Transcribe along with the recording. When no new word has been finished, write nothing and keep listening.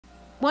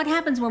what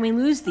happens when we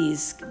lose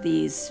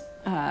these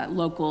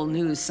local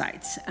news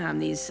sites,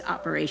 these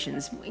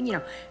operations? You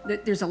know,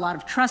 there's a lot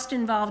of trust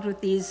involved with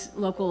these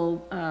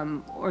local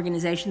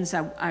organizations.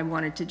 I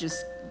wanted to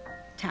just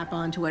tap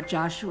on to what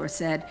Joshua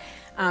said,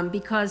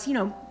 because, you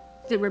know,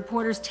 the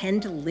reporters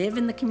tend to live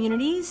in the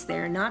communities.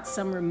 They're not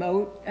some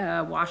remote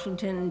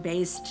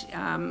Washington-based,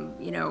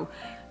 you know,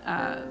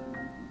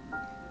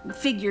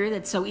 figure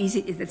that's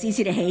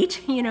easy to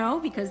hate, you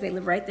know, because they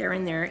live right there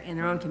in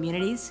their own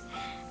communities.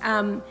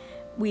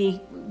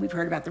 We've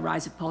heard about the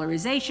rise of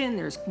polarization.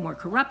 There's more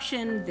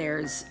corruption.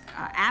 There's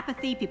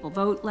apathy. People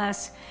vote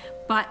less.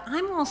 But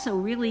I'm also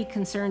really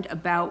concerned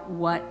about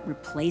what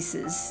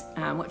replaces,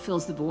 what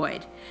fills the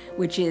void,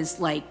 which is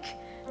like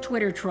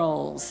Twitter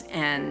trolls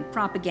and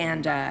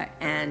propaganda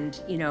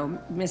and, you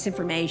know,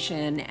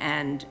 misinformation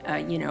and,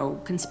 you know,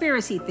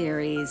 conspiracy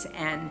theories.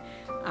 And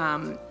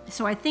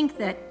so I think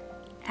that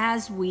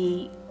as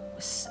we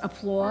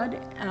applaud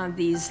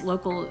these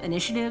local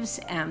initiatives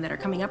that are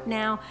coming up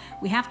now,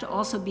 we have to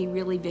also be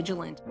really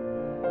vigilant.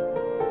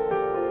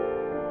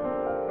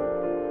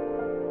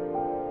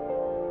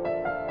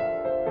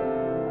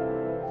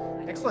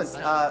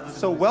 Excellent.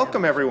 So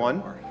welcome,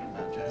 everyone,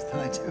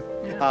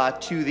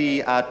 to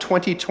the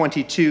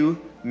 2022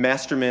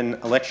 Masterman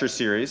Lecture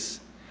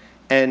Series.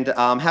 And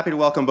I'm happy to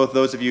welcome both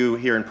those of you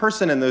here in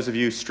person and those of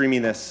you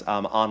streaming this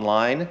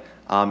online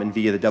and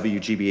via the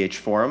WGBH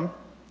forum.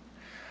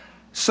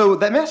 So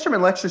that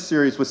Masterman Lecture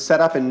Series was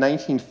set up in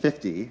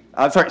 1950,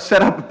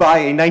 set up by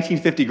a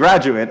 1950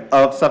 graduate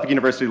of Suffolk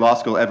University Law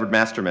School, Edward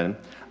Masterman,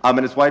 and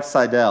his wife,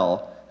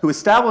 Seidel, who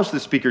established the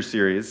Speaker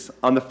Series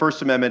on the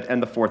First Amendment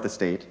and the Fourth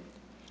Estate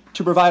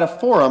to provide a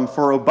forum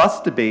for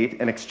robust debate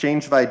and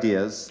exchange of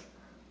ideas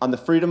on the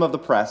freedom of the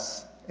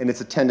press and its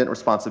attendant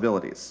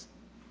responsibilities.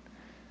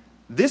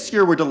 This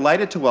year, we're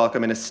delighted to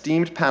welcome an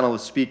esteemed panel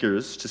of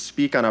speakers to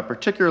speak on a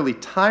particularly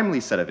timely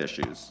set of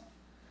issues: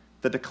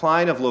 the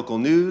decline of local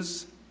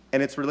news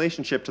and its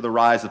relationship to the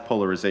rise of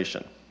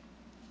polarization.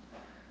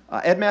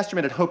 Ed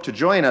Masterman had hoped to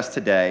join us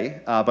today,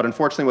 but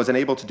unfortunately was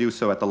unable to do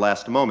so at the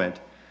last moment.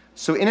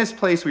 So in his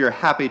place, we are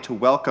happy to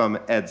welcome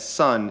Ed's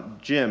son,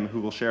 Jim,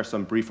 who will share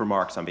some brief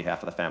remarks on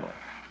behalf of the family.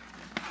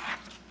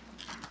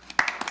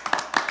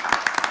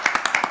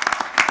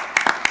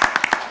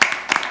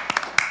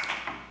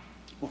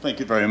 Well,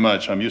 thank you very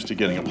much. I'm used to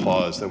getting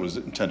applause that was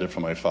intended for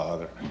my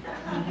father.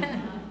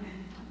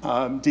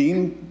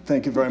 Dean,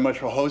 thank you very much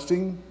for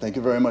hosting. Thank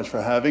you very much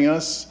for having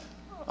us.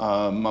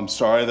 I'm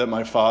sorry that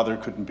my father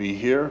couldn't be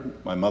here,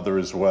 my mother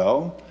as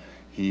well.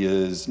 He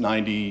is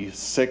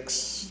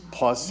 96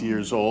 plus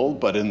years old,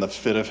 but in the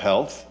fit of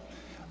health.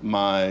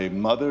 My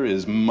mother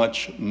is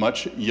much,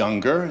 much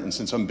younger, and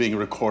since I'm being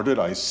recorded,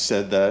 I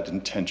said that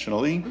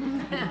intentionally.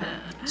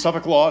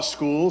 Suffolk Law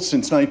School,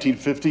 since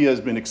 1950,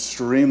 has been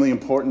extremely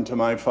important to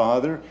my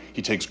father.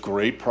 He takes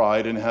great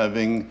pride in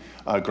having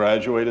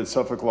graduated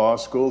Suffolk Law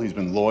School. He's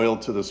been loyal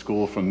to the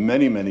school for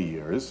many, many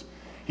years.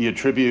 He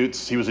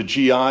was a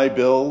GI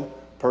Bill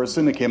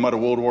person that came out of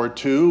World War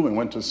II and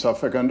went to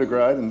Suffolk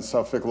undergrad and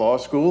Suffolk Law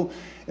School,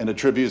 and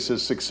attributes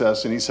his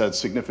success, and he's had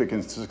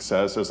significant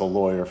success as a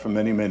lawyer for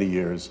many, many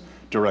years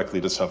directly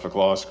to Suffolk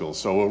Law School.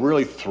 So we're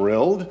really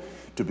thrilled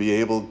to be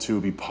able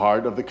to be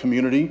part of the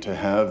community, to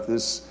have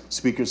this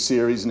speaker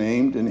series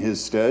named in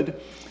his stead.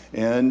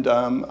 And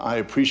I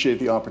appreciate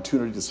the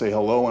opportunity to say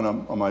hello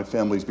on my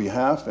family's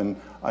behalf, and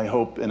I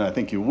hope, and I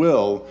think you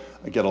will,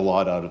 get a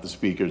lot out of the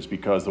speakers,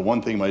 because the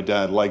one thing my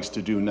dad likes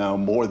to do now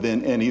more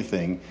than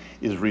anything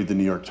is read the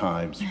New York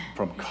Times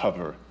from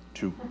cover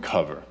to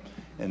cover.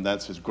 And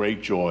that's his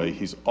great joy.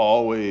 He's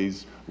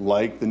always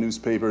liked the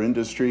newspaper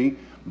industry,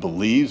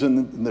 believes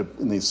in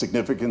the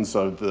significance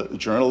of the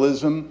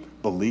journalism,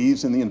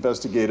 believes in the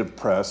investigative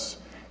press,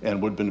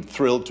 and would have been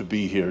thrilled to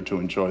be here to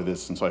enjoy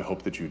this, and so I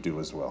hope that you do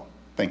as well.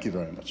 Thank you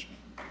very much.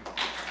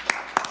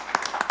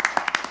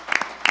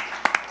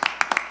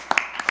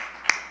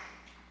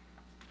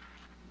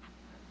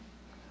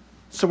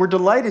 So we're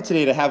delighted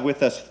today to have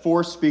with us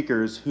four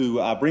speakers who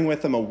bring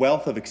with them a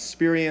wealth of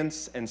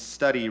experience and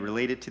study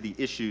related to the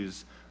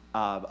issues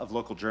of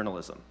local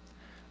journalism.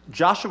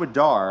 Joshua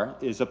Darr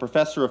is a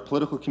professor of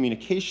political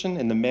communication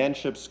in the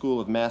Manship School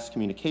of Mass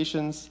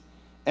Communications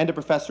and a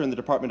professor in the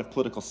Department of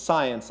Political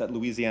Science at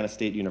Louisiana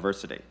State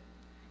University.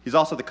 He's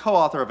also the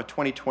co-author of a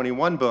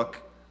 2021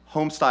 book,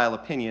 Homestyle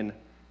Opinion: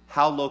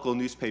 How Local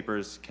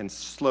Newspapers Can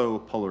Slow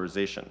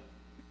Polarization.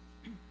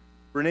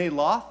 Renee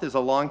Loth is a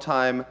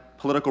longtime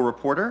political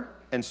reporter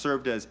and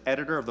served as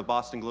editor of the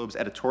Boston Globe's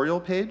editorial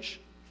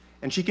page.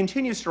 And she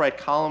continues to write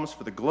columns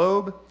for the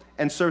Globe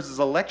and serves as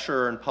a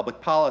lecturer in public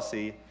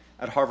policy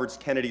at Harvard's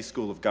Kennedy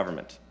School of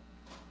Government.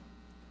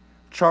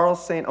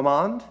 Charles St.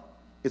 Amand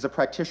is a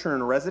practitioner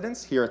in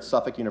residence here at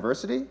Suffolk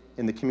University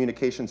in the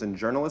Communications and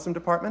Journalism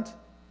Department.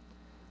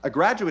 A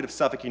graduate of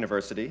Suffolk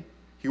University,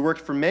 he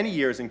worked for many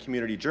years in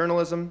community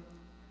journalism,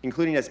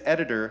 including as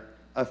editor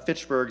of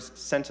Fitchburg's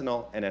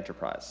Sentinel and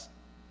Enterprise.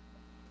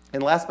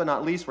 And last but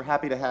not least, we're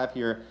happy to have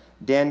here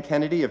Dan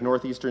Kennedy of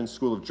Northeastern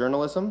School of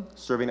Journalism,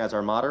 serving as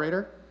our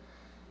moderator.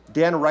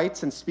 Dan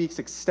writes and speaks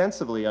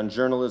extensively on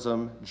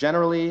journalism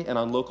generally and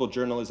on local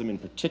journalism in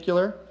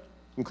particular,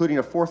 including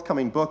a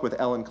forthcoming book with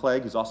Ellen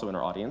Clegg, who's also in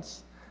our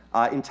audience,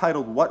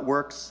 entitled What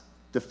Works?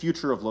 The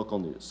Future of Local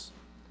News.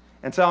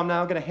 And so I'm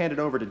now going to hand it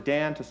over to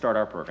Dan to start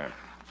our program.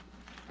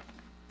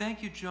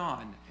 Thank you,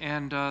 John,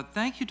 and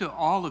thank you to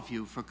all of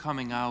you for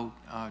coming out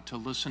to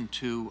listen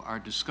to our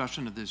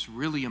discussion of this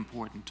really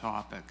important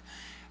topic.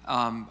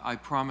 I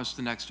promise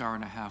the next hour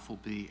and a half will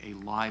be a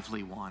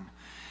lively one.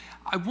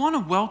 I want to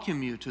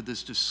welcome you to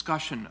this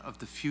discussion of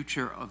the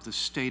future of the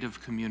state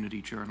of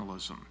community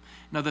journalism.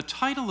 Now, the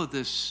title of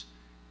this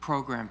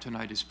program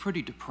tonight is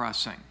pretty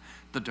depressing: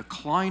 The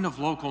Decline of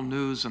Local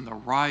News and the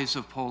Rise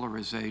of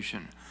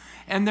Polarization.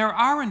 And there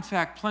are, in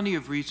fact, plenty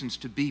of reasons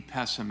to be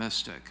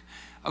pessimistic.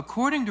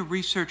 According to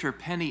researcher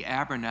Penny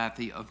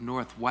Abernathy of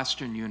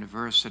Northwestern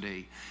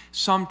University,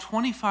 some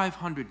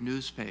 2,500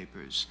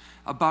 newspapers,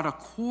 about a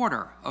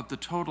quarter of the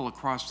total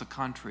across the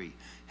country,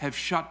 have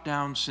shut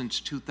down since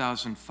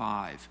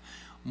 2005.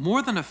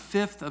 More than a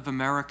fifth of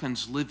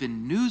Americans live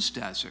in news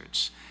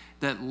deserts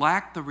that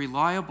lack the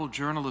reliable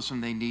journalism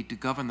they need to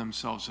govern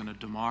themselves in a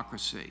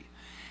democracy.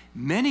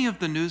 Many of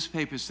the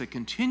newspapers that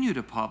continue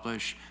to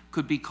publish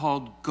could be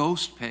called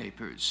ghost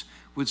papers,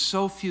 with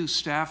so few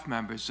staff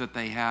members that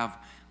they have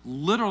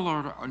little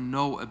or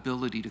no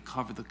ability to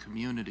cover the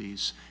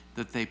communities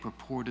that they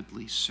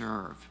purportedly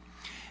serve.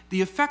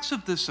 The effects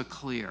of this are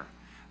clear.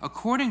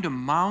 According to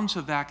mounds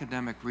of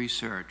academic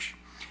research,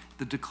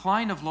 the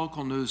decline of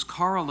local news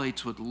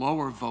correlates with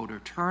lower voter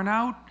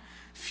turnout,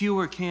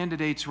 fewer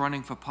candidates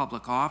running for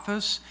public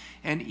office,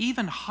 and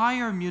even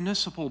higher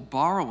municipal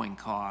borrowing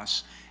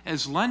costs,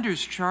 as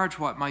lenders charge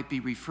what might be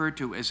referred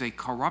to as a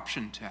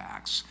corruption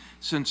tax,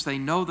 since they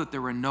know that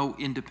there are no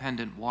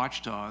independent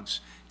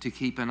watchdogs to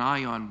keep an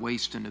eye on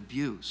waste and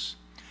abuse.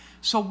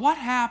 So what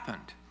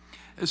happened?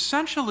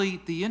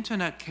 Essentially, the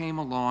internet came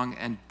along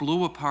and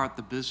blew apart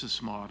the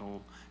business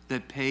model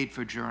that paid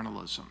for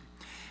journalism.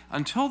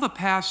 Until the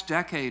past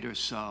decade or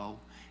so,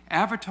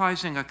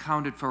 advertising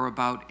accounted for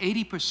about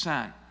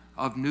 80%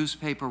 of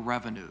newspaper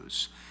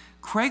revenues.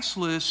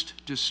 Craigslist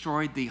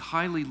destroyed the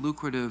highly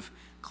lucrative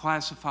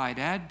classified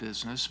ad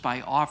business by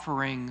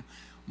offering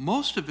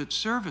most of its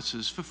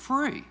services for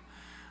free.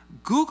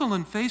 Google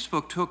and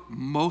Facebook took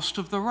most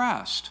of the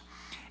rest.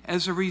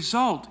 As a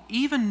result,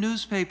 even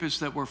newspapers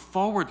that were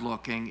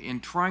forward-looking in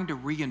trying to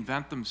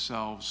reinvent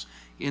themselves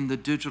in the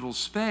digital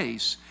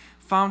space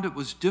found it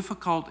was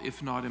difficult,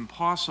 if not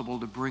impossible,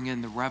 to bring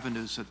in the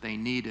revenues that they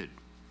needed.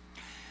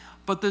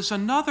 But there's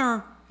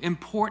another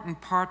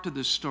important part to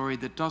this story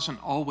that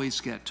doesn't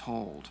always get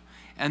told,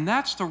 and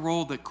that's the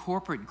role that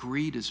corporate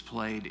greed has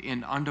played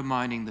in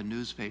undermining the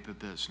newspaper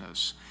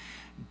business.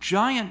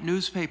 Giant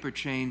newspaper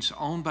chains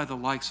owned by the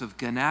likes of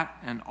Gannett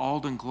and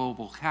Alden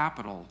Global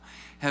Capital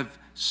have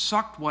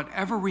sucked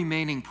whatever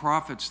remaining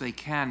profits they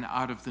can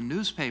out of the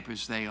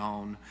newspapers they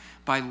own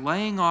by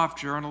laying off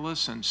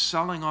journalists and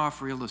selling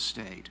off real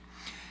estate.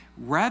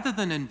 Rather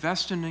than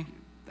investing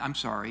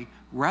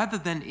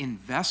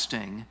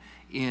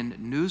in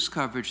news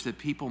coverage that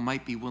people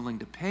might be willing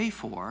to pay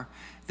for,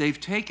 they've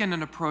taken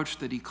an approach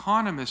that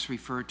economists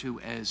refer to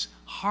as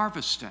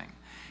harvesting,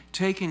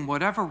 taking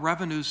whatever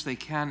revenues they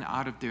can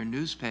out of their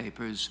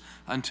newspapers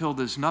until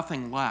there's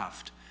nothing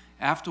left,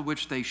 after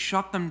which they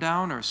shut them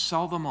down or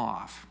sell them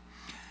off.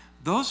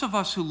 Those of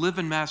us who live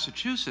in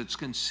Massachusetts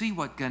can see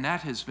what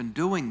Gannett has been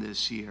doing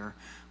this year,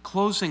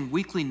 closing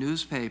weekly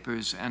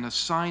newspapers and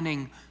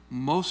assigning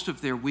most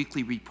of their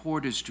weekly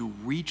reporters to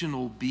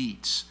regional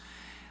beats.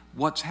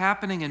 What's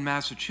happening in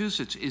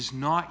Massachusetts is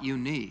not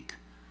unique.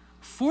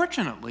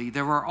 Fortunately,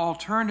 there are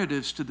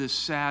alternatives to this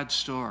sad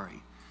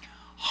story.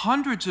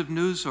 Hundreds of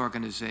news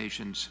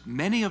organizations,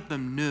 many of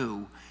them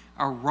new,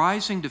 are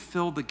rising to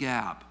fill the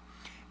gap.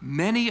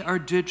 Many are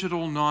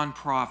digital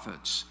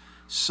nonprofits.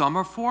 Some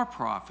are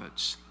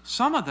for-profits.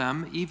 Some of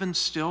them even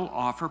still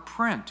offer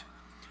print.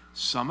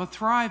 Some are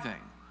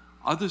thriving.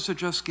 Others are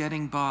just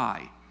getting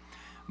by.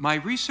 My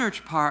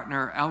research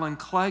partner, Ellen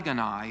Clegg, and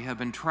I have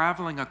been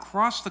traveling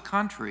across the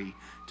country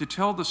to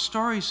tell the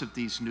stories of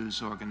these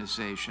news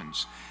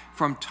organizations,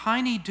 from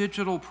tiny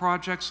digital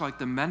projects like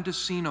the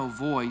Mendocino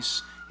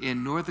Voice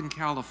in Northern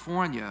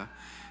California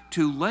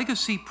to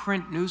legacy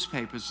print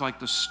newspapers like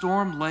the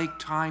Storm Lake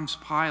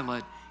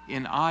Times-Pilot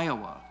in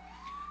Iowa,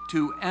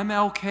 to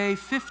MLK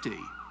 50,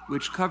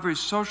 which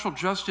covers social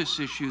justice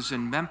issues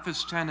in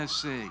Memphis,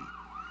 Tennessee.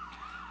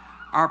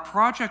 Our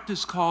project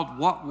is called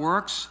What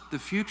Works? The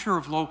Future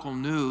of Local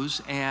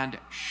News, and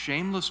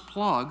shameless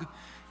plug,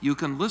 you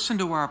can listen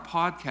to our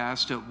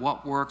podcast at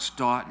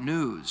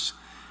whatworks.news.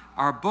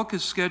 Our book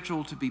is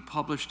scheduled to be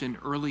published in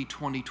early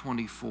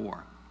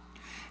 2024.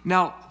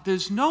 Now,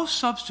 there's no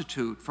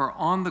substitute for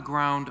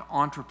on-the-ground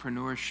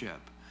entrepreneurship,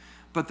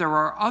 but there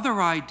are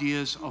other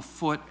ideas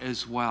afoot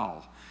as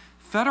well.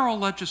 Federal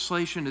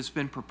legislation has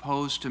been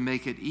proposed to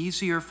make it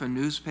easier for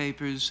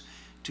newspapers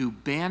to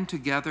band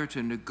together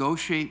to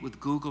negotiate with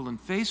Google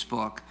and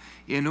Facebook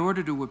in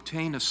order to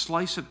obtain a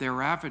slice of their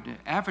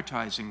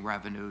advertising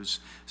revenues,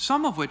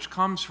 some of which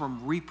comes from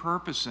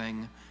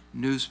repurposing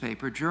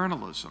newspaper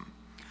journalism.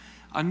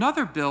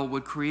 Another bill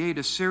would create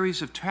a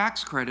series of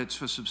tax credits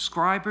for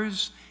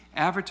subscribers,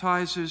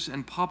 advertisers,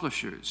 and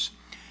publishers.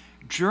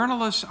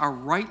 Journalists are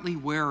rightly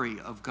wary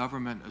of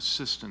government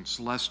assistance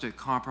lest it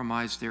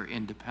compromise their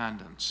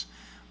independence.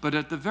 But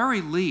at the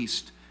very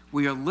least,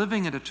 we are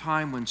living at a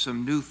time when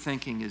some new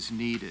thinking is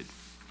needed.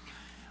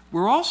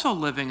 We're also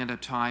living at a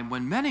time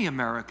when many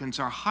Americans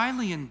are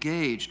highly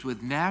engaged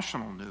with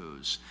national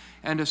news,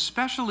 and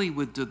especially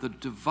with the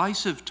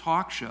divisive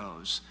talk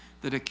shows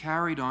that are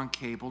carried on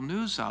cable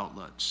news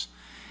outlets.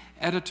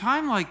 At a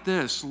time like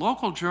this,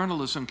 local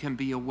journalism can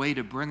be a way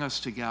to bring us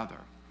together.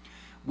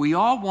 We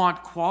all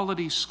want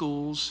quality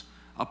schools,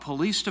 a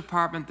police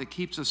department that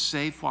keeps us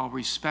safe while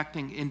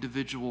respecting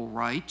individual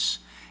rights,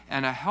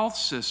 and a health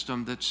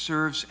system that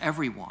serves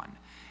everyone.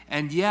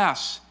 And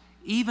yes,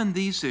 even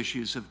these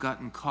issues have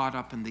gotten caught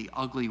up in the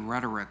ugly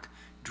rhetoric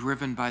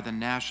driven by the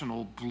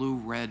national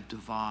blue-red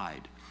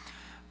divide.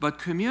 But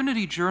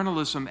community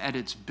journalism at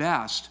its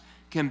best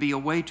can be a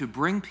way to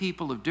bring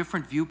people of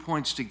different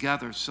viewpoints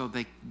together so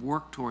they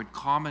work toward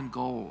common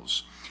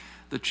goals.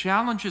 The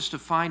challenge is to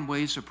find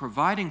ways of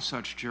providing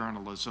such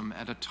journalism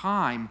at a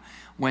time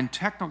when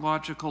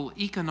technological,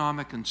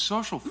 economic, and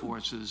social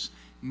forces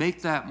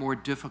make that more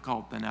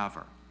difficult than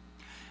ever.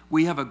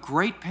 We have a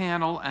great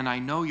panel, and I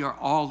know you're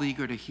all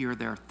eager to hear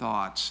their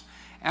thoughts.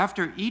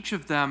 After each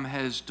of them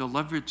has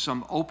delivered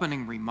some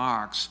opening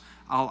remarks,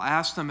 I'll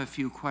ask them a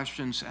few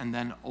questions and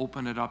then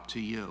open it up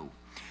to you.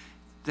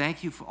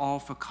 Thank you all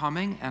for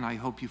coming, and I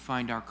hope you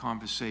find our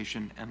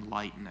conversation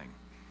enlightening.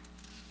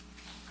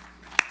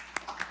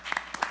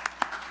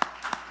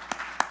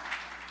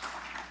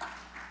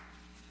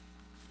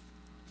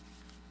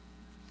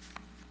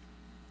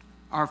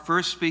 Our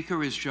first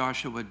speaker is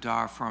Joshua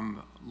Darr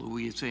from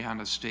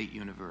Louisiana State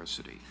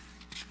University.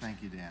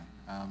 Thank you,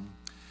 Dan.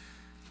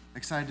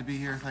 Excited to be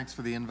here. Thanks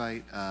for the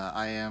invite.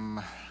 I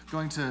am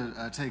going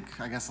to take,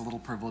 I guess, a little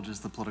privilege as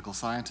the political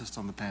scientist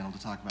on the panel to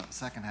talk about the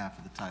second half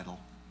of the title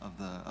of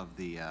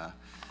the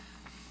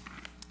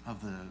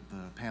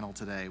panel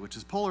today, which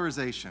is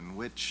polarization,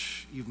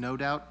 which you've no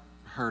doubt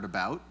heard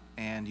about,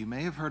 and you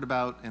may have heard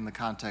about in the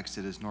context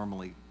it is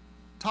normally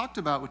talked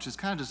about, which is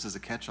kind of just as a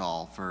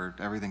catch-all for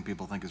everything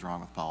people think is wrong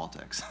with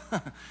politics.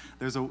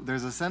 There's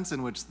a sense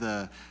in which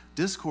the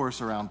discourse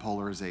around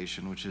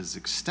polarization, which is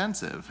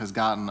extensive, has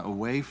gotten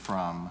away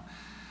from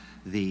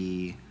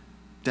the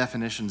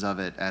definitions of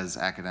it as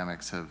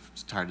academics have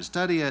tried to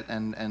study it,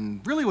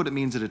 and really what it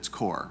means at its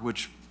core,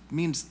 which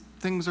means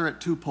things are at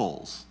two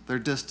poles. They're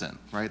distant,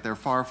 right? They're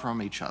far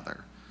from each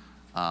other,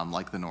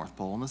 like the North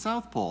Pole and the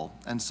South Pole.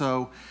 And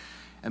so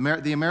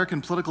the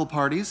American political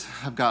parties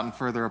have gotten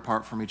further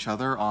apart from each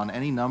other on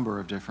any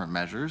number of different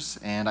measures,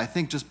 and I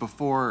think just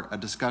before a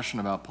discussion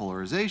about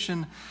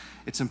polarization,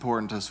 it's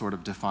important to sort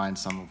of define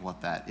some of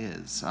what that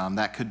is.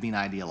 That could mean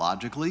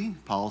ideologically,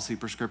 policy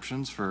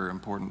prescriptions for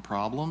important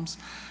problems.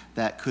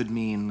 That could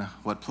mean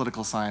what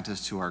political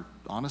scientists who are,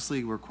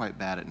 honestly, we're quite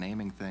bad at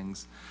naming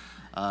things,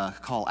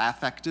 call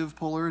affective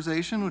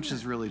polarization, which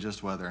is really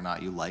just whether or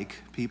not you like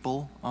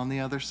people on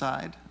the other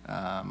side.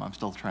 I'm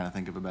still trying to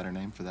think of a better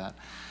name for that.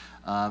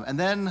 And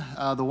then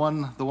the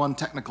one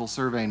technical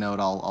survey note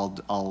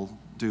I'll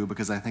do,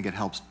 because I think it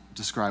helps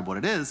describe what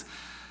it is,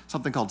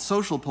 something called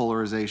social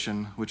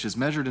polarization, which is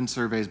measured in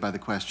surveys by the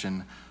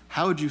question,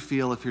 how would you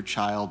feel if your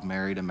child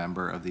married a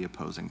member of the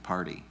opposing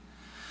party?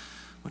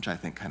 Which I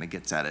think kind of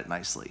gets at it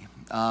nicely.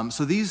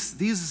 So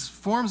these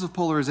forms of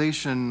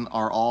polarization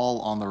are all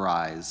on the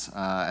rise,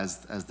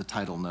 as the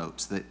title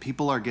notes, that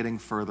people are getting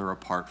further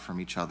apart from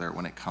each other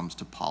when it comes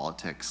to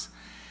politics.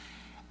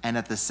 And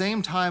at the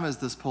same time as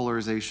this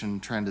polarization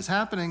trend is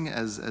happening,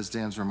 as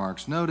Dan's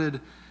remarks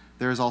noted,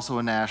 there is also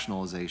a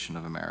nationalization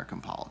of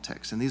American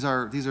politics. And these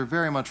are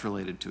very much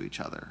related to each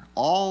other.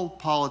 All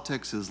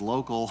politics is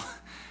local,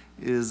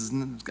 is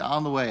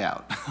on the way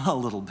out a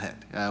little bit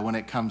when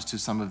it comes to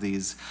some of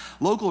these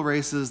local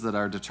races that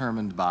are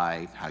determined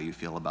by how you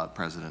feel about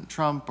President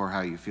Trump or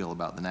how you feel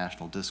about the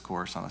national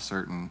discourse on a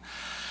certain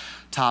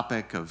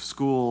topic of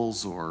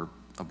schools or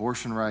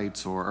abortion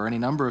rights or any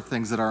number of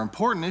things that are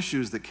important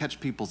issues that catch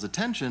people's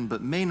attention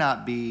but may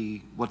not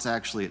be what's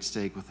actually at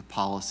stake with the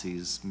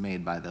policies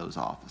made by those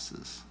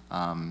offices.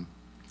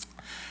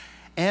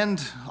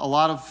 And a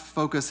lot of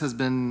focus has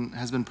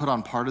been put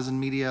on partisan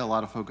media. A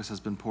lot of focus has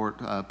been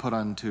put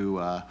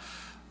onto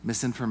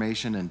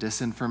misinformation and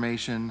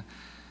disinformation.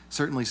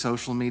 Certainly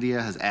social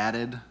media has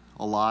added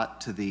a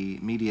lot to the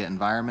media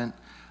environment.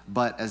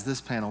 But as this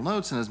panel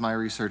notes and as my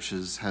research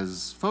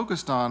has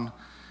focused on,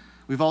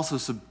 we've also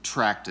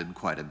subtracted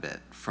quite a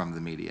bit from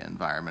the media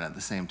environment at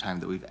the same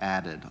time that we've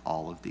added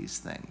all of these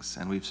things.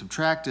 And we've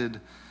subtracted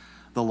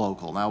the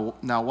local.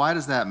 Now why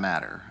does that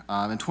matter?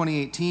 In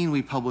 2018,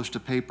 we published a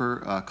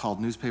paper called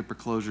Newspaper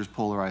Closures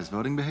Polarized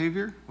Voting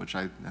Behavior, which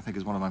I think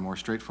is one of my more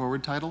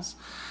straightforward titles.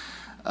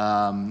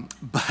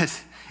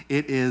 But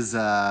it is,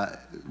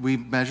 we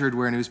measured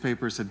where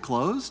newspapers had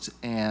closed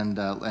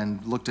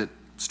and looked at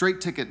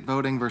straight ticket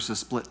voting versus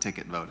split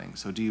ticket voting.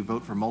 So do you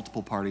vote for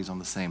multiple parties on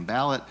the same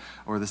ballot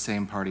or the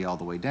same party all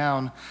the way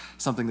down?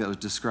 Something that was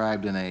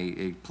described in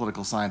a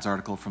political science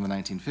article from the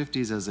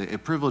 1950s as a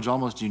privilege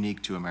almost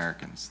unique to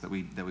Americans, that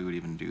we would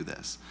even do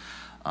this.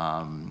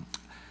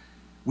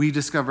 We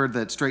discovered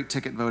that straight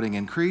ticket voting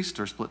increased,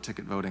 or split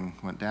ticket voting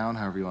went down,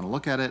 however you want to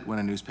look at it, when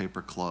a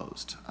newspaper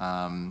closed.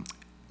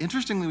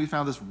 Interestingly, we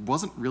found this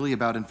wasn't really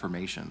about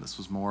information. This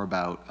was more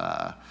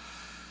about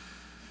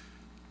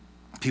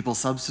people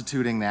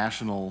substituting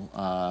national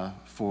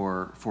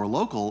for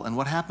local. And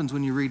what happens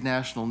when you read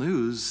national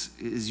news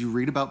is you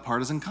read about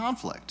partisan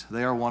conflict.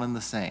 They are one and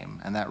the same,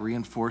 and that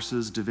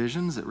reinforces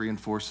divisions, it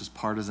reinforces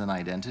partisan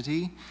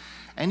identity,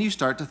 and you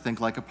start to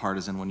think like a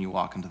partisan when you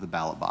walk into the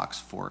ballot box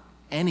for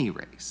any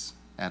race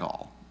at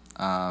all.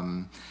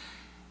 The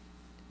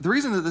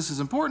reason that this is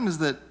important is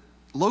that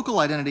local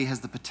identity has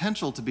the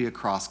potential to be a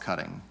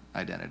cross-cutting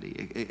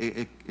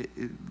identity.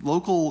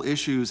 Local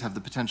issues have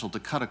the potential to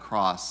cut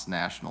across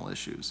national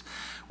issues,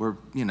 where,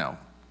 you know,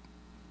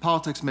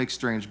 politics makes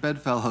strange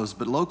bedfellows,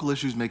 but local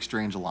issues make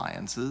strange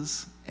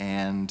alliances,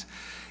 and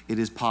it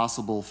is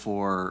possible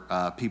for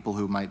people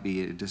who might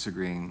be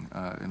disagreeing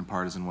in a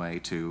partisan way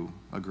to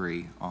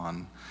agree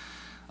on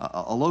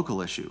a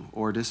local issue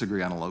or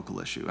disagree on a local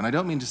issue. And I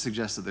don't mean to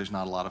suggest that there's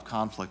not a lot of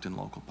conflict in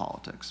local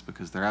politics,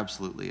 because there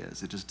absolutely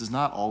is. It just does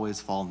not always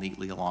fall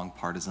neatly along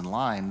partisan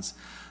lines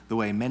the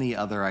way many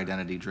other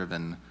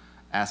identity-driven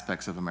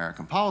aspects of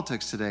American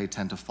politics today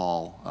tend to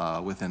fall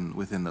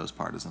within those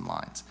partisan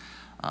lines.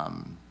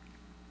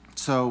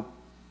 So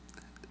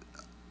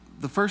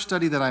the first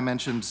study that I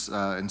mentioned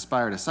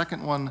inspired a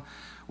second one,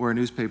 where a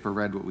newspaper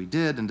read what we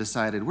did and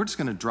decided we're just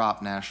going to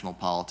drop national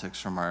politics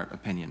from our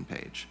opinion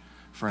page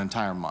for an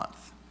entire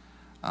month.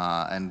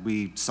 And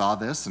we saw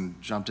this and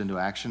jumped into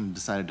action and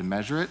decided to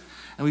measure it.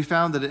 And we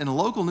found that in a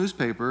local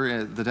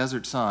newspaper, the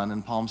Desert Sun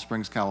in Palm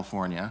Springs,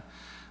 California,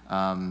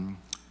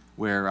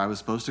 where I was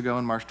supposed to go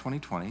in March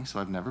 2020, so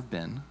I've never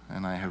been,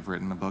 and I have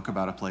written a book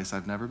about a place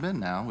I've never been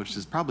now, which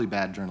is probably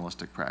bad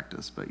journalistic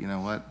practice, but you know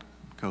what?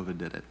 COVID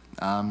did it.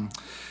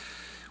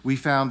 We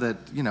found that,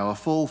 you know, a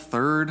full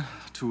third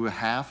to a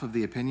half of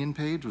the opinion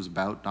page was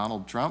about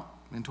Donald Trump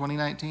in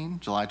 2019,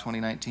 July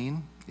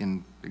 2019,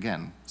 in,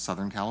 again,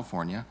 Southern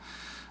California.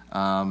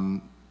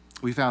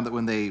 We found that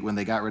when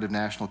they got rid of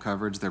national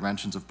coverage, their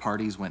mentions of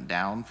parties went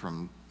down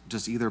from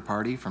just either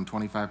party from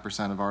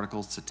 25% of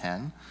articles to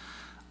 10.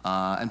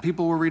 And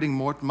people were reading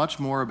much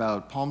more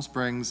about Palm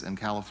Springs and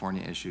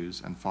California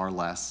issues and far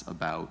less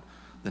about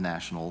the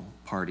national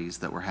parties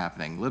that were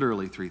happening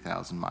literally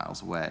 3,000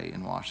 miles away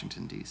in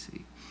Washington,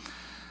 D.C.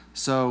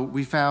 So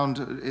we found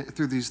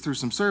through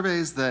some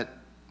surveys that,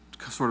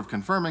 sort of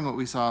confirming what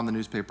we saw in the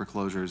newspaper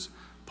closures,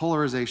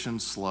 polarization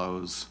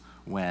slows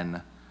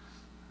when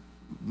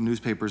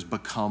newspapers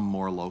become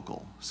more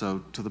local.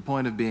 So to the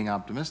point of being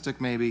optimistic,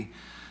 maybe,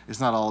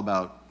 it's not all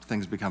about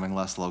things becoming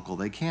less local.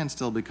 They can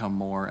still become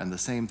more, and the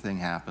same thing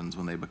happens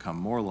when they become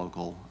more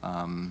local,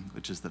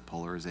 which is that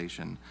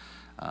polarization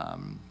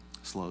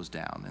slows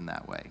down in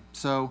that way.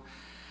 So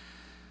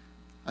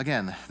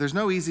again, there's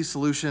no easy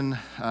solution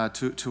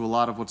to a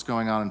lot of what's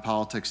going on in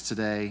politics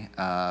today.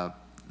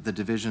 The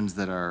divisions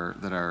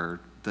that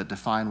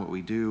define what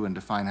we do and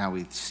define how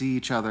we see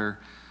each other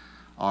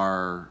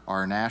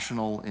are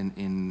national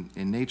in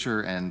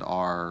nature and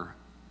are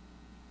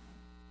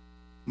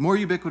more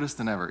ubiquitous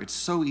than ever. It's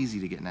so easy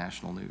to get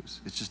national news.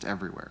 It's just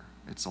everywhere.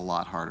 It's a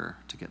lot harder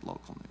to get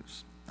local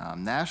news.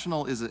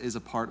 National is a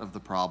part of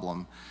the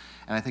problem,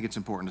 and I think it's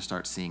important to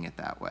start seeing it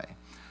that way.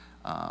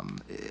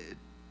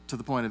 To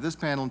the point of this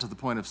panel and to the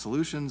point of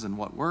solutions and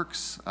what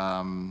works,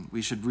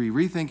 we should be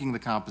rethinking the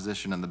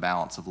composition and the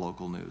balance of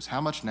local news. How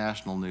much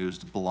national news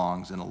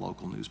belongs in a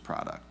local news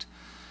product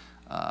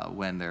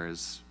when there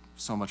is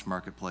so much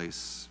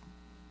marketplace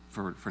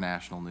for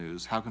national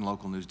news? How can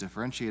local news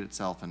differentiate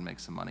itself and make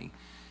some money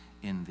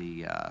in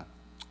the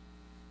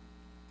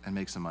and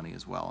make some money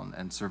as well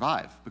and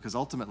survive? Because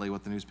ultimately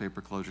what the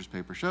newspaper closures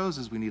paper shows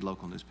is we need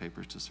local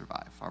newspapers to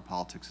survive. Our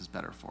politics is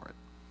better for it.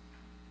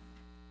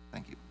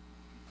 Thank you.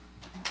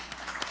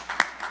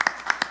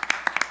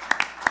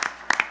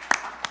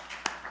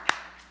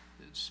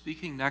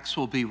 Speaking next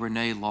will be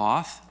Renee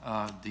Loth,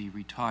 the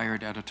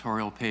retired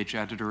editorial page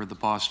editor of the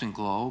Boston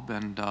Globe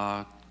and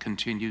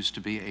continues to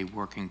be a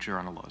working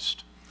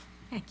journalist.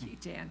 Thank you,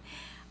 Dan.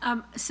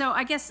 So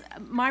I guess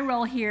my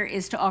role here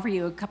is to offer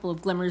you a couple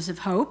of glimmers of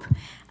hope,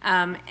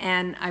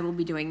 and I will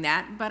be doing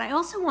that. But I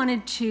also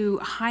wanted to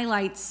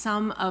highlight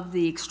some of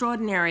the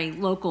extraordinary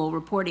local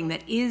reporting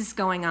that is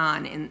going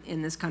on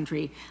in this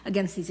country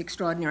against these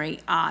extraordinary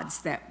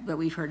odds that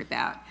we've heard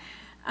about.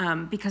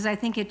 Because I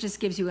think it just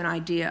gives you an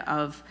idea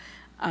of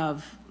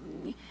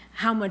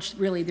how much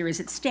really there is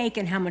at stake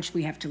and how much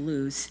we have to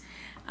lose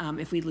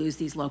if we lose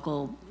these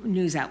local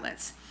news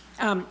outlets.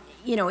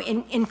 You know,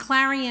 in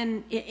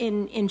Clarion,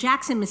 in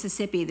Jackson,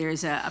 Mississippi,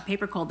 there's a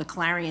paper called the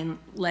Clarion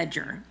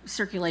Ledger,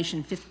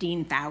 circulation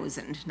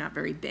 15,000, not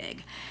very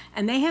big.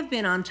 And they have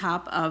been on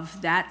top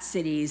of that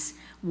city's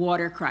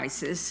water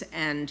crisis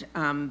and,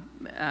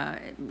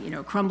 you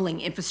know,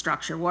 crumbling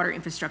infrastructure, water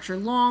infrastructure,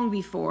 long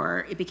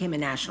before it became a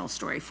national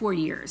story, 4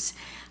 years.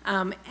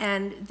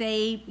 And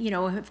they, you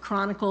know, have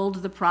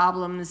chronicled the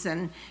problems,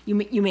 and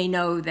you may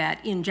know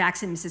that in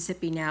Jackson,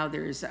 Mississippi now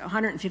there's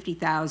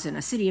 150,000,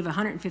 a city of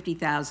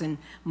 150,000,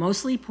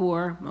 mostly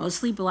poor,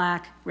 mostly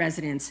black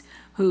residents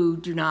who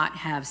do not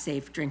have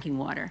safe drinking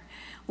water.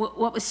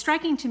 What was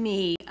striking to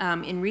me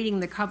in reading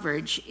the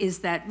coverage is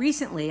that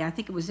recently, I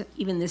think it was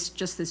even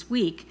just this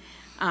week,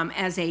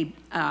 as a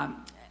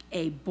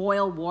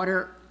boil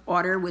water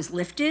order was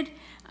lifted,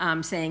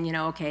 saying, you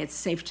know, okay, it's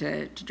safe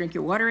to drink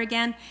your water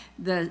again,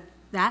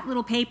 that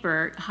little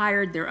paper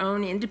hired their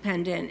own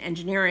independent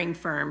engineering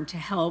firm to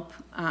help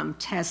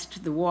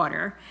test the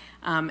water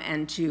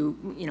and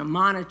to, you know,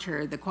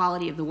 monitor the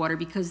quality of the water,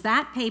 because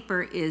that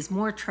paper is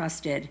more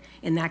trusted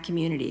in that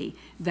community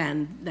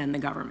than the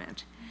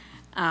government.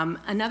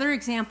 Another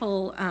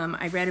example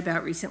I read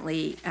about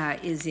recently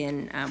is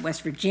in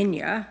West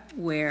Virginia,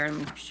 where,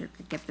 I'm sure I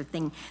could get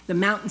the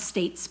Mountain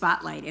State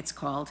Spotlight, it's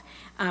called.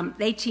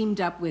 They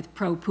teamed up with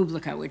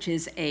ProPublica, which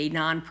is a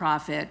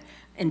nonprofit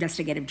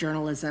investigative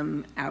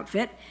journalism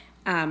outfit,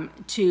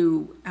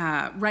 to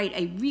write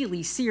a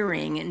really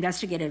searing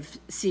investigative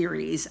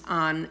series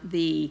on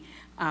the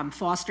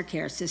foster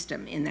care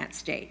system in that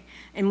state,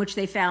 in which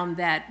they found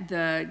that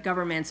the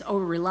government's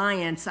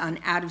over-reliance on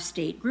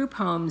out-of-state group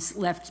homes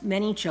left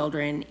many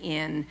children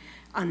in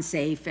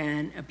unsafe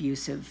and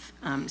abusive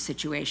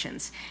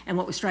situations. And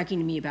what was striking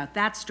to me about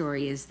that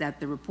story is that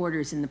the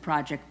reporters in the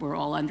project were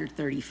all under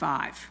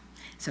 35.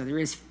 So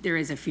there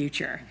is a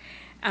future.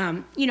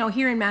 You know,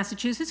 here in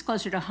Massachusetts,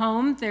 closer to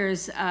home,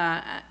 there's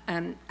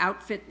an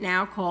outfit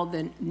now called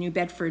the New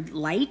Bedford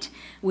Light,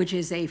 which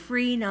is a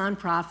free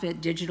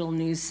nonprofit digital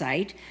news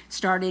site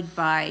started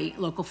by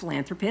local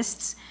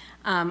philanthropists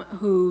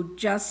who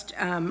just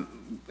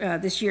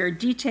this year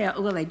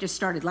they just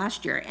started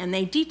last year, and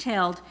they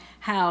detailed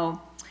how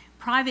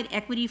private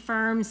equity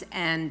firms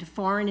and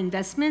foreign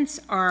investments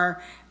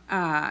are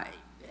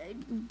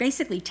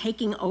basically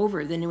taking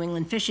over the New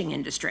England fishing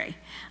industry,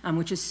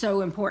 which is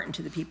so important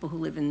to the people who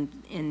live in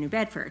New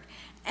Bedford,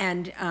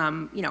 and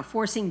you know,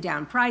 forcing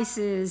down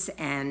prices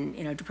and,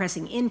 you know,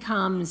 depressing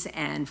incomes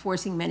and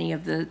forcing many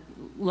of the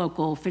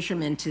local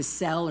fishermen to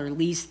sell or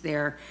lease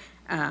their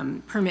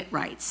permit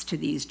rights to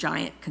these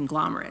giant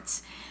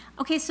conglomerates.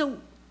 Okay, so,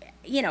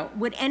 you know,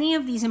 would any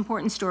of these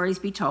important stories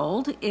be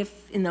told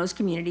if in those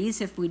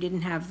communities if we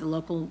didn't have the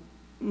local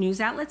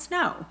news outlets?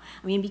 No.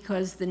 I mean,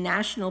 because the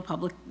national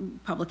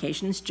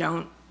publications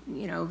don't,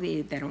 you know,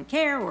 they don't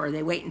care, or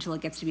they wait until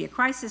it gets to be a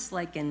crisis,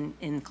 like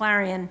in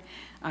Clarion,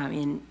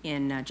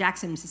 in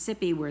Jackson,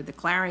 Mississippi, where the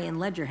Clarion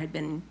Ledger had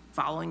been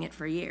following it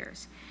for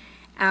years.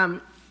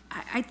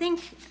 I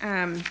think,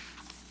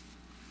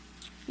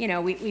 you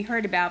know, we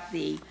heard about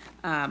the,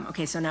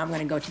 okay, so now I'm going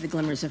to go to the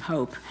glimmers of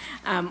hope.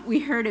 We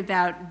heard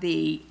about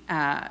the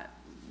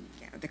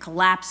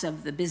collapse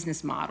of the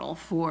business model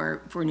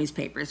for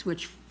newspapers,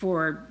 which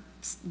for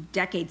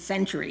decades,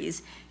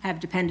 centuries, had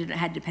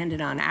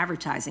depended on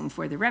advertising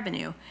for the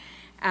revenue.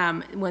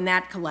 When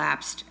that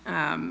collapsed,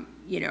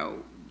 you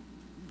know,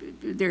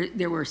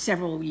 there were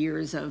several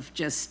years of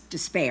just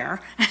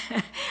despair,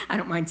 I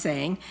don't mind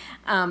saying,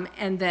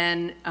 and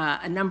then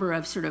a number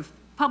of sort of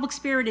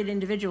public-spirited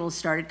individuals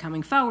started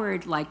coming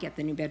forward, like at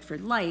the New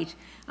Bedford Light,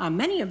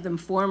 many of them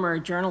former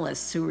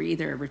journalists who were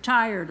either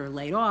retired or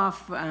laid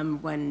off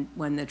when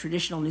the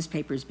traditional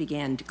newspapers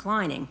began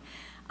declining.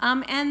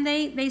 And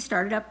they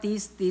started up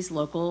these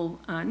local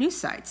news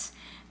sites.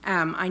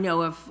 I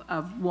know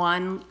of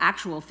one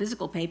actual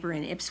physical paper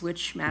in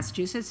Ipswich,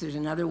 Massachusetts. There's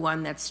another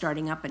one that's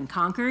starting up in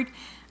Concord.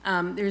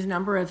 There's a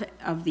number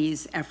of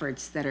these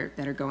efforts that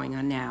are going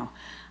on now.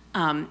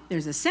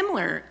 There's a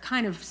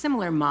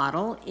similar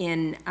model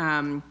in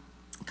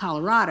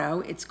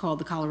Colorado. It's called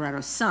the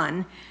Colorado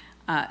Sun,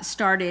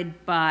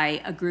 started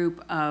by a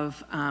group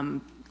of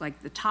like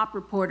the top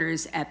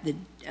reporters at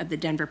the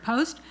Denver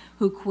Post,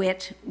 who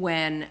quit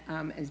when,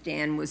 as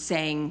Dan was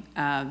saying,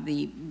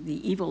 the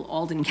evil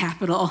Alden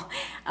Capital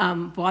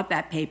bought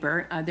that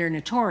paper. They're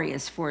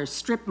notorious for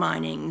strip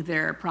mining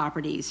their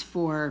properties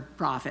for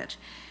profit.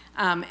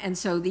 And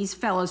so these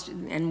fellows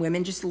and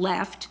women just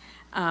left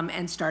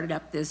and started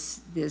up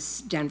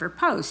this Denver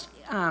Post.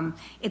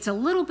 It's a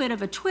little bit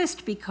of a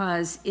twist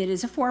because it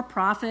is a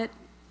for-profit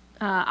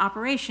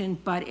operation,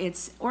 but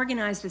it's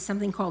organized as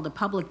something called a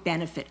public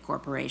benefit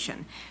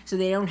corporation. So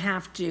they don't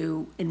have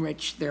to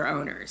enrich their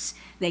owners.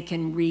 They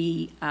can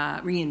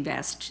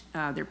reinvest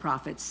their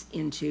profits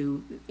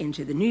into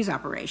the news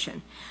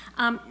operation.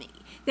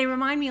 They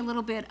remind me a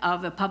little bit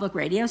of a public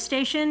radio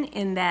station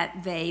in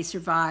that they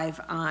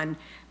survive on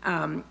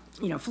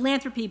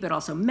philanthropy, but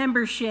also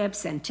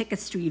memberships and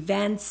tickets to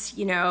events,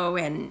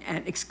 and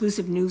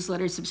exclusive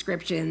newsletter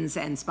subscriptions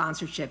and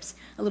sponsorships,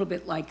 a little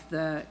bit like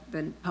the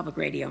public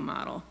radio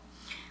model.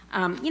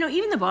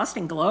 Even the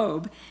Boston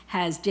Globe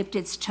has dipped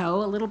its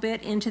toe a little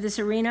bit into this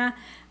arena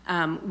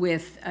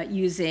with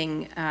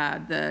using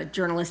the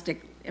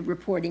journalistic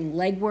reporting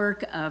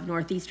legwork of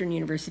Northeastern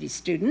University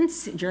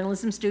students,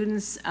 journalism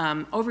students,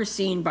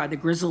 overseen by the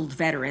grizzled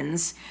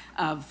veterans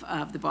of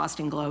the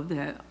Boston Globe,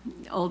 the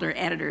older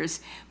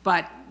editors,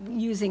 but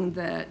using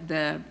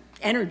the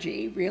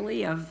energy,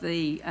 really, of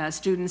the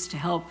students to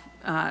help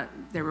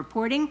their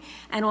reporting.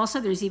 And also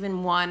there's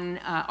even one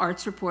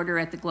arts reporter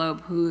at the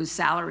Globe whose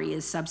salary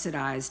is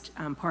subsidized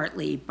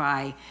partly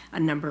by a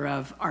number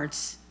of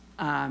arts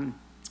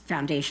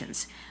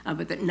foundations,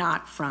 but they're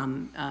not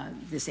from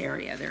this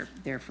area.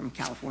 They're from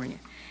California.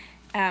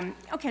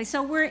 Okay,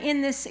 so we're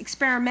in this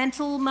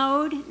experimental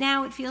mode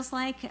now, it feels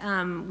like,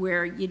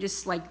 where you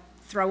just like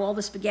throw all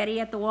the spaghetti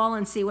at the wall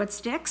and see what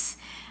sticks.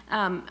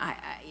 And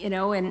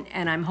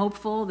I'm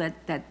hopeful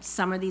that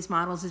some of these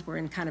models, as we're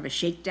in kind of a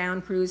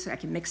shakedown cruise, I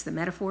can mix the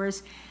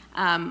metaphors.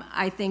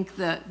 I think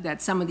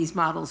that some of these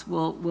models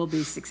will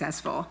be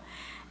successful.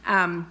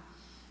 I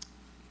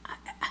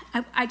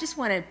just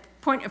want to,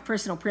 point of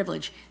personal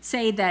privilege,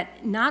 say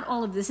that not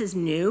all of this is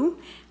new.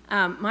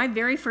 My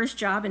very first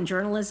job in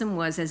journalism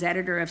was as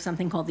editor of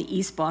something called the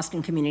East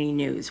Boston Community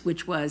News,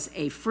 which was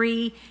a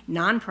free,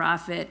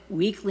 nonprofit,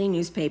 weekly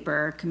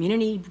newspaper,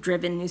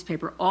 community-driven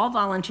newspaper, all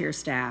volunteer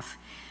staff.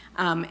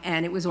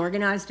 And it was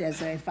organized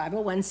as a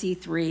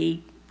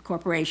 501c3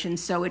 corporation,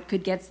 so it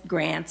could get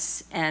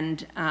grants and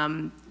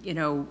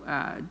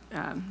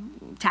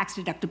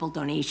tax-deductible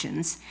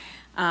donations.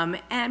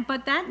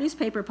 But that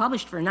newspaper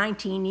published for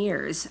 19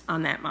 years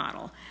on that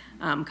model,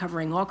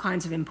 covering all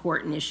kinds of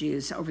important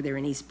issues over there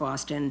in East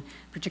Boston,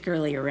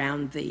 particularly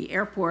around the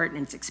airport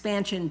and its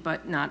expansion,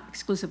 but not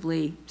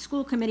exclusively.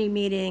 School committee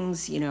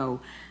meetings,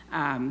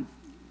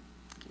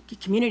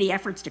 community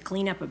efforts to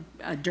clean up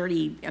a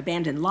dirty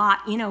abandoned lot,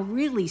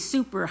 really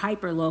super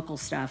hyper local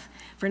stuff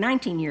for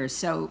 19 years.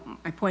 So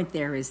my point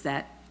there is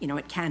that,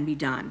 it can be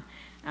done.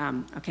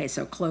 Okay,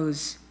 so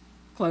close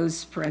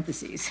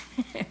parentheses.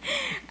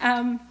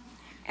 And,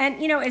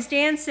 as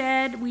Dan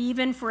said, we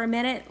even for a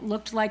minute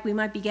looked like we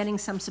might be getting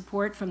some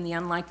support from the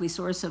unlikely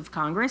source of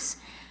Congress,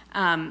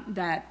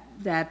 that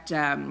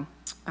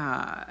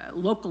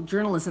Local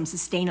Journalism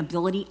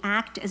Sustainability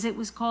Act, as it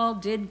was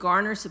called, did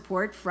garner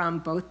support from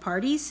both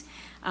parties.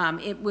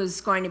 It was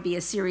going to be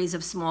a series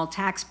of small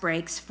tax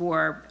breaks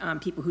for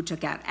people who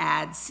took out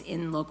ads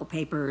in local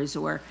papers,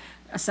 or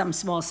some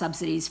small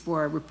subsidies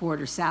for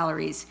reporter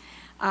salaries.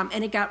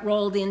 And it got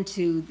rolled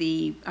into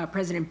the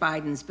President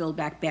Biden's Build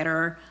Back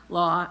Better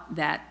law,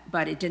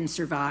 but it didn't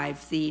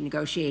survive the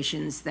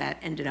negotiations that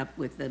ended up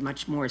with the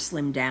much more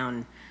slimmed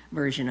down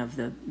version of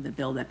the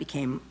bill that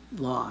became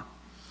law.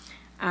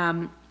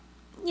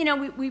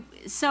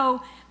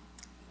 So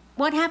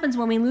what happens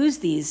when we lose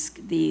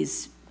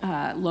these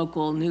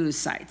local news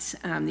sites,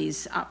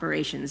 these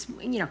operations?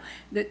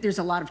 There's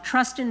a lot of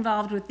trust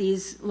involved with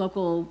these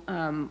local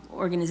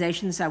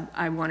organizations.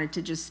 I wanted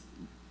to just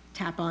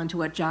tap on to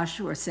what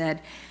Joshua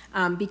said,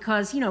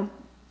 because,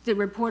 the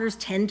reporters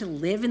tend to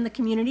live in the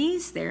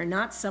communities. They're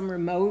not some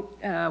remote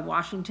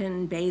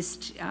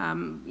Washington-based,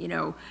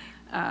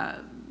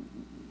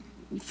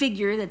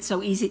 figure that's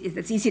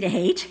easy to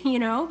hate,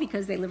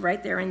 because they live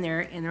right there in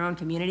their own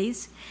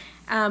communities.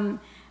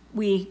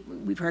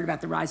 We've heard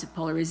about the rise of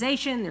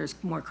polarization. There's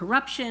more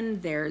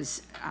corruption.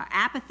 There's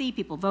apathy.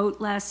 People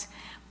vote less.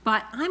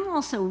 But I'm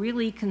also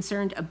really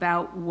concerned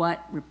about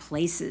what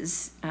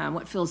replaces,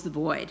 what fills the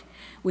void,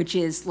 which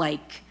is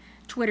like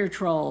Twitter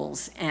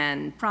trolls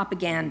and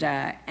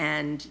propaganda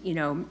and,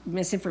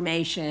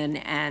 misinformation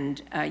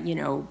and,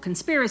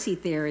 conspiracy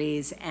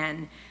theories.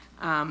 And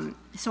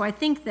so I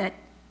think that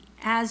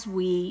as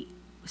we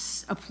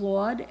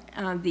applaud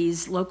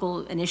these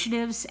local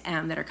initiatives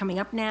that are coming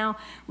up now,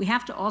 we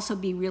have to also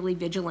be really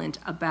vigilant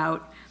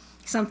about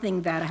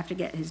something that, I have to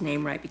get his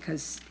name right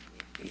because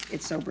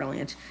it's so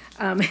brilliant.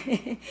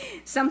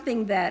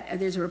 Something that,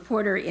 there's a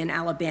reporter in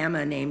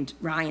Alabama named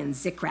Ryan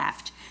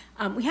Zickraft.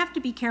 We have to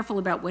be careful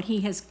about what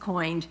he has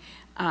coined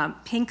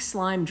pink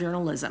slime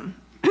journalism.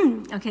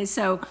 Okay,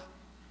 so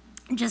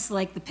just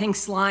like the pink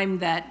slime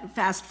that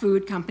fast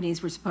food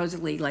companies were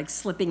supposedly like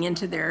slipping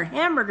into their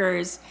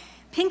hamburgers,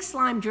 pink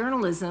slime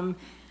journalism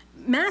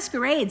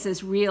masquerades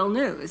as real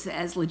news,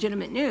 as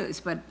legitimate news,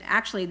 but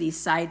actually these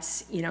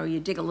sites, you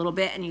dig a little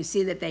bit and you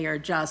see that they are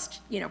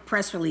just,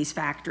 press release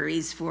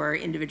factories for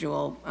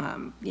individual,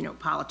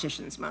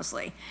 politicians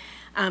mostly.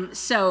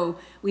 So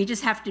we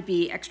just have to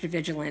be extra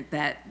vigilant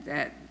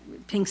that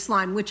pink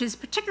slime, which is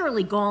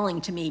particularly galling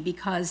to me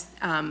because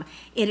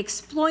it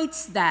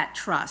exploits that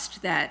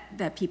trust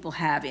that people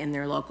have in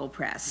their local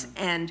press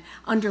and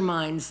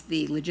undermines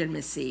the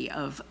legitimacy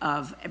of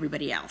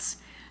everybody else.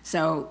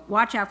 So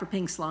watch out for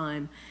pink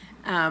slime.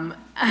 And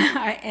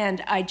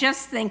I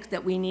just think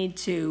that we need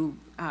to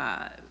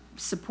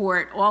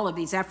support all of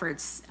these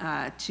efforts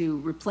to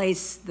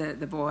replace the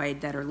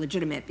void that are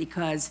legitimate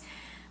because,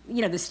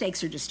 the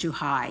stakes are just too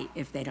high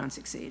if they don't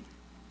succeed.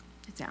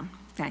 So,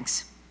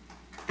 thanks.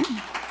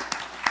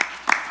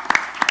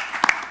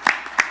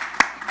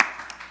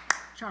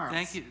 Charles.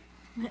 Thank you.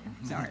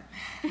 Sorry.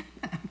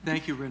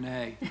 Thank you,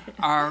 Renee.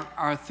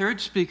 Our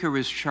third speaker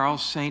is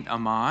Charles St.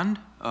 Amand,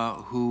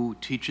 who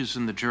teaches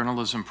in the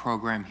journalism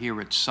program here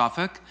at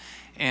Suffolk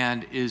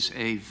and is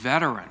a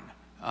veteran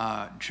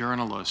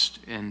journalist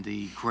in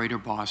the greater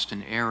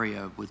Boston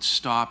area with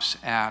stops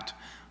at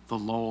the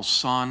Lowell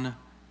Sun,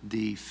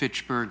 the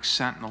Fitchburg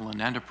Sentinel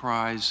and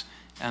Enterprise,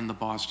 and the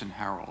Boston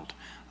Herald,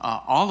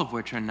 all of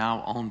which are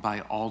now owned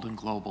by Alden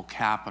Global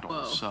Capital.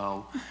 Whoa.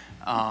 So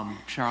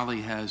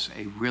Charlie has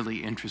a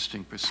really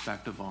interesting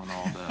perspective on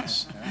all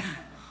this.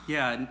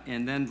 Yeah,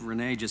 and then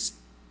Renee just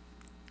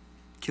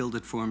killed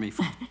it for me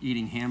for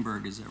eating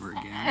hamburgers ever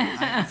again.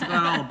 I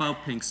forgot all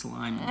about pink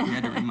slime. You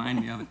had to remind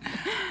me of it.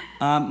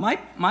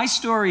 My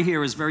story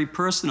here is very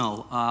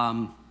personal.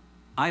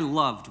 I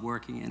loved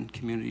working in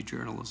community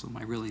journalism.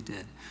 I really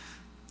did.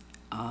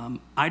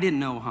 I didn't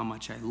know how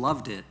much I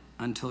loved it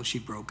until she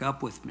broke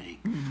up with me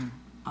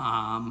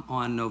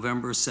on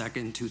November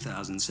 2nd,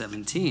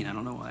 2017. I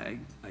don't know why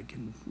I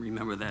can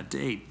remember that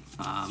date.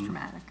 It's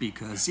dramatic.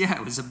 Because, yeah,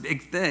 it was a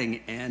big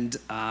thing. And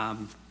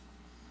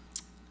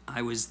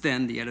I was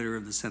then the editor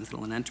of the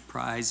Sentinel and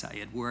Enterprise.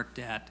 I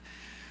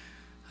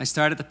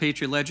started the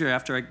Patriot Ledger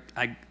after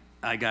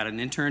I got an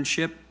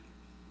internship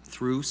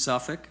through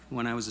Suffolk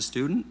when I was a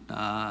student.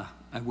 I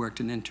worked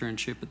an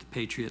internship at the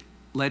Patriot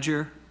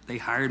Ledger. They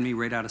hired me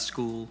right out of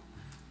school.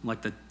 I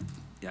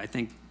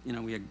think, you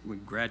know, we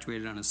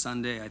graduated on a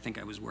Sunday. I think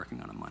I was working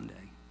on a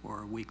Monday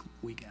or a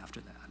week after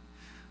that.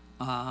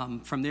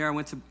 From there,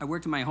 I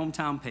worked in my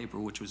hometown paper,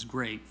 which was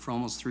great, for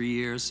almost 3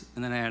 years.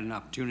 And then I had an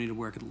opportunity to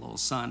work at the Lowell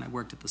Sun. I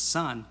worked at the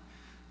Sun.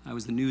 I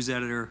was the news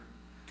editor.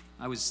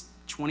 I was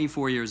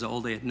 24 years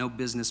old. I had no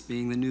business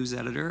being the news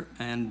editor.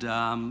 And,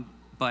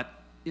 but,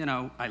 you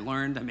know, I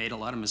learned. I made a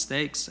lot of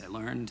mistakes. I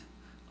learned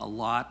a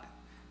lot.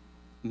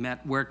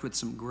 Worked with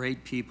some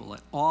great people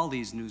at all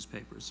these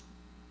newspapers.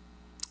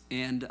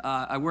 And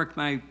I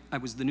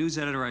was the news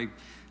editor.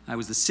 I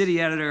was the city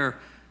editor.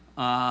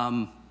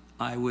 I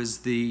was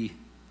the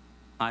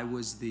I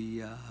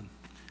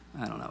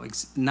don't know,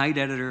 night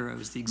editor. I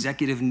was the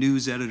executive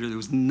news editor. There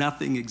was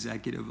nothing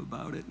executive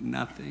about it,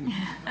 nothing.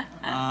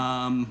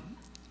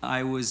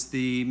 I was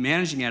the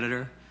managing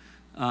editor,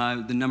 the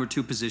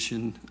 #2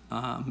 position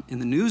in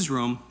the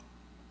newsroom.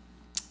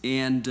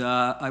 And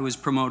I was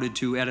promoted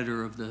to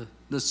editor of the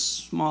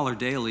smaller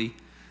daily.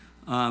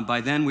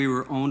 By then, we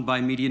were owned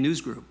by Media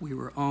News Group. We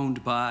were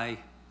owned by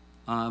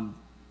a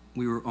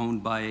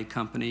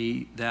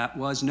company that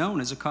was known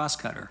as a cost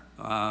cutter.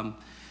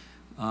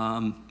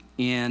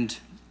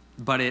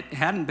 But it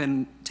hadn't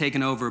been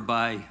taken over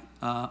by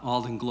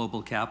Alden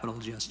Global Capital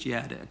just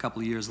yet. A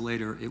couple of years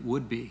later, it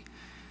would be.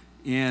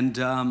 And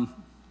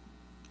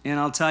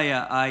I'll tell you,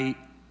 I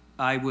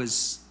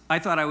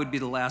thought I would be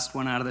the last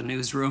one out of the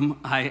newsroom.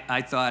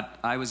 I thought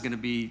I was going to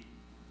be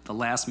the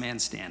last man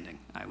standing.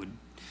 I would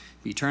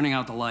be turning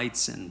out the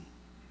lights, and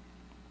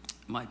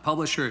my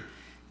publisher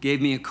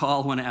gave me a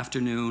call one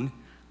afternoon.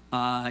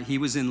 He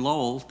was in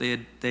Lowell.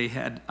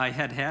 I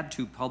had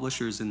 2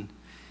 publishers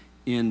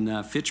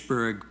in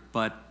Fitchburg,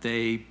 but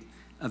they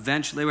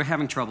were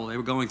having trouble. They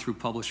were going through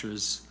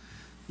publishers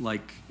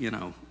like, you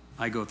know,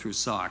 I go through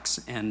socks.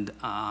 And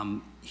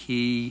so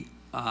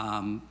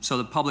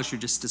the publisher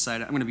just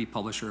decided, I'm going to be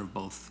publisher of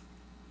both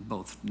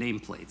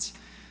nameplates,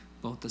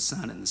 both the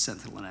Sun and the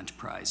Sentinel and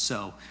Enterprise.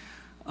 So,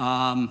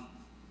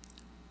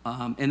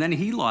 and then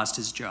he lost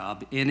his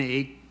job in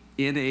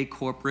a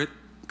corporate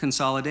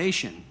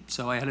consolidation.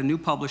 So I had a new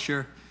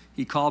publisher.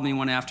 He called me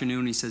one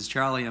afternoon. He says,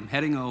 Charlie, I'm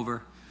heading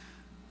over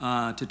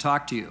to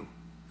talk to you.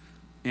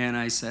 And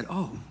I said,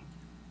 oh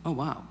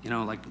wow. You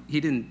know, like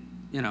he didn't,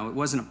 you know, it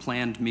wasn't a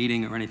planned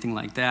meeting or anything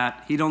like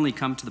that. He'd only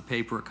come to the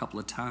paper a couple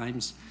of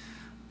times.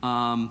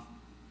 And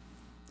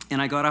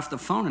I got off the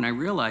phone and I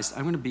realized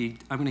I'm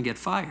going to get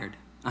fired.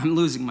 I'm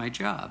losing my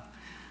job.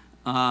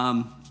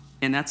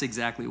 And that's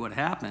exactly what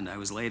happened. I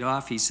was laid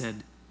off. He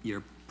said,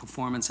 your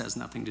performance has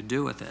nothing to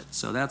do with it.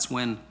 So that's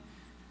when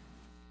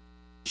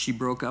she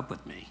broke up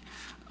with me.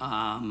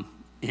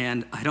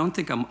 And I don't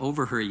think I'm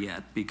over her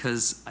yet,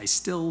 because I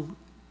still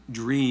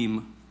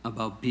dream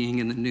about being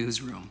in the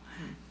newsroom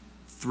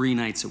 3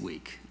 nights a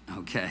week,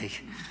 okay?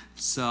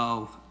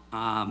 So,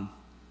 and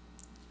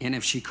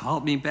if she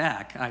called me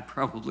back, I'd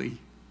probably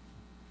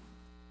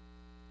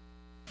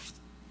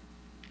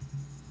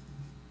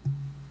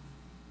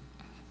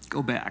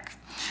go back.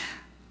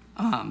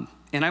 And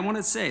I want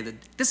to say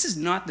that this is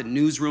not the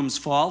newsroom's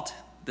fault,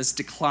 this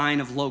decline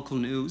of local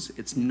news.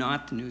 It's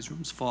not the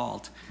newsroom's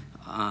fault.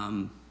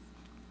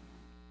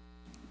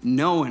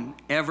 No one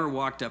ever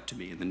walked up to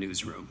me in the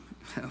newsroom,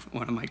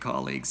 one of my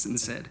colleagues, and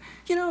said,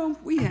 you know,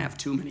 we have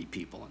too many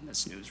people in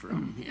this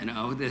newsroom, you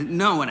know.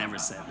 No one ever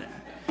said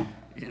that,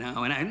 you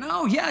know. And I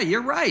know, yeah,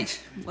 you're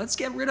right. Let's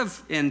get rid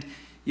of, and,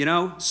 you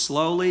know,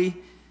 slowly,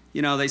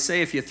 you know, they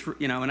say if you,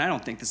 you know, and I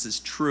don't think this is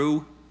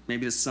true.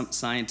 Maybe there's some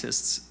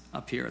scientists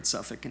up here at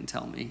Suffolk can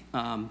tell me.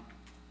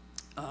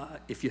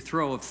 If you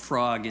throw a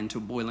frog into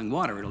boiling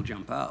water, it'll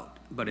jump out.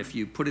 But if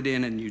you put it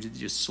in and you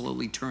just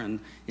slowly turn,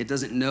 it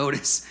doesn't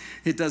notice,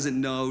 it doesn't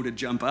know to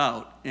jump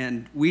out.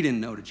 And we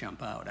didn't know to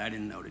jump out. I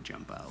didn't know to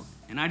jump out.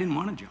 And I didn't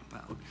want to jump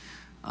out.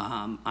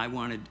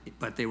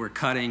 But they were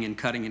cutting and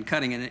cutting and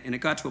cutting. And it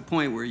got to a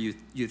point where you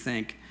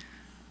think,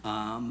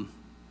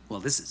 well,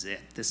 this is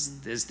it.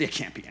 There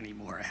can't be any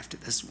more after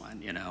this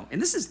one, you know.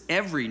 And this is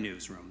every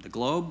newsroom. The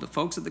Globe, the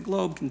folks at the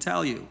Globe can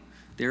tell you,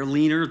 they're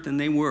leaner than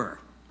they were,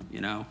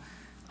 you know.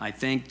 I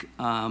think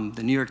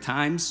the New York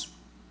Times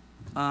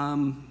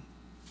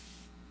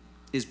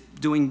is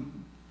doing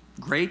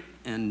great,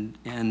 and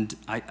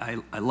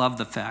I love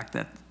the fact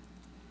that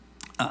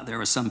there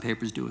are some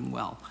papers doing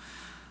well.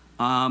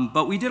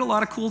 But we did a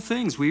lot of cool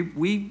things.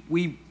 We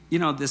you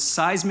know, this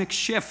seismic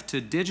shift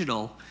to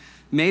digital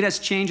made us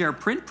change our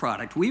print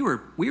product. We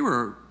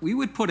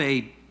would put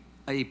a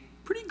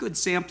pretty good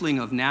sampling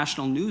of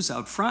national news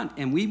out front,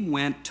 and we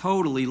went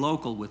totally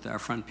local with our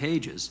front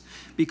pages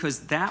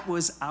because that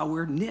was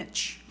our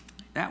niche.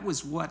 That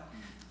was what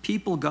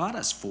people got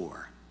us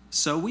for.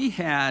 So we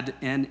had,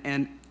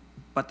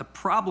 but the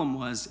problem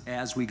was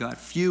as we got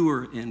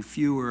fewer and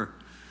fewer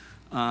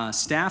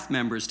staff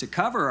members to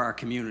cover our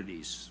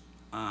communities,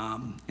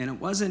 and it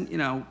wasn't, you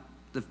know,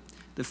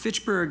 the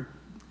Fitchburg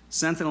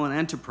Sentinel and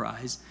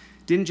Enterprise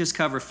didn't just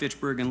cover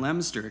Fitchburg and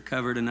Leominster, it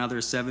covered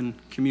another 7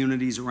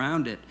 communities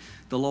around it.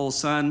 The Lowell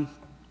Sun,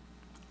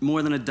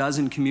 more than a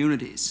dozen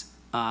communities.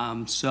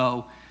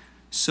 So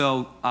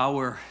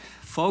our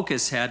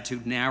focus had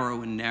to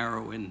narrow and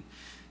narrow. And,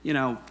 you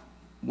know,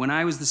 when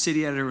I was the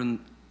city editor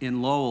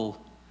in Lowell,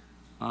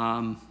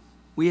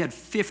 we had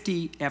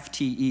 50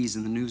 FTEs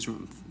in the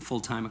newsroom,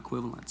 full-time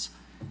equivalents.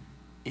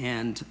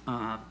 And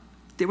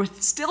there were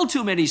still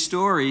too many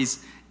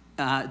stories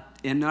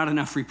and not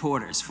enough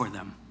reporters for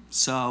them.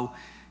 So,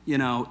 you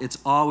know, it's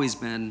always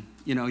been,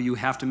 you know, you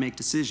have to make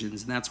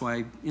decisions. And that's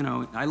why, you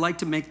know, I like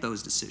to make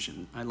those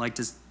decisions. I like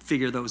to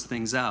figure those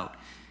things out.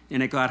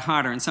 And it got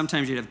harder. And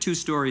sometimes you'd have 2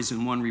 stories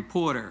and 1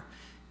 reporter.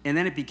 And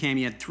then it became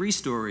you had 3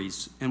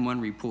 stories and 1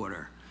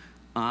 reporter.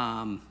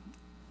 And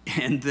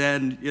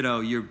then, you know,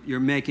 you're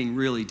making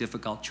really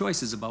difficult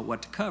choices about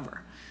what to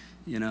cover.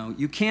 You know,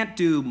 you can't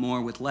do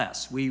more with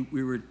less. We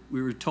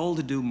were told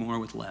to do more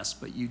with less,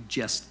 but you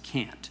just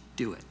can't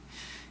do it.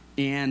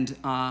 And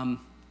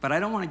but I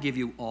don't want to give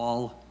you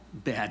all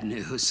bad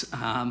news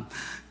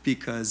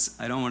because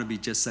I don't want to be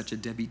just such a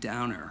Debbie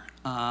Downer.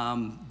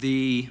 I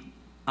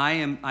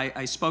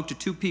spoke to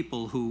 2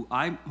 people whom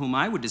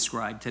I would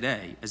describe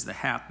today as the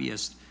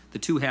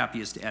 2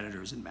 happiest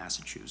editors in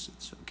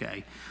Massachusetts.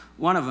 Okay,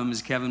 one of them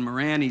is Kevin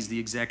Moran. He's the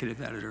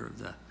executive editor of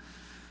the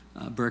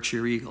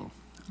Berkshire Eagle.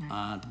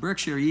 The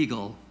Berkshire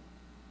Eagle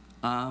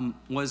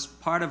was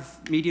part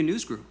of Media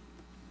News Group.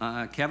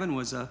 Kevin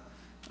was a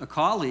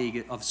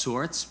colleague of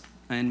sorts,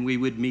 and we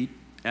would meet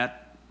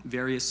at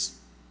various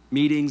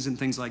meetings and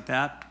things like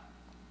that.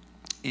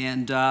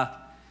 And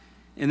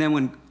then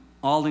when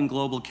Alden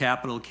Global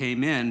Capital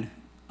came in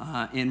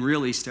and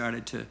really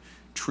started to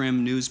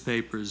trim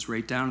newspapers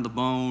right down to the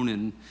bone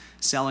and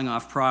selling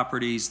off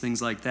properties,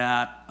 things like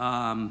that,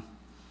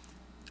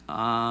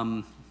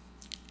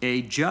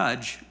 a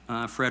judge,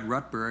 Fred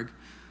Rutberg,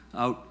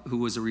 who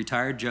was a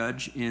retired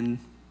judge in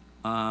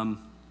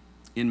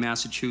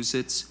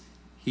Massachusetts,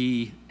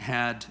 he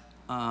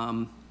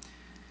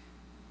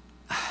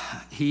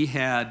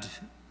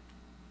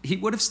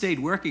would have stayed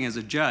working as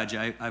a judge,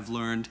 I've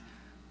learned,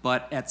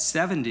 but at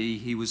 70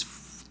 he was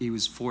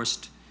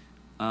forced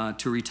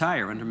to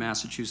retire under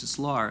Massachusetts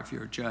law if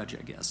you're a judge,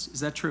 I guess. Is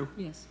that true?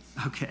 Yes.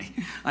 Okay.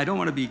 I don't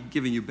want to be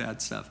giving you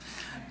bad stuff.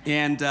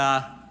 And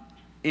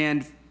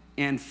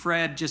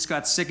Fred just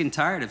got sick and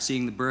tired of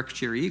seeing the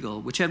Berkshire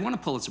Eagle, which had won a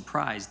Pulitzer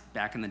Prize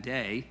back in the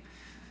day.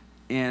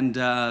 And,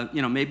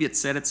 you know, maybe it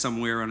said it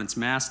somewhere on its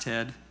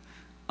masthead.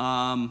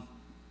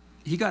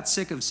 He got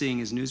sick of seeing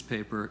his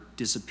newspaper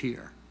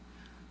disappear.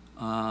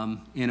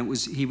 And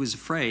he was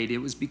afraid it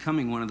was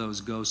becoming one of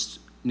those ghost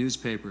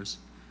newspapers.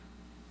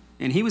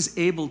 And he was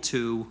able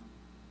to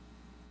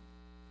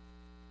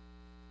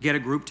get a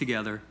group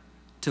together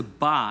to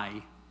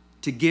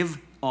give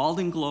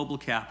Alden Global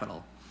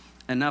Capital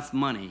enough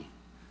money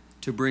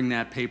to bring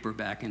that paper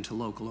back into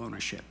local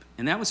ownership.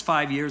 And that was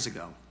 5 years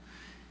ago.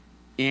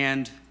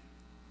 And,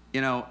 you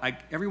know,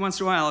 every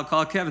once in a while I'll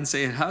call Kevin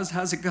saying,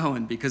 how's it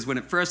going? Because when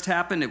it first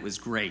happened, it was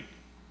great.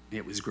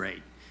 It was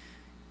great.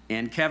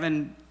 And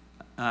Kevin,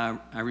 I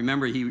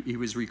remember he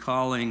was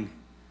recalling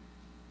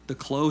the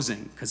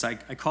closing, because I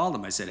called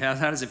him. I said,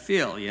 how does it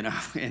feel, you know?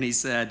 And he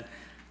said,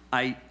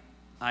 I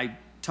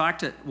talked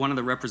to one of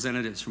the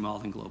representatives from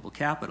Alden Global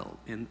Capital,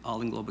 and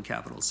Alden Global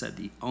Capital said,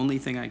 the only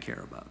thing I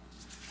care about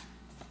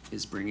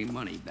is bringing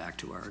money back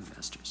to our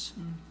investors.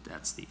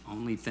 That's the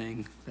only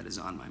thing that is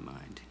on my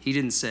mind. He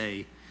didn't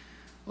say,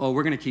 oh,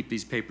 we're going to keep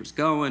these papers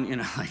going. You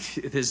know, like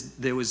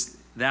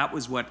that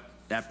was what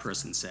that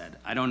person said.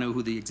 I don't know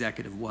who the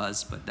executive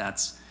was, but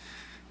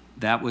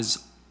that was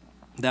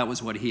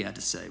what he had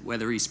to say.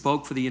 Whether he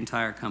spoke for the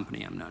entire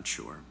company, I'm not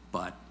sure.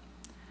 But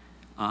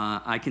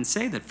I can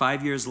say that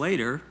 5 years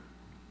later,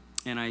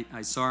 and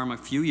I saw him a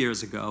few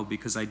years ago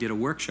because I did a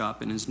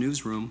workshop in his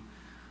newsroom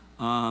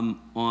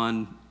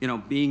on, you know,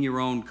 being your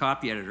own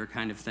copy editor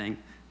kind of thing.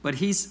 But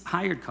he's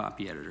hired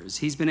copy editors.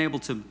 He's been able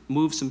to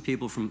move some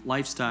people from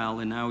lifestyle,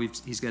 and now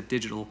he's got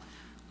digital.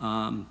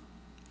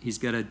 He's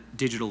got a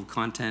digital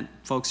content.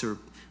 Folks who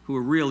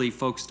are really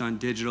focused on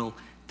digital.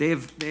 They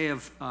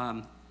have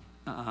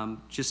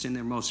just in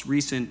their most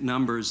recent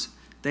numbers,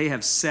 they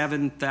have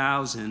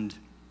 7,000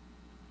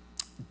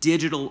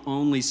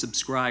 digital-only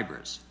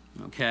subscribers.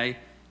 Okay,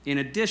 in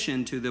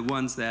addition to the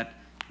ones that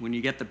when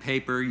you get the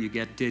paper, you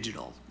get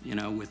digital. You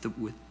know, with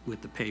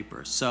the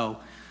paper. So.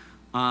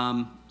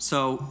 And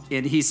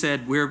he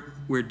said,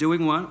 we're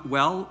doing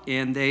well,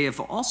 and they have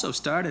also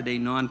started a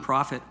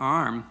nonprofit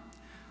arm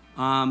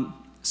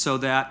so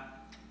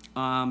that,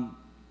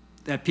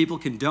 that people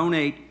can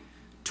donate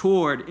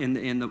toward,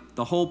 and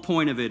the whole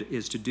point of it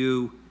is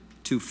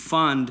to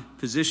fund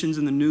positions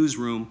in the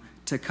newsroom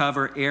to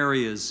cover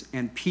areas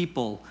and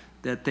people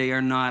that they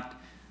are not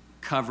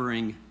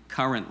covering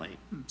currently.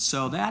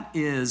 So that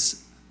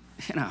is,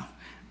 you know,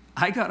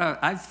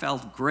 I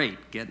felt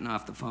great getting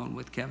off the phone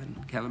with Kevin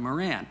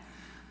Moran.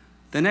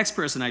 The next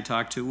person I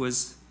talked to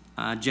was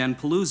Jen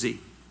Paluzzi.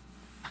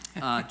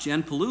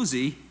 Jen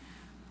Paluzzi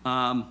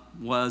I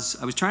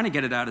was trying to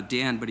get it out of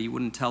Dan, but he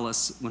wouldn't tell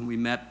us when we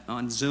met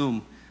on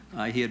Zoom.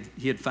 He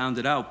had found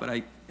it out,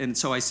 and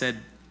so I said,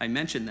 I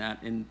mentioned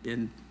that,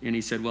 and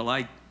he said,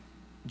 well,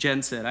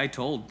 Jen said, I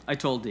told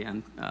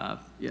Dan,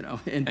 you know,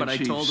 but I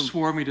told him. She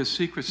swore me to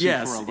secrecy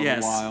for a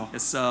little while.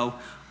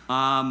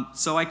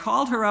 So I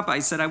called her up. I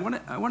said, I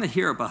want to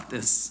hear about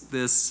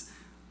this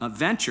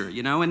venture,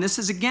 you know. And this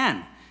is,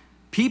 again,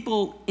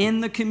 people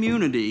in the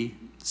community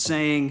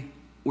saying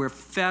we're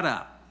fed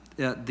up.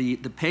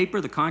 The paper,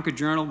 the Concord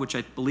Journal, which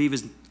I believe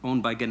is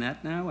owned by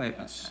Gannett now,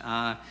 yes.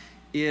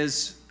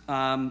 Is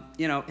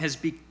you know,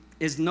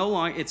 is no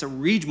longer. It's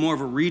more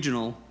of a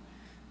regional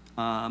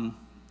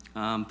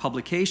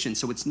publication,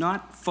 so it's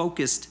not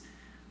focused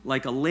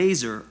like a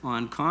laser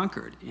on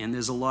Concord, and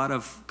there's a lot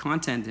of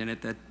content in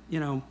it that, you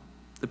know,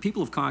 the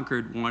people of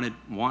Concord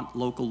want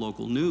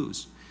local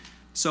news.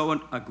 So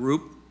a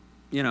group,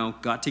 you know,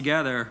 got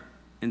together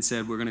and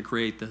said, we're going to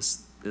create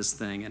this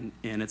thing,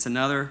 and it's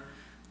another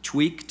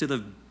tweak to the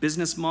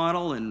business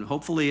model, and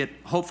hopefully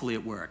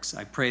it works.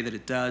 I pray that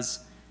it does.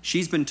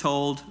 She's been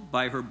told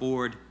by her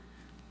board,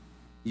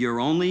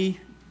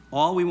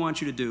 all we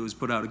want you to do is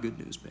put out a good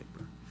newspaper.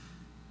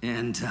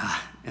 And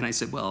I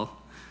said, well,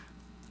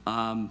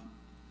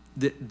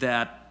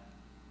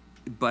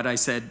 but I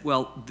said,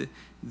 well,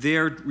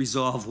 their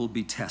resolve will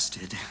be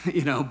tested,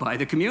 you know, by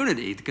the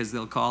community, because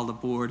they'll call the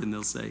board and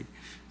they'll say,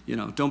 you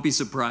know, don't be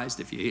surprised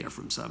if you hear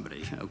from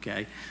somebody,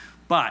 okay?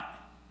 But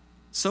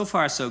so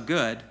far, so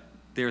good.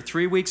 They're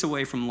 3 weeks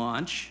away from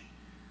launch.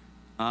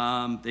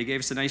 They gave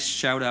us a nice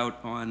shout out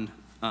on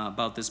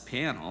about this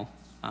panel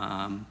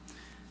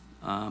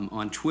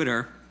on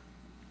Twitter.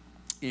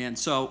 And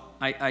so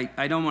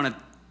I don't want to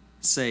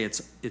say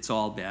it's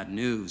all bad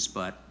news,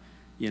 but,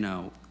 you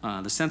know,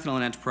 the Sentinel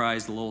and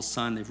Enterprise, the Lowell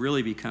Sun, they've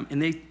really become,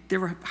 and they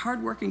were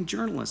hardworking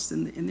journalists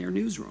in their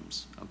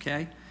newsrooms,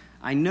 okay?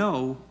 I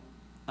know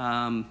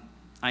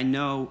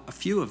a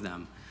few of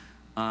them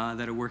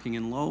that are working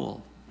in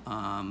Lowell,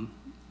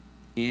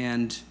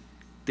 and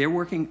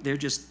they're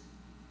just,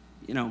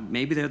 you know,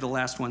 maybe they're the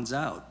last ones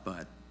out,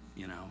 but,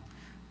 you know,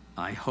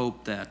 I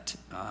hope that,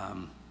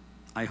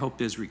 I hope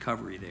there's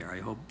recovery there.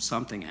 I hope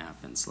something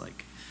happens,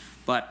 like,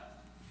 but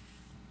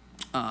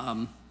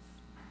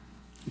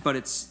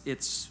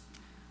it's,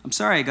 I'm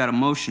sorry I got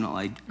emotional.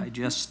 I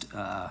just,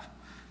 I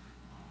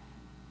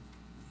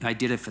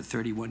did it for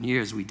 31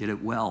 years. We did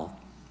it well.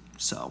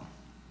 So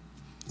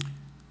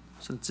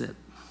that's it.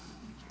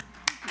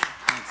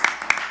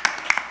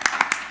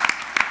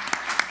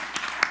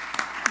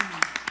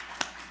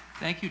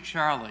 Thank you,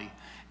 Charlie.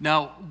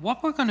 Now,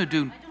 what we're going to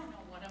do... I don't know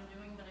what I'm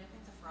doing, but I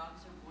think the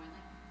frogs are boiling.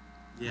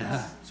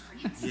 Yeah.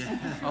 Yeah.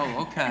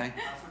 Oh, okay.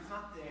 So it's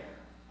not there.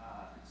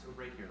 It's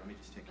over right here. Let me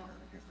just take care of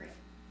it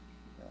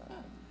here.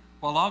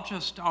 Well,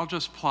 I'll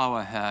just plow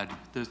ahead.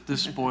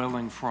 This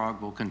boiling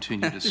frog will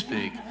continue to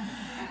speak.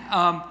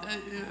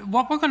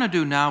 What we're going to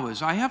do now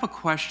is I have a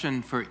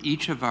question for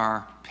each of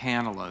our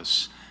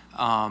panelists,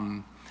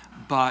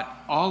 but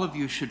all of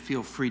you should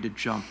feel free to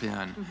jump in.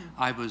 Mm-hmm.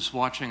 I was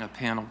watching a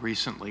panel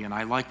recently, and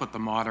I like what the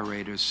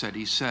moderator said.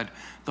 He said,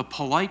 the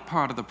polite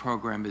part of the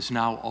program is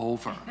now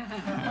over.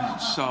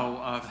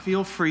 So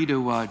feel free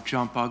to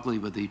jump ugly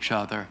with each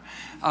other.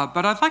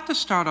 But I'd like to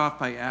start off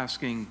by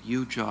asking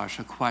you, Josh,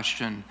 a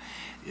question.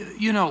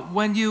 You know,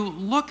 when you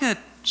look at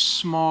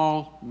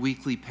small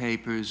weekly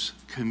papers,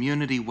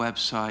 community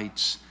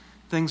websites,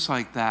 things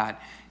like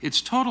that, it's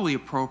totally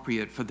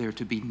appropriate for there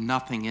to be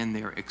nothing in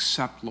there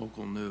except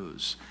local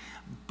news.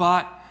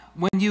 But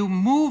when you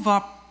move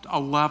up a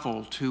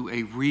level to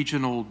a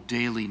regional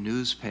daily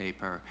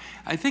newspaper,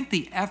 I think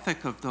the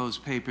ethic of those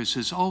papers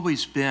has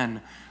always been,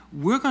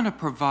 we're going to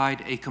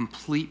provide a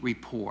complete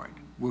report.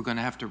 We're going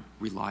to have to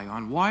rely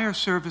on wire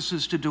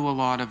services to do a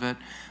lot of it,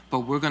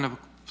 but we're going to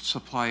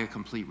supply a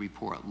complete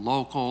report,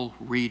 local,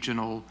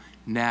 regional,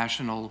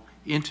 national,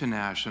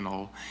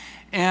 international.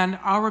 And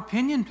our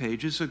opinion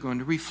pages are going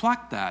to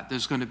reflect that.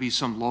 There's going to be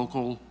some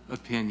local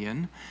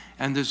opinion,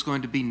 and there's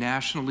going to be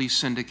nationally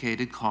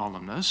syndicated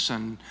columnists,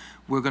 and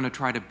we're going to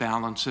try to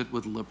balance it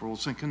with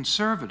liberals and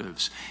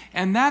conservatives.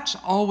 And that's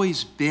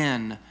always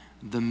been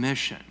the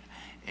mission.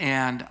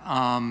 And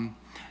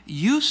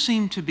you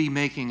seem to be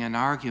making an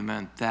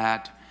argument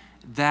that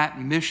that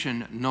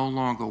mission no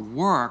longer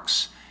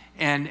works.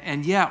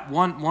 And yet,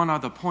 one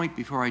other point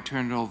before I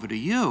turn it over to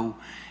you,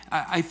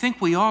 I think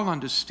we all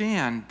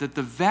understand that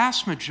the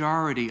vast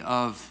majority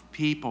of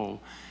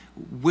people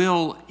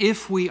will,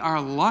 if we are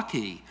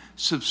lucky,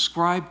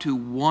 subscribe to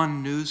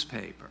one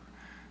newspaper.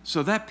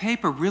 So that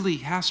paper really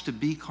has to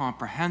be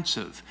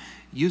comprehensive.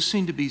 You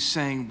seem to be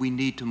saying we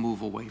need to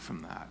move away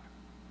from that.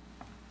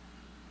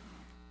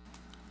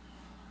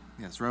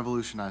 Yes,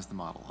 revolutionize the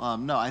model.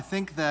 No, I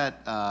think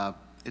that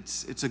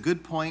it's a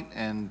good point,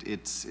 and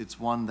it's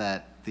one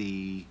that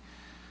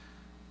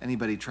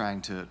anybody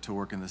trying to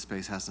work in this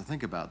space has to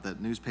think about,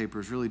 that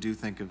newspapers really do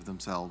think of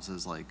themselves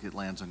as like it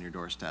lands on your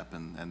doorstep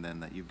and then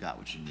that you've got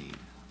what you need.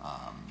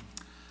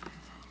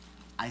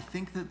 I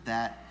think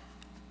that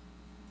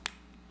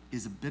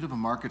is a bit of a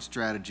market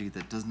strategy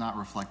that does not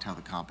reflect how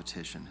the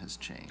competition has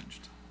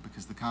changed,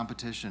 because the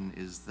competition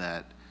is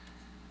that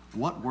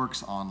what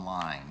works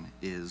online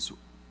is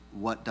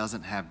what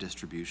doesn't have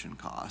distribution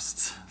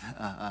costs,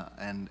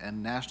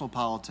 and national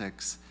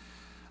politics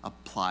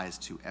applies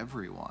to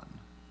everyone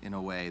in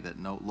a way that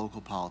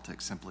local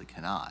politics simply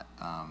cannot.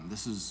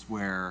 This is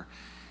where,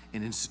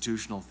 in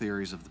institutional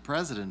theories of the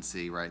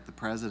presidency, right, the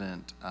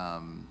president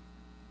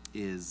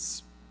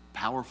is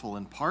powerful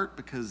in part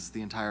because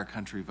the entire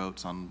country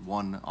votes on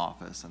one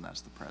office, and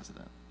that's the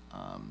president.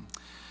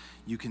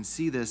 You can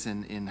see this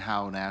in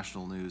how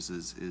national news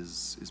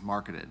is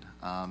marketed,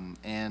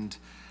 and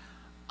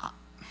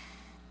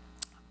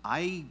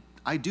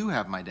I do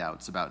have my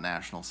doubts about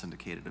national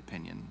syndicated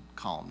opinion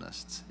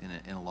columnists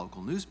in a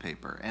local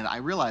newspaper, and I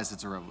realize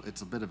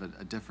it's a bit of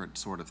a different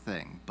sort of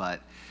thing,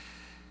 but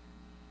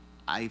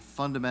I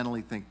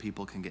fundamentally think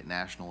people can get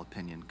national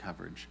opinion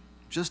coverage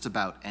just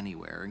about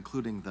anywhere,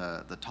 including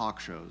the talk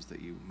shows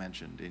that you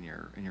mentioned in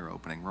your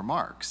opening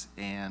remarks,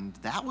 and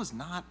that was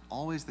not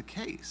always the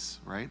case,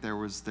 right? There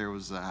was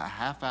a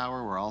half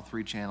hour where all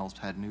three channels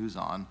had news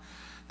on,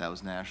 that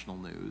was national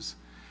news,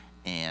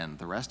 and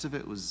the rest of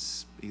it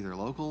was either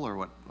local or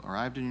what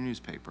arrived in your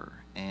newspaper.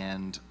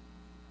 And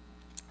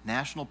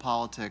national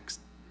politics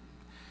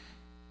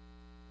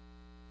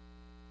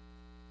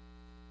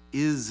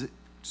is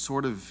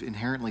sort of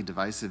inherently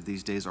divisive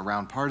these days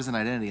around partisan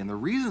identity, and the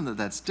reason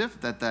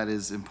that that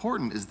is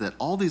important is that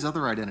all these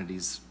other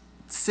identities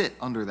sit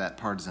under that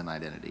partisan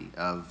identity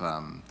of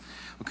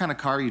what kind of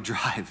car you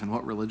drive and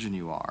what religion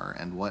you are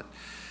and what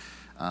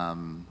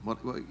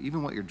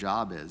even what your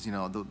job is. You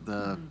know,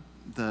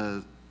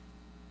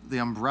 the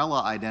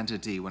umbrella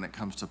identity when it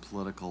comes to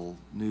political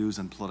news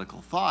and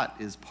political thought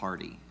is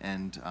party,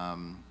 and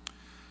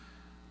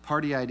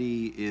party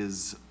ID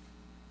is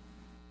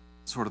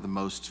sort of the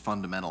most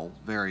fundamental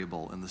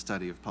variable in the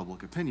study of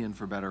public opinion,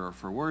 for better or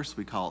for worse.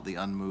 We call it the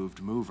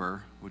unmoved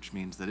mover, which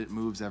means that it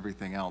moves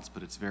everything else,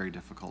 but it's very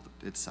difficult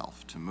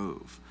itself to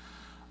move.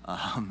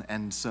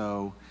 And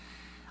so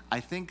I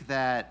think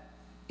that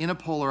in a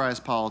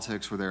polarized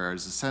politics where there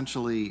is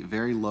essentially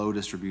very low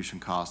distribution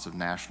costs of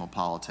national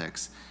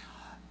politics,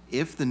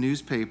 if the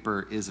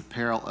newspaper is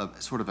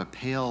sort of a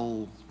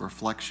pale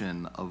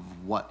reflection of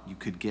what you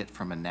could get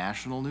from a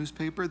national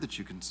newspaper that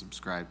you can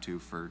subscribe to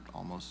for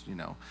almost,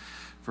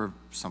 for a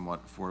somewhat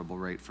affordable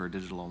rate for a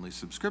digital-only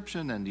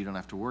subscription, and you don't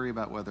have to worry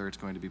about whether it's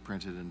going to be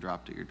printed and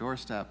dropped at your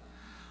doorstep,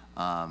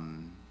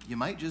 you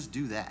might just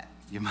do that.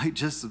 You might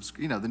just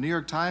the New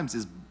York Times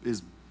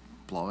is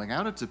blowing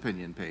out its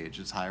opinion page.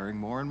 It's hiring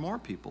more and more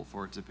people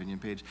for its opinion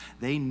page.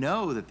 They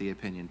know that the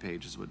opinion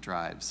page is what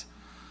drives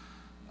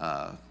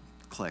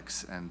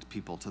clicks and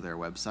people to their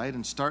website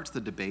and starts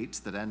the debates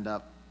that end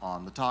up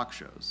on the talk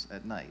shows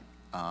at night.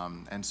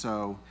 And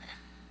so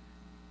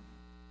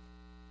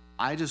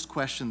I just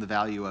question the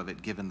value of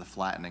it given the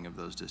flattening of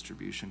those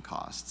distribution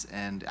costs.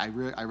 And I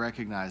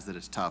recognize that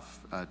it's tough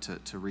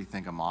to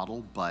rethink a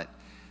model, but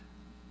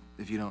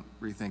if you don't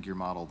rethink your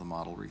model, the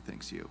model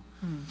rethinks you.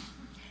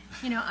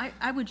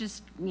 I would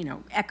just,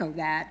 echo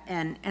that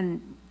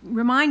and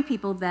remind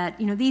people that,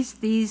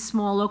 these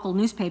small local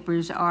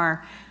newspapers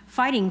are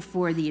fighting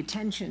for the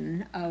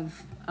attention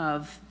of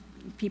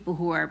people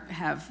who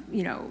have,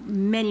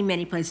 many,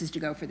 many places to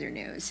go for their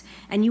news.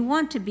 And you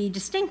want to be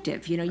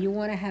distinctive, you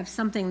want to have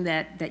something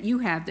that you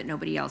have that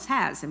nobody else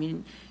has. I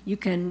mean, you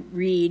can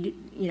read,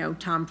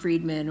 Tom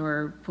Friedman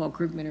or Paul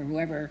Krugman or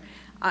whoever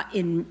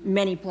in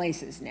many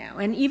places now.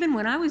 And even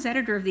when I was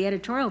editor of the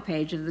editorial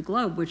page of the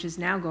Globe, which is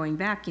now going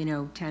back,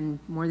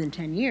 more than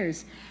 10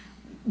 years,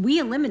 we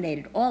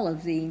eliminated all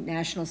of the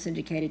national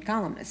syndicated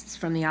columnists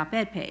from the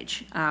op-ed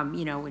page,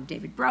 with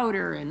David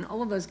Broder and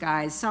all of those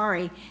guys.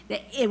 Sorry,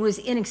 that it was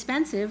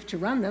inexpensive to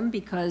run them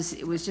because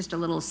it was just a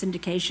little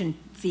syndication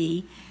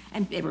fee,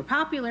 And they were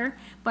popular,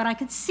 but I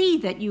could see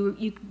that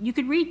you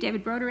could read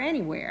David Broder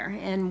anywhere.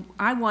 And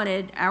I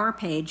wanted our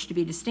page to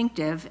be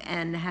distinctive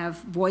and have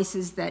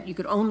voices that you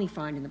could only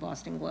find in the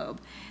Boston Globe.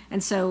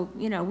 And so,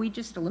 you know, we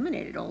just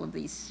eliminated all of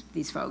these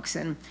folks.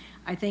 And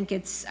I think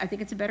it's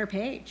a better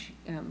page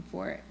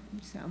for it.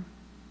 So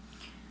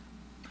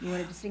you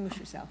want to distinguish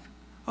yourself.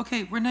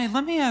 Okay, Renee,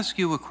 let me ask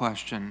you a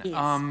question. Yes.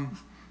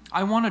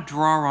 I want to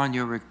draw on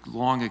your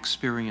long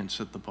experience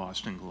at the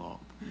Boston Globe,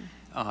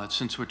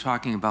 since we're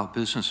talking about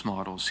business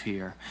models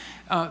here.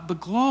 The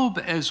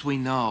Globe, as we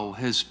know,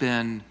 has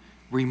been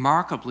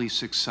remarkably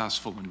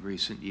successful in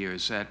recent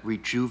years at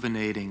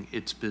rejuvenating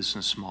its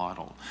business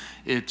model.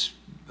 It's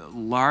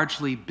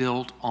largely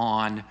built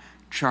on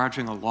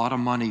charging a lot of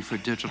money for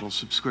digital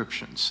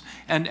subscriptions.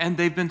 And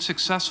they've been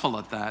successful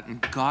at that,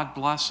 and God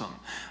bless them.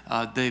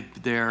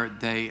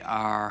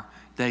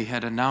 They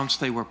had announced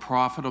they were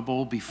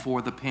profitable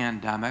before the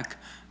pandemic.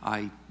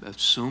 I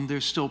assume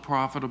they're still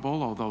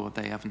profitable, although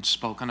they haven't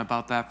spoken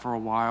about that for a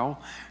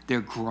while.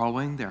 They're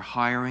growing, they're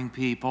hiring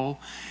people.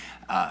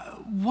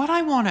 What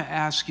I want to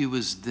ask you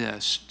is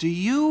this: do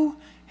you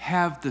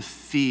have the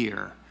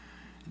fear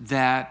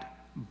that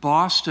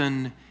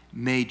Boston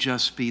may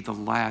just be the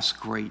last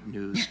great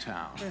news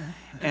town,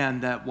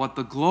 and that what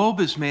the Globe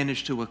has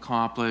managed to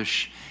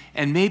accomplish,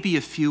 and maybe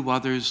a few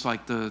others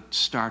like the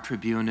Star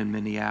Tribune in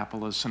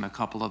Minneapolis and a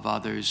couple of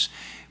others,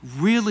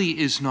 really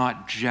is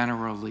not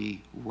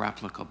generally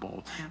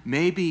replicable? Yeah.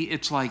 Maybe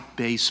it's like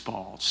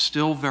baseball,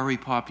 still very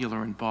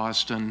popular in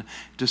Boston,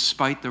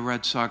 despite the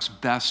Red Sox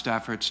best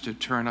efforts to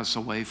turn us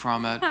away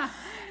from it,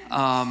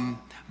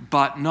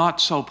 but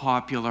not so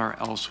popular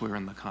elsewhere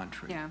in the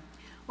country. Yeah.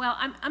 Well,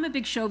 I'm a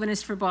big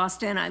chauvinist for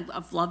Boston.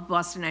 I've loved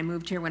Boston. I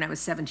moved here when I was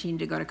 17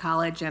 to go to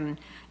college and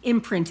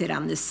imprinted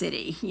on this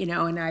city, you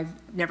know, and I've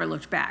never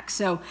looked back.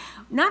 So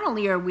not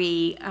only are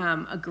we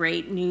a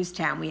great news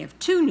town, we have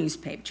two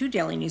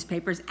daily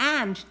newspapers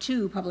and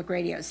 2 public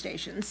radio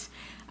stations.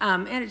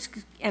 And it's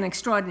an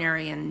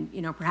extraordinary and,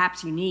 you know,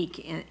 perhaps unique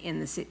in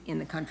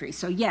the country.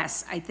 So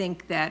yes, I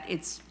think that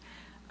it's,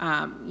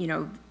 you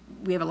know,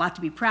 we have a lot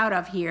to be proud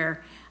of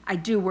here. I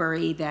do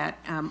worry that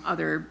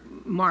other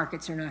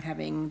markets are not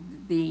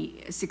having the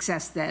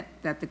success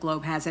that the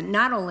Globe has. And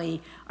not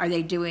only are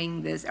they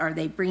doing this, are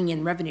they bringing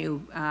in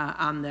revenue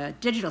on the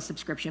digital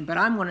subscription, but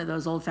I'm one of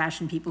those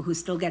old-fashioned people who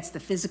still gets the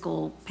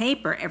physical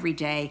paper every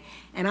day.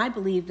 And I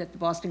believe that the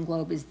Boston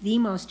Globe is the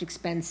most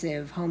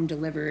expensive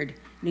home-delivered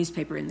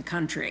newspaper in the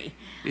country.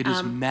 It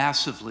is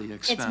massively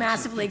expensive. It's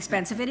massively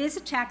expensive. It is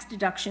a tax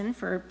deduction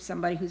for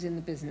somebody who's in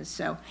the business.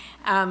 So,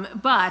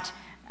 but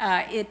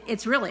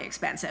it's really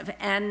expensive,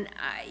 and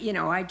you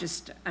know, I'm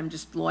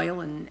just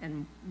loyal,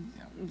 and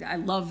I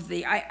love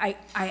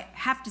I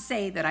have to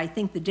say that I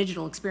think the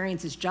digital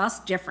experience is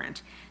just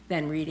different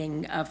than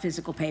reading a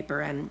physical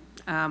paper, and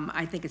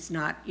I think it's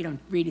not, you don't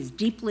read as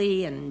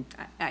deeply, and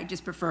I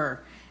just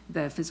prefer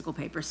the physical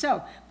paper.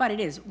 So, but it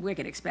is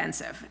wicked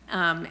expensive.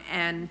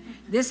 And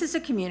this is a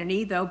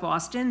community, though,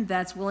 Boston,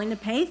 that's willing to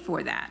pay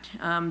for that.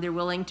 They're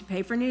willing to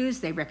pay for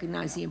news. They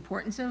recognize the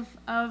importance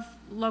of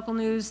local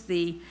news.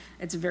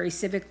 It's a very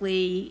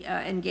civically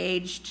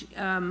engaged,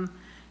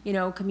 you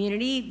know,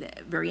 community,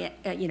 very,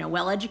 you know,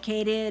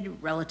 well-educated,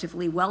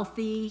 relatively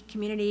wealthy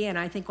community, and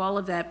I think all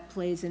of that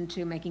plays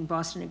into making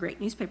Boston a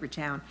great newspaper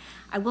town.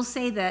 I will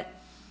say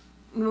that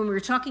when we were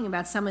talking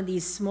about some of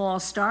these small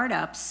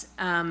startups,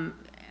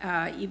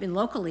 even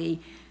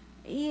locally,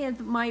 and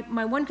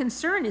my one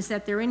concern is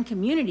that they're in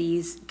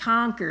communities,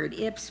 Concord,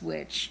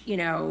 Ipswich, you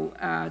know,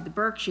 the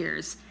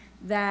Berkshires,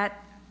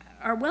 that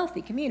are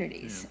wealthy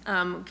communities,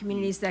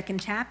 communities that can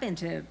tap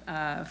into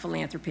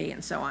philanthropy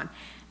and so on.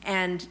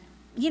 And,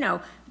 you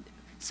know,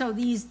 so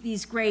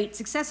these great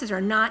successes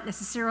are not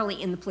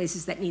necessarily in the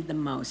places that need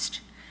them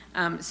most.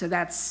 So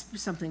that's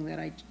something that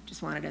I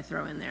just wanted to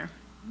throw in there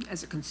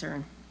as a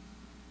concern.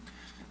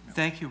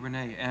 Thank you,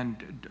 Renee.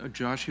 And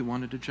Josh, you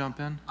wanted to jump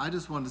in? I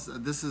just wanted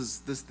to say,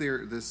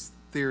 this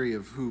theory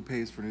of who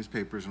pays for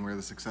newspapers and where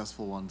the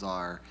successful ones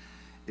are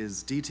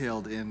is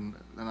detailed in,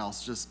 and I'll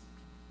just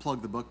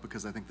plug the book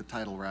because I think the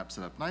title wraps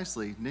it up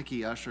nicely.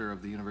 Nikki Usher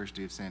of the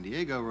University of San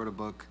Diego wrote a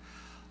book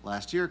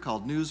last year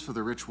called News for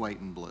the Rich, White,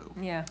 and Blue.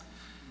 Yeah.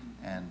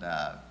 And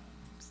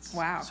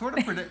wow. sort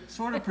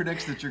of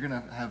predicts that you're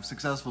going to have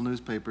successful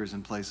newspapers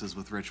in places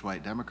with rich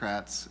white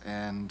Democrats,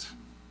 and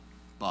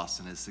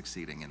Boston is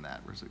succeeding in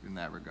that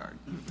regard.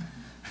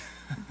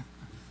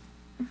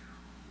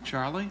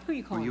 Charlie, who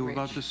you calling were you rich?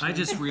 about to say? I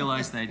just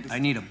realized I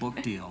need a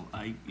book deal.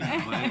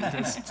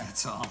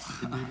 That's all.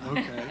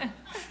 Okay.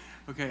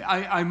 Okay,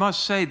 I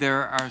must say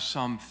there are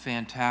some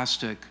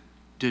fantastic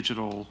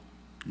digital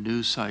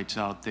news sites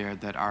out there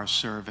that are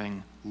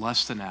serving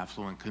less than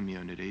affluent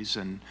communities,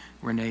 and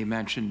Renee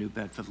mentioned New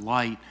Bedford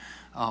Light.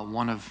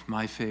 One of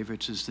my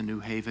favorites is the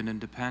New Haven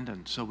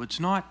Independent. So it's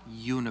not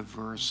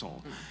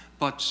universal,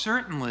 but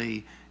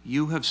certainly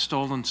you have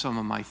stolen some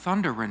of my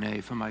thunder,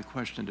 Renee, for my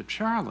question to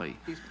Charlie,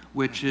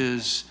 which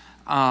is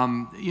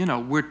You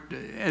know,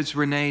 as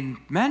Renee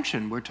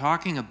mentioned, we're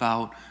talking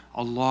about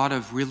a lot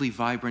of really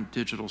vibrant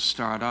digital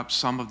startups.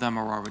 Some of them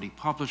are already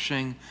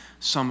publishing.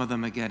 Some of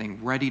them are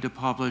getting ready to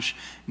publish.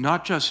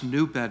 Not just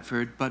New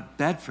Bedford, but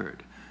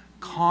Bedford,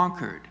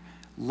 Concord,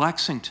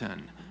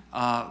 Lexington.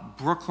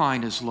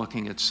 Brookline is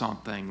looking at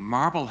something.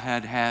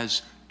 Marblehead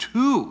has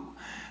 2,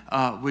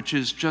 which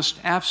is just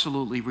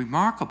absolutely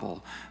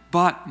remarkable.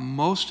 But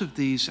most of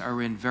these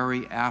are in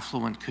very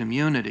affluent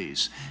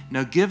communities.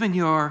 Now, given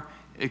your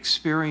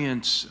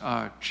experience,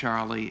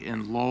 Charlie,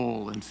 in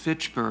Lowell and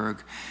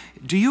Fitchburg,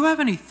 do you have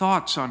any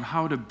thoughts on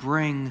how to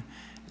bring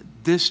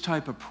this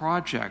type of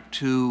project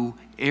to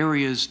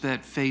areas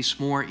that face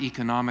more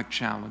economic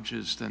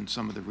challenges than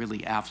some of the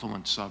really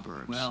affluent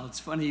suburbs? Well, it's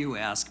funny you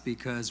ask,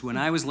 because when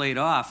I was laid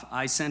off,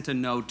 I sent a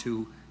note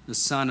to the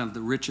son of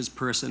the richest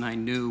person I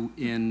knew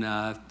in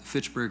the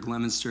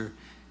Fitchburg-Leominster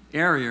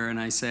area, and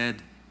I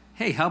said,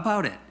 hey, how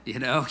about it? You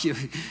know,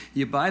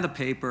 you buy the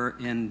paper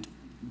and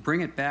bring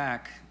it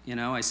back. You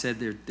know, I said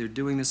they're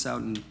doing this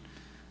out in,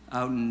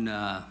 and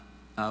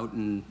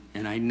I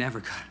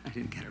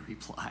didn't get a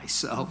reply.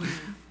 So,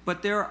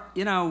 but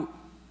you know,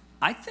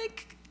 I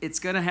think it's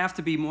going to have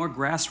to be more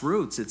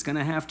grassroots. It's going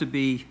to have to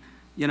be,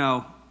 you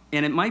know,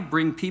 and it might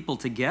bring people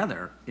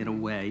together in a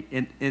way.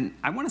 And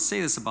I want to say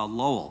this about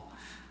Lowell.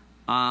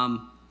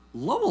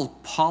 Lowell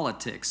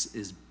politics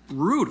is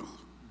brutal.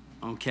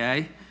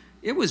 Okay,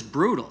 it was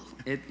brutal.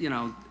 You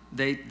know,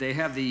 they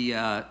have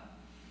the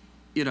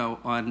you know,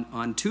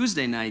 on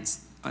Tuesday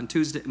nights,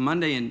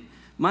 Monday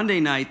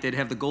night they'd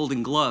have the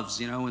Golden Gloves,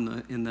 you know, in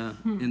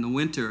the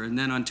winter, and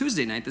then on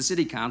Tuesday night the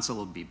city council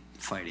would be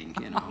fighting,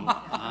 you know.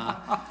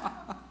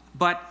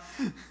 But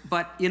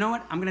you know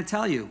what? I'm going to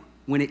tell you,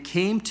 when it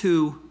came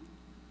to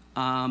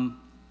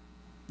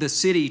the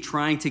city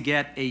trying to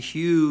get a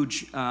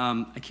huge,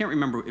 I can't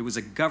remember, it was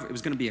going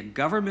to be a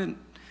government,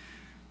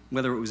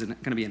 whether it was going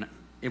to be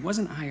it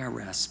wasn't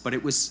IRS, but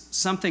it was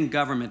something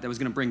government that was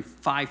going to bring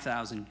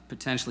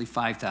potentially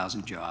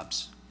 5,000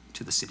 jobs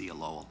to the city of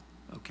Lowell,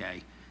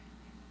 okay?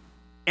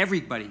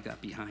 Everybody got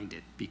behind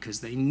it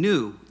because they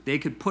knew they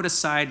could put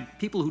aside,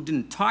 people who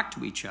didn't talk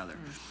to each other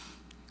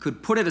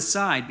could put it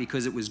aside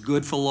because it was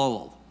good for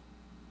Lowell.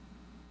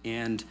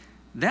 And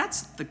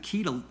that's the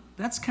key to,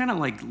 that's kind of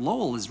like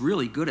Lowell is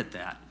really good at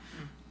that.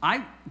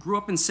 I grew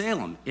up in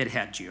Salem. It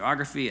had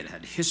geography, it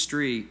had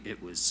history,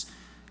 it was,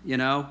 you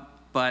know,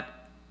 but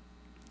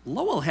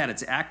Lowell had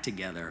its act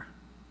together.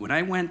 When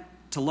I went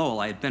to Lowell,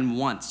 I had been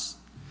once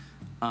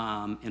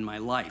in my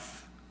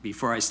life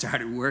before I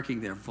started working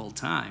there full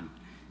time.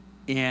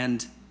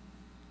 And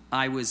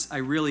I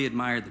really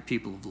admired the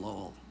people of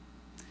Lowell.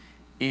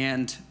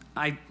 And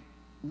I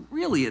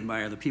really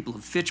admire the people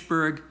of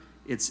Fitchburg.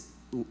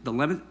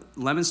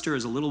 Leominster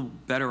is a little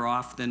better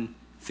off than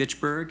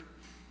Fitchburg.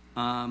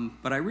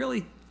 But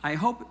I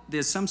hope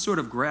there's some sort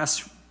of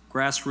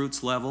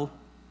grassroots level.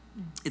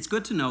 It's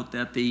good to note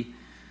that the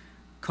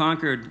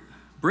Concord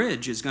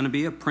Bridge is going to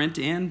be a print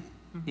and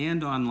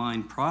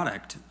online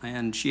product,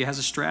 and she has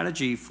a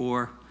strategy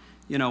for,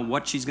 you know,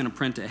 what she's going to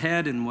print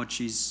ahead and what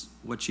she's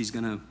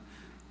going to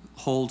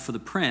hold for the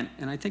print.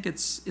 And I think it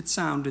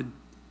sounded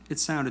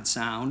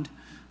sound.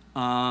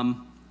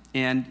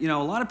 And you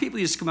know, a lot of people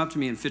used to come up to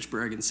me in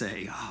Fitchburg and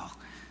say, "Oh,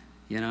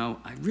 you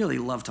know, I really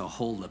love to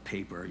hold the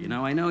paper. You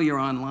know, I know you're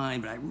online,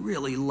 but I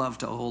really love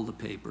to hold the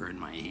paper in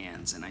my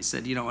hands." And I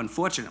said, you know,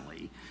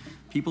 unfortunately,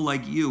 people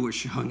like you are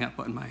showing up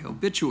on my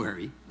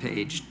obituary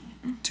page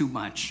too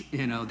much,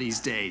 you know, these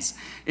days.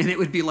 And it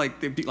would be like,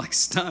 they'd be like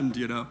stunned,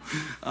 you know.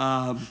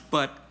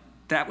 But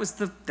that's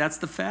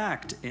the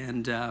fact.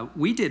 And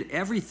we did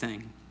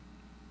everything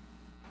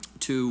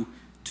to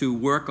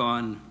work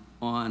on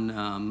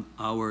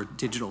our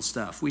digital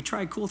stuff. We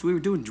tried cool, we were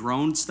doing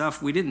drone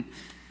stuff. We didn't,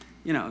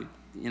 you know,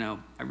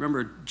 I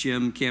remember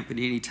Jim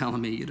Campanini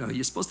telling me, you know,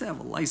 you're supposed to have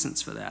a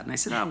license for that. And I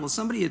said, oh, well,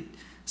 somebody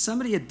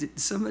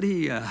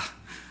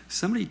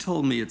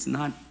told me it's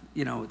not,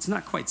 you know, it's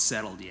not quite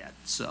settled yet.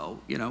 So,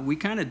 you know, we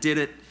kind of did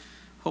it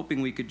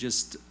hoping we could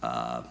just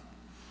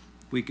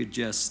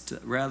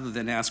rather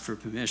than ask for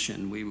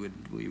permission, we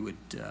would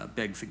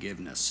beg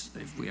forgiveness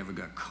if we ever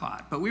got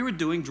caught. But we were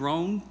doing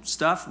drone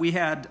stuff. We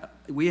had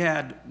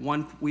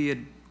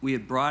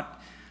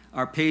brought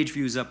our page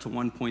views up to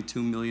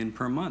 1.2 million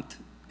per month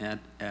at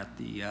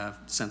the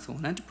Central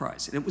and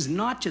Enterprise. And it was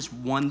not just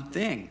one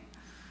thing.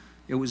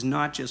 It was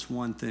not just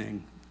one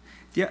thing.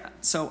 Yeah,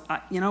 so,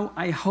 you know,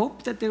 I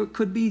hope that there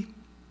could be,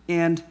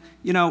 and,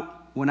 you know,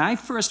 when I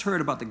first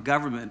heard about the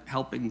government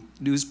helping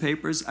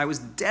newspapers, I was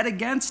dead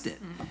against it.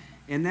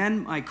 And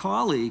then my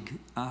colleague,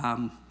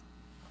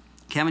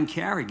 Kevin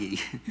Carnegie,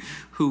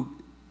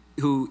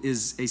 who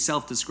is a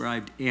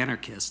self-described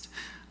anarchist,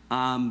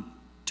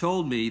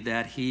 told me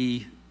that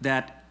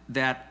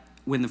that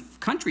when the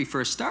country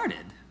first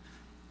started,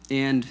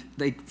 and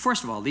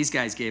first of all, these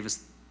guys gave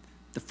us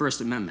the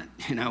First Amendment.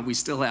 You know, we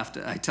still have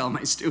to, I tell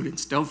my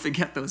students, don't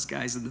forget those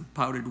guys in the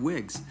powdered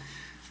wigs,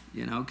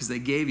 you know, because they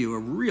gave you a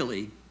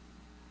really,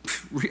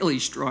 really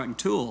strong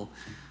tool.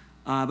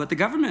 But the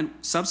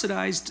government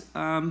subsidized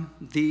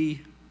the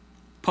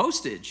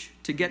postage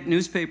to get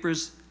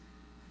newspapers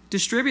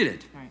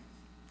distributed. Right.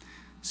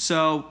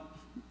 So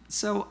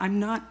I'm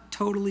not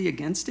totally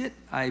against it,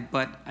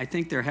 but I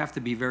think there have to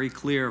be very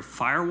clear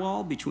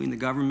firewall between the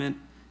government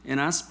and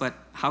us. But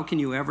how can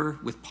you ever,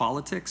 with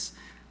politics,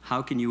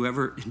 how can you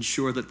ever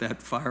ensure that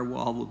that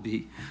firewall will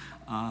be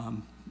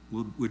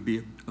would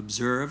be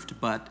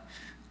observed? But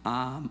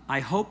I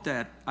hope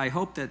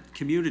that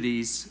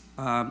communities,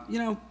 you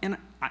know, and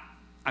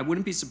I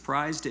wouldn't be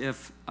surprised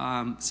if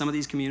some of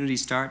these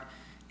communities start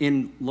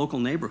in local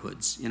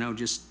neighborhoods, you know,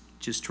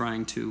 just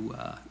trying to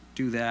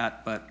do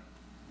that. But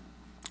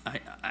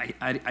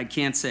I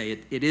can't say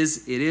it. It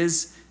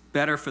is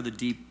better for the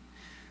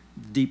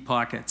deep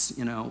pockets,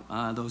 you know,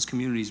 those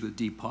communities with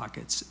deep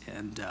pockets.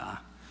 And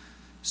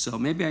so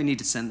maybe I need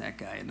to send that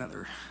guy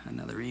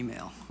another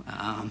email.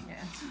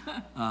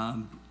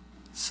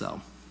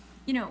 So.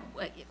 You know,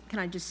 can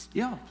I just?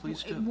 Yeah,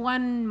 please do.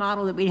 One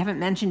model that we haven't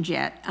mentioned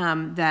yet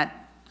that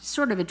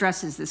sort of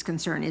addresses this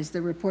concern is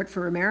the Report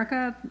for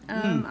America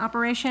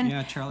operation.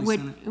 Yeah, Charlie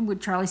Sennett.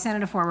 With Charlie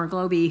Sennett, a former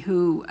Globie,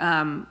 who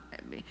now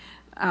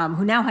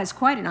has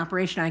quite an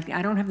operation.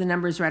 I don't have the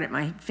numbers right at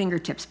my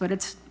fingertips, but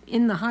it's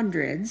in the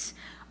hundreds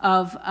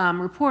of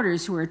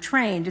reporters who are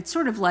trained. It's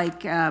sort of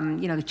like, you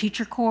know, the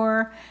Teacher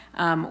Corps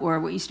or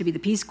what used to be the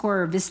Peace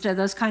Corps or VISTA,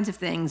 those kinds of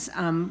things,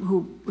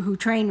 who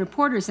train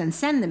reporters and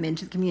send them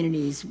into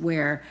communities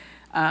where,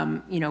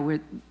 you know,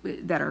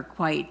 that are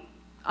quite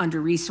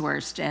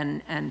under-resourced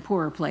and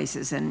poorer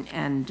places,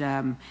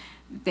 and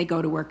they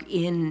go to work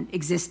in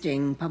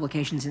existing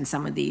publications in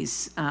some of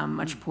these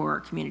much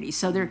poorer communities.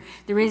 So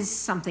there is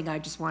something I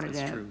just wanted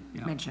to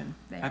mention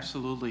there.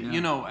 Absolutely. Yeah.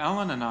 You know,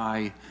 Ellen and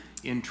I,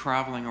 in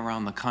traveling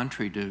around the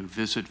country to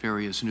visit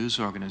various news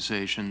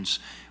organizations,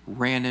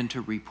 ran into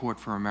Report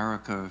for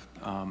America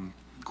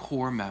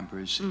Corps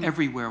members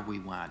everywhere we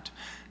went.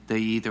 They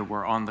either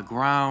were on the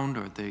ground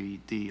or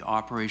the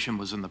operation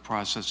was in the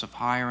process of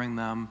hiring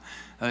them.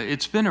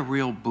 It's been a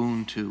real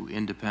boon to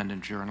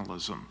independent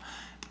journalism.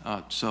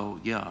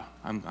 So yeah,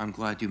 I'm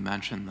glad you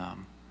mentioned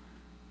them.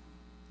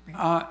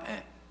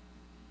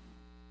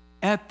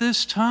 At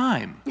this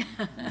time,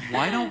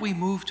 why don't we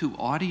move to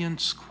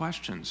audience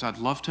questions? I'd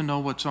love to know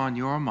what's on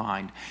your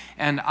mind.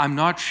 And I'm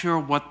not sure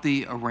what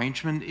the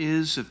arrangement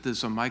is, if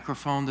there's a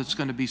microphone that's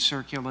going to be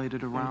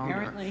circulated around.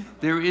 Apparently.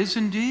 There is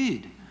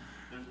indeed.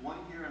 There's one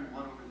here and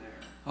one over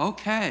there.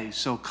 Okay,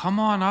 so come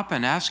on up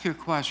and ask your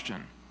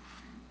question.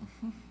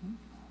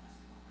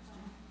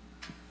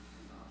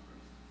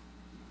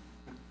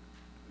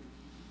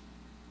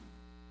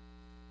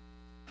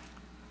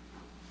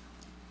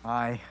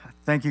 Hi,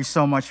 thank you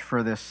so much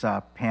for this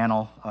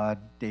panel.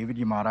 David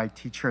Yamada, I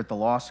teach here at the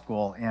law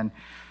school, and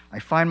I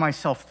find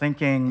myself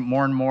thinking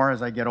more and more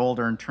as I get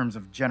older in terms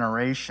of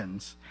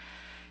generations,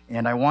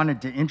 and I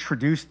wanted to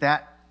introduce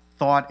that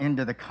thought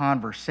into the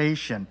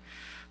conversation,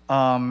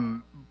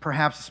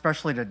 perhaps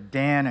especially to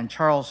Dan and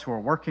Charles, who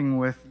are working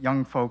with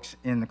young folks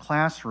in the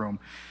classroom.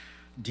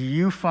 Do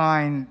you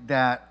find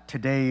that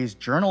today's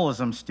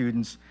journalism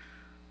students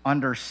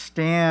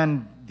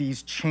understand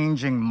these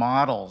changing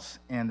models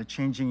and the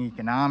changing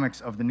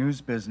economics of the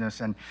news business,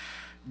 and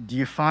do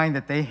you find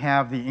that they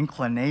have the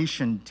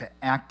inclination to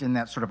act in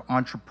that sort of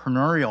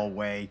entrepreneurial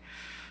way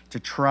to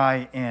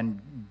try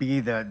and be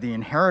the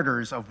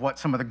inheritors of what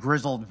some of the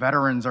grizzled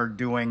veterans are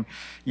doing,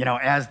 you know,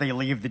 as they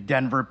leave the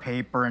Denver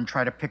paper and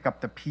try to pick up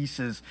the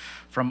pieces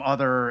from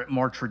other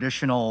more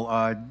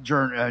traditional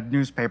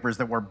newspapers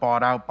that were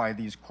bought out by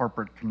these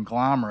corporate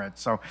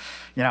conglomerates? So,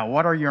 you know,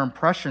 what are your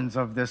impressions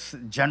of this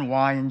Gen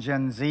Y and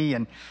Gen Z,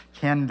 and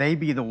can they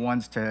be the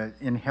ones to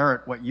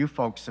inherit what you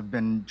folks have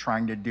been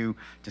trying to do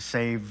to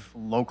save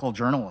local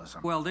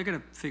journalism? Well, they're going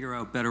to figure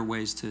out better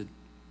ways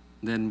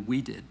than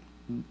we did,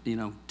 you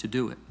know, to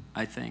do it,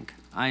 I think.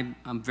 I'm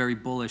very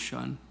bullish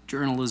on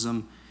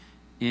journalism,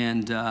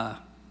 and,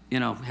 you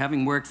know,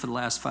 having worked for the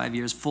last 5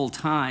 years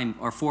full-time,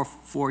 or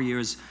four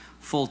years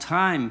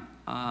full-time,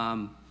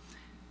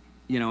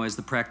 you know, as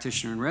the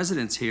practitioner in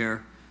residence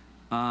here,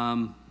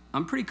 I'm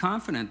pretty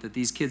confident that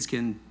these kids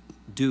can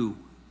do.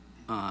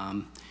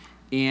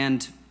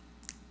 And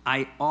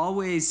I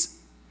always,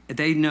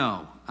 they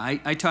know.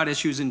 I taught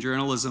issues in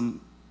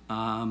journalism,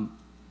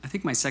 I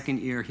think my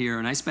second year here,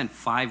 and I spent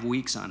 5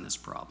 weeks on this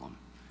problem.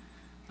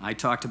 I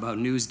talked about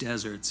news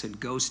deserts and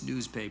ghost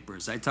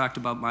newspapers. I talked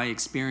about my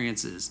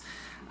experiences.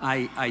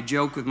 I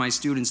joke with my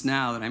students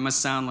now that I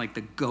must sound like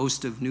the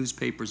ghost of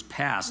newspapers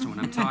past when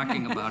I'm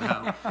talking about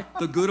how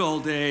the good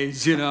old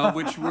days, you know,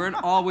 which weren't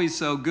always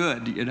so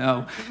good, you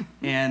know.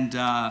 And,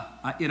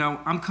 you know,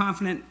 I'm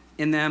confident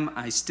in them.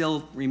 I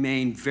still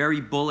remain very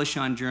bullish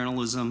on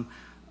journalism.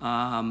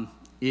 The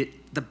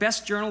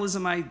best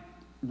journalism I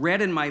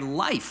read in my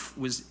life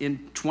was in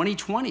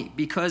 2020,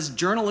 because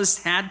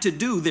journalists had to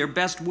do their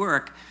best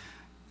work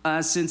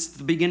since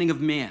the beginning of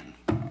man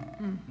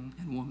and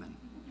woman.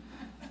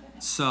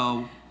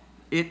 So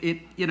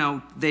you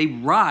know, they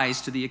rise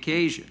to the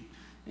occasion,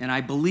 and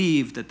I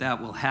believe that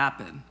will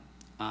happen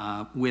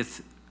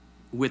with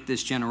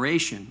this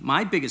generation.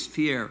 My biggest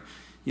fear,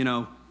 you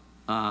know,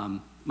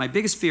 my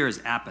biggest fear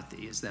is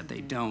apathy, is that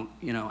they don't,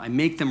 I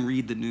make them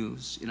read the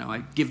news,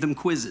 I give them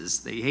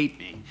quizzes, they hate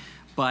me.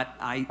 But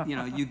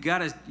you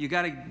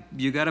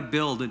gotta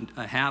build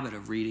a habit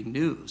of reading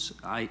news.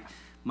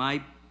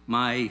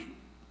 My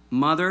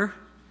mother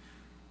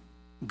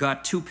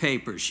got 2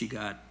 papers. She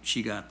got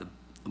the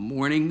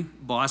morning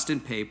Boston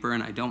paper,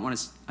 and I don't want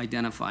to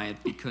identify it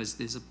because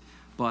there's a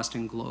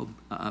Boston Globe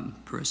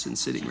person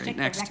sitting right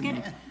next to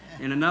me,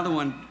 and another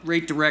one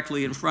right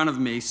directly in front of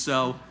me.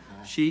 So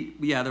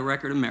the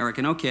Record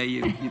American.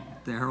 Okay,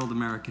 the Herald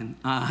American,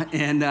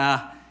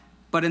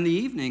 but in the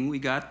evening we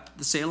got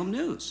the Salem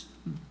News.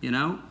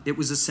 It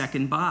was a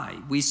second buy.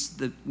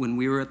 When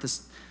we were at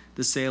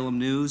the Salem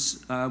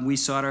News, we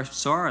saw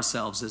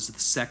ourselves as the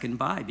second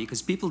buy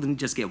because people didn't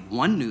just get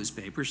 1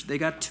 newspaper, they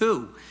got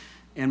 2.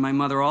 And my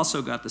mother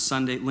also got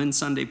the Lynn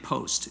Sunday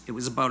Post. It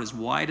was about as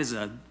wide as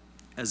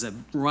a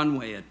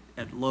runway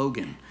at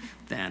Logan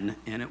then,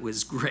 and it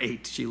was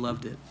great. She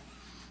loved it.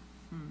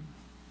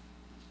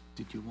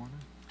 Did you want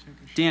to take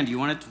a shot? Dan, do you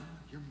want to?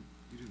 You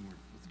do more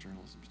with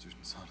journalism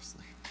students,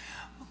 honestly.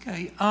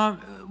 Okay.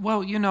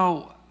 Well,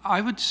 I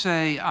would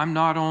say I'm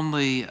not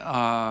only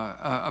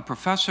a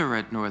professor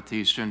at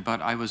Northeastern,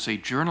 but I was a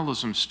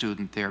journalism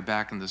student there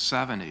back in the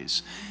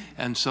 70s.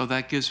 And so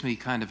that gives me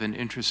kind of an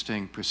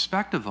interesting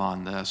perspective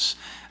on this.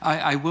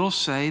 I will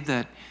say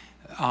that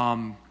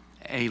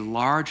a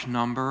large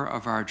number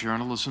of our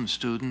journalism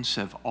students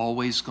have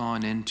always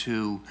gone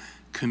into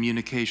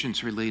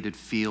communications-related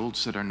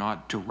fields that are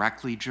not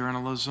directly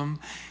journalism.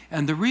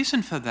 And the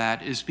reason for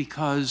that is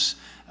because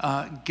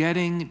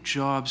getting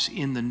jobs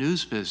in the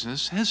news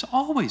business has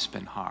always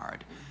been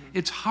hard.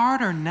 It's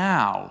harder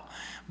now,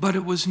 but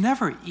it was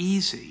never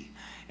easy.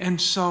 And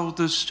so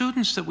the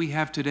students that we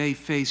have today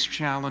face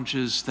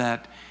challenges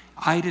that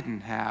I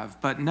didn't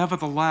have, but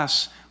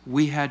nevertheless,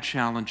 we had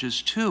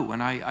challenges too,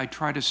 and I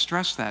try to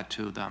stress that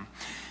to them.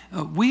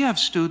 We have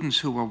students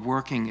who are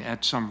working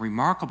at some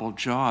remarkable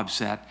jobs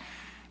that,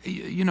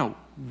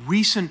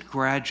 recent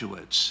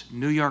graduates,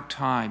 New York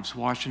Times,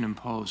 Washington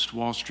Post,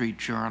 Wall Street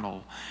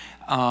Journal.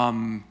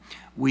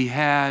 We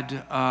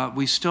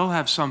still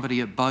have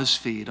somebody at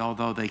BuzzFeed,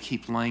 although they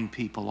keep laying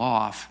people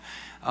off,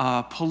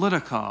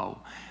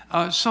 Politico.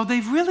 So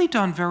they've really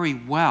done very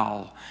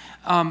well.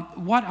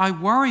 What I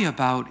worry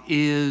about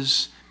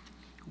is,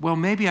 well,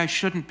 maybe I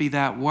shouldn't be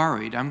that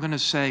worried. I'm going to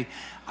say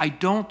I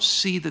don't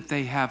see that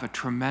they have a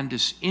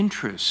tremendous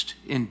interest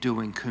in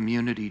doing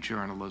community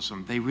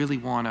journalism. They really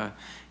want to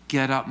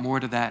get up more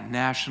to that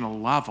national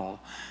level.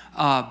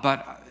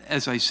 But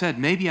as I said,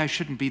 maybe I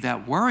shouldn't be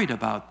that worried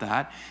about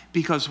that,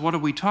 because what are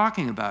we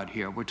talking about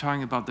here? We're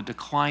talking about the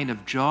decline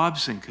of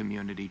jobs in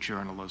community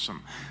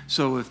journalism.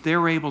 So if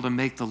they're able to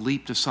make the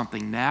leap to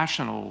something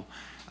national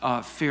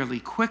fairly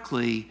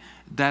quickly,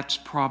 that's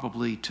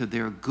probably to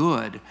their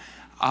good.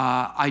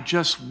 I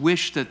just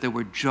wish that there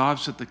were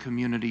jobs at the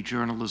community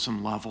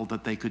journalism level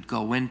that they could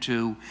go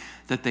into,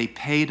 that they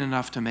paid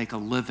enough to make a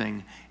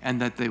living,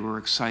 and that they were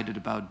excited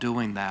about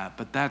doing that.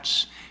 But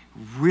that's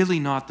really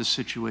not the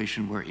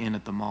situation we're in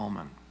at the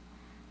moment.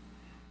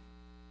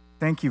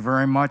 Thank you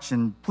very much,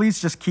 and please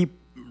just keep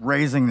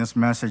raising this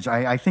message.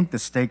 I think the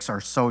stakes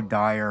are so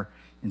dire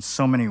in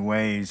so many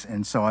ways,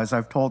 and so as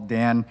I've told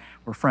Dan,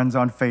 we're friends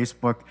on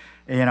Facebook,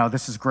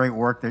 this is great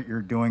work that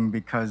you're doing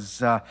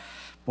because,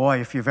 boy,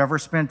 if you've ever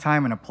spent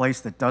time in a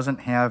place that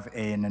doesn't have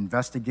an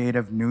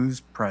investigative news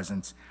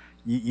presence,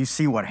 you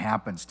see what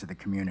happens to the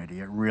community.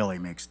 It really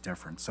makes a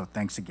difference, so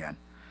thanks again.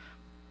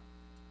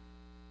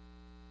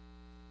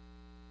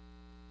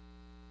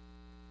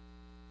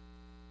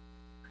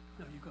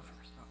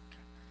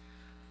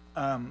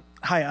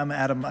 Hi, I'm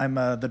Adam. I'm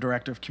the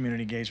Director of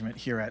Community Engagement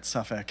here at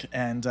Suffolk.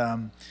 And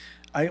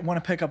I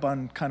want to pick up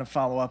on, kind of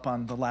follow up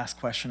on the last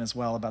question as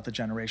well about the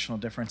generational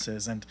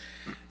differences. And,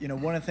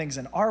 one of the things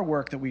in our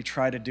work that we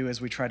try to do is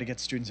we try to get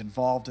students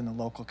involved in the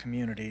local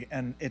community.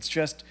 And it's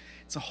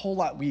a whole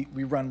lot. We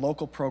run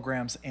local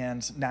programs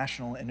and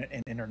national and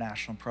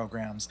international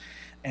programs.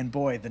 And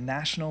boy, the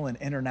national and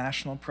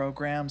international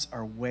programs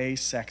are way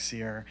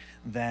sexier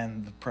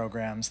than the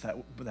programs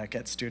that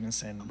get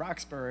students in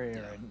Roxbury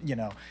or,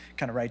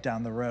 kind of right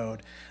down the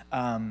road.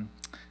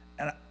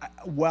 And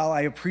while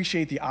I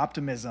appreciate the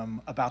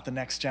optimism about the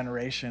next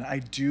generation,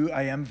 I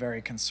am very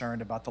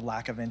concerned about the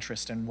lack of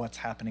interest in what's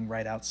happening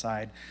right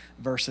outside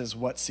versus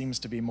what seems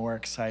to be more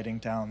exciting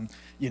down,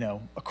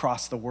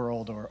 across the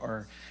world.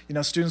 Or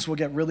students will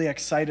get really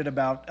excited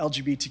about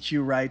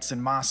LGBTQ rights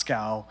in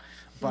Moscow,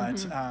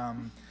 but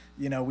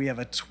we have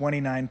a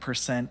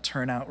 29%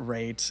 turnout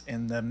rate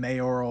in the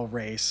mayoral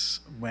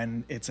race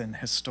when it's an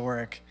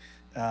historic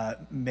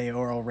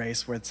mayoral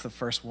race where it's the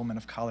first woman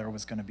of color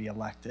was going to be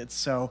elected.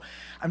 So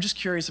I'm just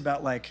curious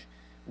about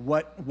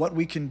what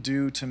we can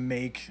do to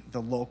make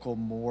the local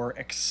more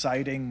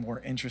exciting, more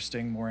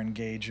interesting, more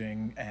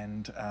engaging,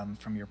 and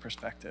from your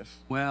perspective.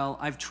 Well,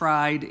 I've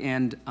tried,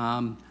 and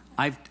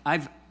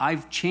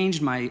I've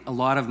changed a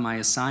lot of my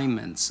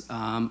assignments.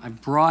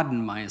 I've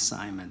broadened my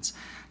assignments.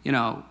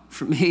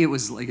 For me, it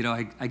was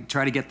I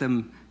try to get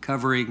them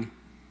covering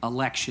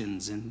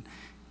elections and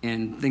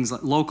and things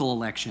like local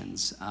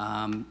elections,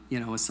 you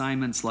know,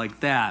 assignments like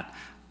that.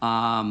 You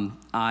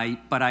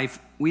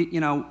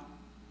know,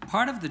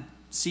 part of the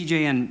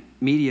CJN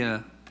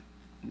media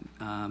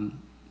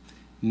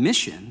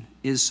mission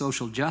is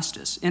social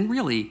justice, and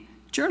really,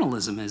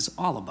 journalism is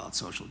all about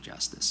social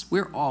justice.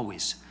 We're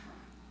always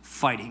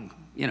fighting.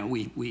 You know,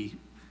 we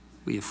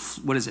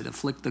what is it?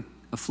 Afflict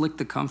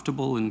the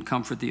comfortable and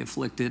comfort the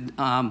afflicted.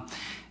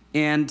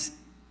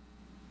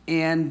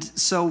 And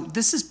so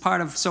this is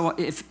part of. So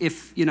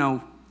if you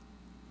know,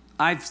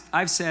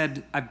 I've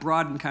said I've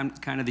broadened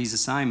kind of these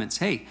assignments.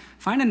 Hey,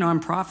 find a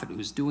nonprofit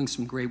who's doing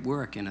some great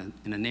work in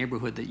a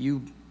neighborhood that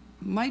you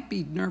might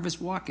be nervous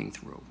walking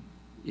through.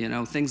 You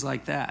know, things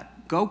like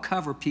that. Go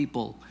cover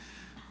people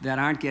that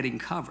aren't getting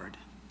covered.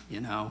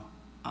 You know,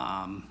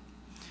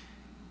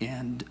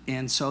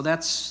 and so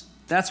that's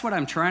what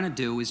I'm trying to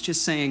do, is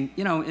just saying,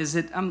 you know, is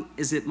my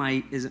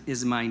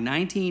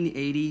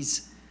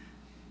 1980s,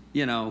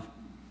 you know,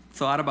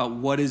 thought about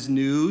what is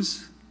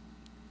news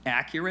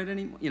accurate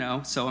anymore? You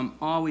know, so I'm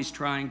always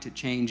trying to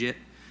change it.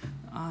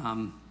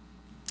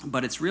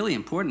 But it's really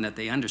important that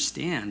they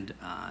understand,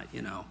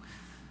 you know,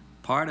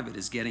 part of it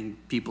is getting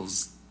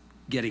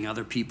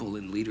other people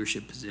in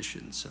leadership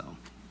positions. So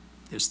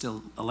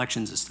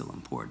elections are still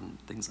important,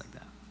 things like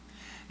that.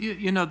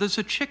 You know, there's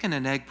a chicken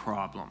and egg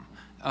problem.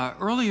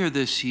 Earlier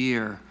this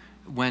year,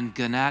 when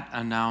Gannett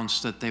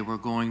announced that they were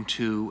going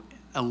to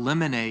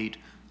eliminate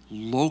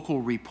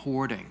local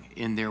reporting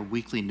in their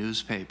weekly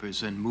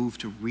newspapers and move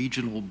to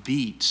regional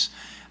beats,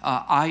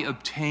 I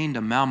obtained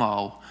a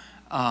memo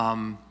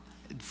from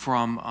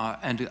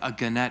a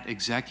Gannett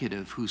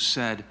executive who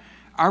said,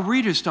 our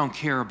readers don't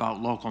care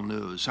about local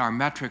news. Our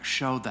metrics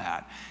show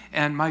that.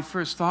 And my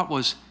first thought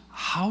was,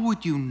 how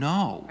would you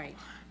know? Right.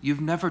 You've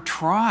never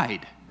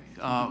tried.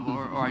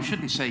 Or I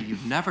shouldn't say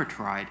you've never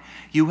tried.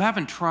 You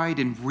haven't tried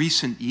in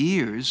recent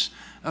years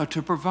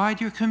to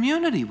provide your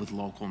community with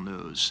local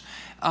news.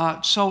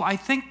 So I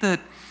think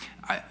that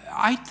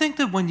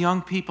when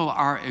young people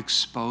are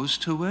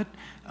exposed to it,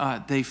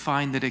 they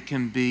find that it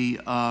can be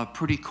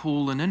pretty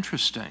cool and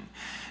interesting.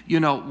 You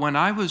know, when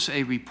I was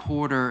a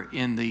reporter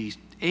in the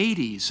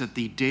 80s at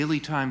the Daily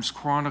Times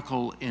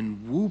Chronicle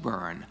in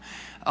Woburn,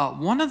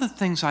 one of the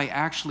things I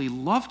actually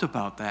loved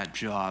about that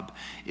job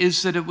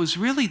is that it was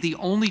really the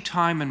only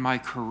time in my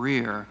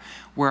career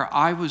where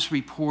I was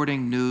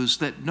reporting news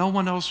that no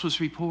one else was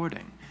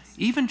reporting,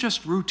 even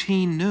just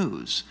routine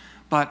news.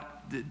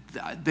 But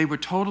they were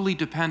totally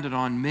dependent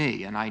on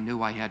me, and I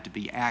knew I had to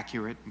be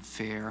accurate and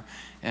fair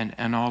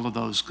and all of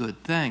those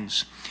good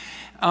things.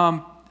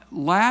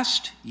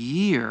 Last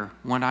year,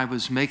 when I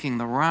was making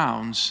the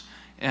rounds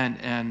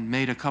and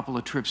made a couple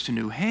of trips to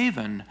New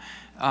Haven,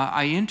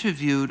 I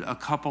interviewed a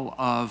couple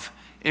of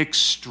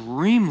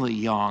extremely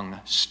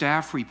young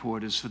staff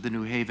reporters for the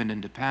New Haven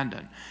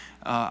Independent.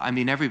 I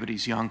mean,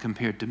 everybody's young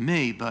compared to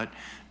me, but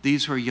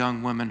these were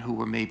young women who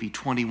were maybe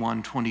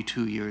 21,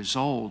 22 years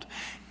old.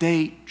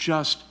 They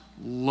just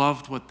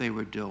loved what they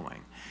were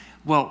doing.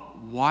 Well,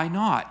 why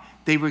not?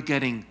 They were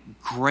getting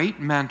great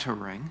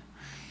mentoring.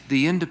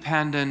 The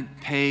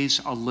Independent pays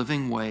a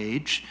living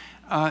wage.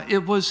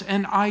 It was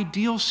an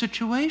ideal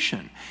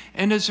situation.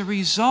 And as a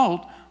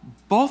result,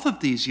 both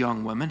of these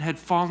young women had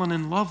fallen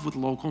in love with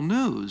local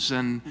news,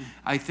 and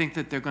I think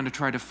that they're going to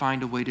try to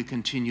find a way to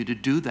continue to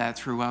do that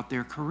throughout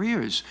their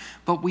careers.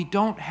 But we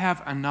don't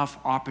have enough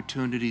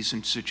opportunities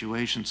in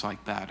situations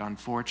like that,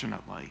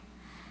 unfortunately.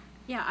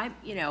 Yeah,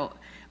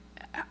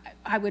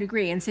 I would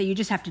agree and say you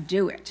just have to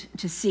do it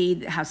to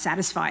see how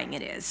satisfying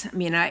it is. I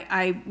mean,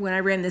 when I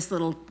ran this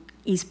little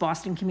East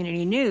Boston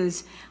Community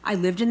News, I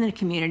lived in the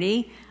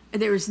community.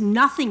 There was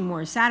nothing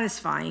more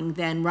satisfying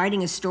than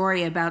writing a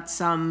story about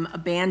some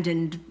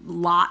abandoned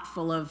lot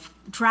full of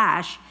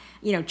trash,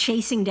 you know,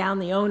 chasing down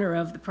the owner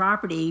of the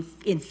property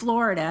in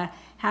Florida,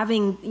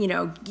 having, you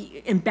know,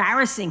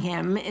 embarrassing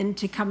him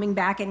into coming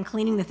back and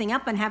cleaning the thing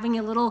up and having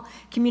a little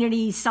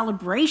community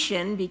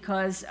celebration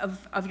because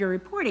of your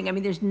reporting. I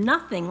mean, there's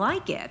nothing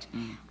like it.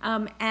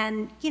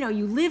 And, you know,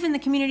 you live in the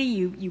community,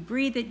 you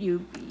breathe it,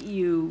 you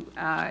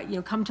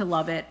know, come to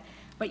love it,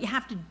 but you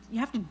have to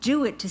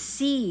do it to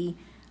see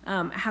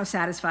how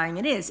satisfying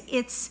it is.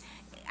 It's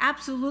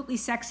absolutely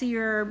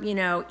sexier, you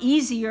know,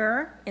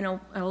 easier in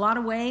a lot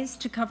of ways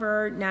to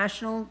cover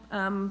national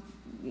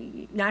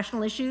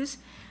issues.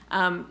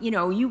 You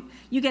know,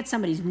 you get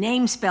somebody's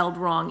name spelled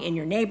wrong in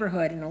your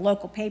neighborhood in a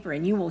local paper,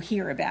 and you will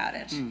hear about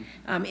it.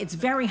 It's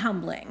very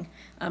humbling.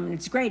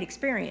 It's a great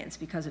experience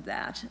because of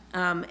that.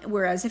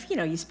 Whereas if, you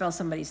know, you spell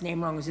somebody's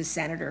name wrong as a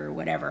senator or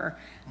whatever,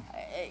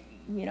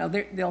 you know,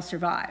 they'll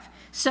survive.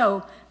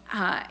 So.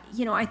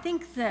 You know, I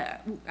think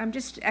that I'm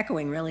just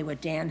echoing really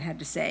what Dan had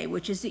to say,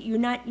 which is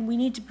that we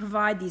need to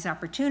provide these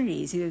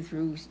opportunities either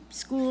through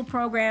school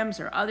programs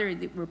or other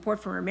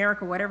Report from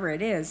America, whatever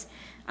it is,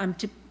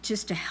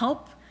 to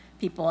help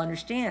people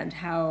understand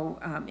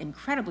how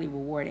incredibly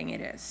rewarding it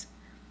is.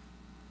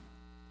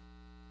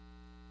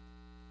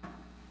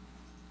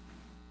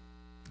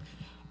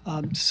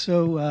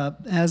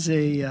 As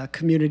a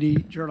community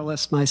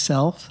journalist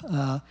myself,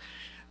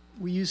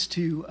 we used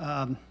to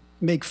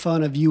make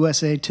fun of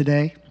USA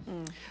Today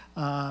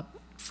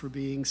for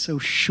being so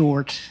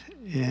short,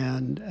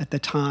 and at the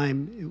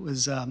time it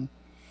was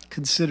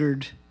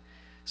considered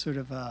sort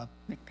of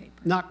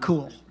not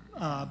cool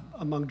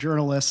among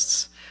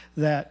journalists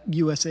that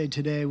USA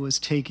Today was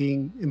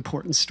taking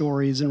important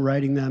stories and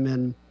writing them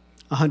in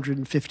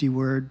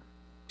 150-word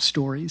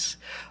stories.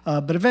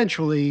 But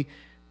eventually,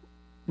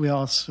 we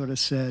all sort of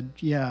said,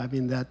 yeah, I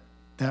mean,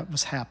 that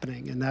was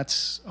happening, and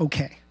that's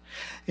okay.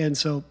 And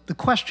so the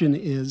question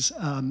is,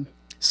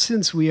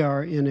 since we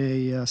are in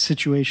a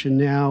situation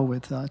now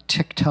with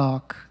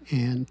TikTok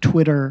and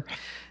Twitter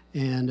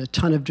and a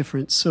ton of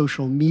different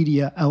social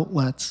media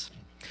outlets,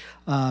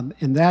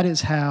 and that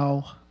is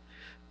how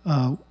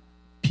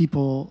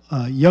people,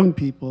 young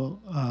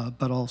people,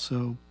 but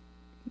also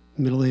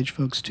middle-aged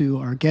folks too,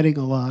 are getting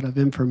a lot of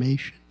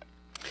information.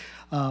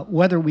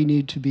 Whether we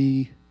need to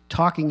be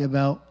talking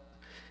about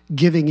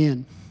giving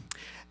in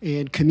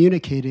and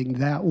communicating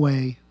that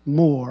way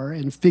more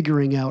and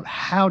figuring out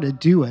how to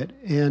do it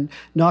and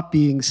not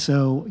being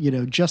so,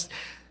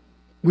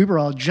 we were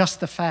all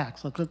just the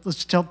facts. Like,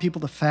 let's tell people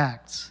the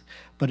facts.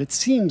 But it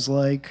seems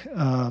like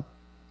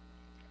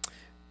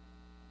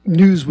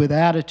news with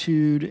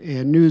attitude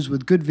and news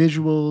with good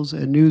visuals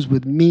and news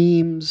with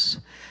memes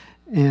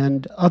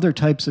and other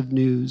types of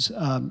news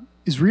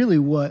is really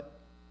what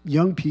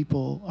young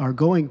people are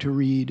going to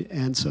read.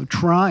 And so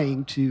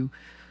trying to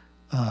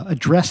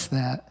address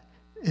that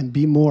and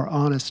be more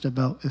honest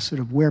about sort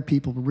of where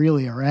people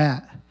really are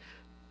at.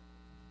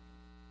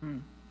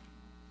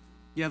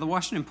 Yeah, the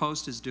Washington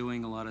Post is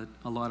doing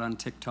a lot on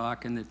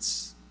TikTok, and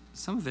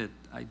some of it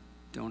I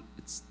don't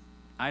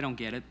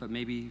get it, but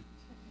maybe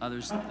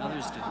others do.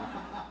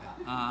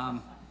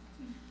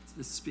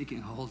 It's speaking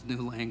a whole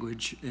new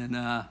language,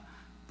 and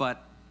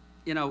but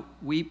we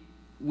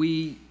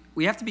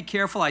have to be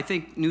careful. I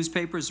think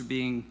newspapers are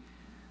being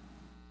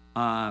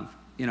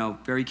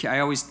very.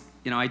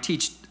 I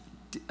teach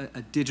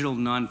a digital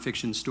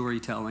nonfiction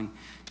storytelling,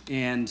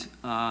 and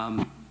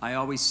I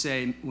always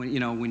say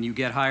when you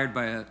get hired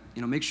by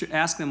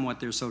ask them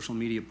what their social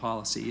media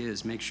policy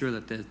is. Make sure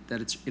that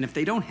it's, and if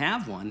they don't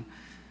have one,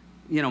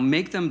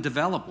 make them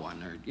develop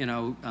one, or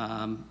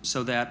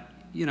so that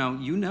you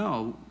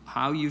know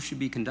how you should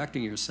be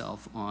conducting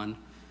yourself on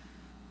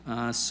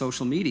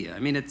social media. I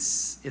mean,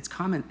 it's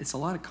a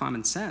lot of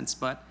common sense,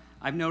 but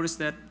I've noticed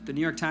that the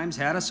New York Times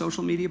had a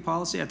social media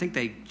policy. I think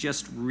they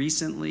just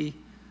recently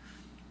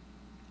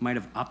might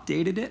have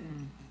updated it.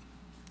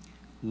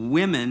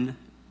 Women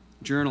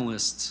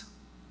journalists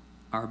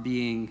are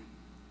being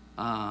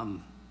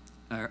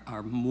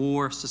are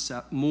more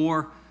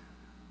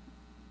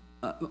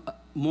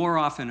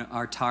often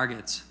are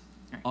targets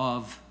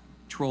of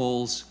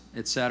trolls,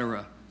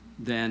 etc.,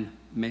 than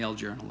male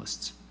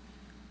journalists.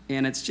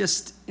 And it's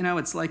just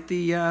it's like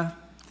the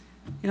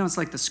it's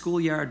like the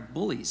schoolyard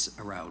bullies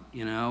are out,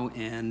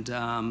 and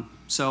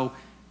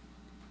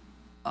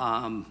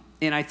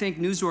and I think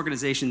news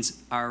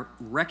organizations are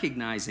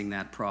recognizing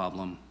that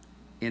problem,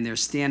 and they're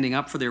standing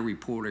up for their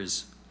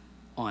reporters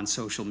on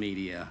social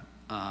media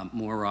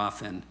more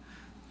often.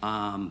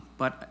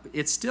 But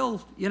it's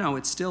still,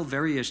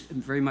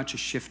 very much a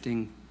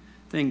shifting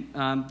thing.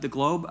 The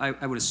Globe,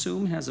 I would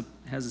assume, has a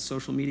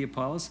social media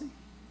policy.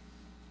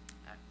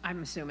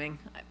 I'm assuming.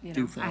 I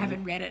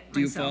haven't read it myself. Do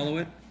you follow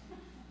it?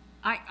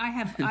 I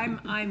have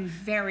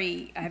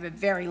a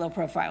very low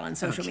profile on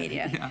social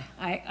media. Yeah.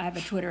 I have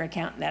a Twitter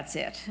account and that's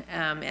it.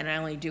 And I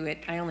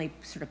only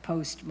sort of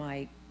post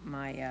my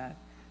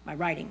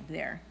writing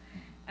there.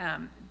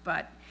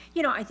 But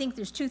I think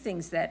there's two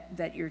things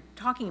that you're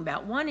talking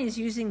about. One is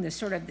using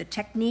the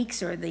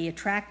techniques or the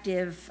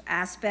attractive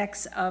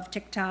aspects of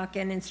TikTok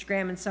and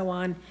Instagram and so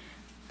on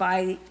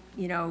by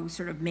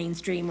sort of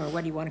mainstream, or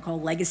what do you want to call,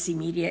 legacy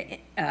media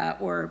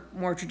or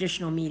more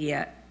traditional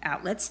media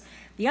outlets.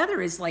 The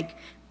other is like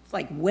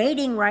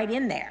wading right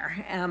in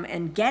there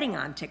and getting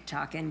on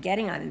TikTok and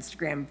getting on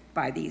Instagram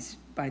by these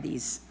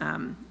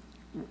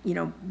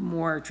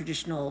more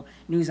traditional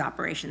news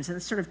operations, and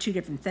it's sort of two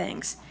different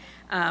things.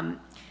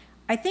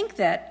 I think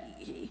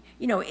that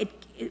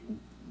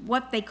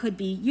what they could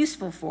be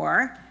useful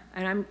for,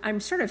 and I'm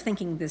sort of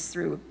thinking this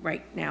through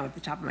right now at the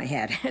top of my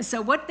head.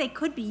 So what they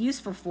could be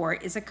useful for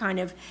is a kind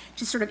of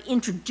to sort of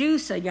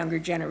introduce a younger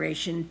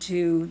generation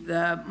to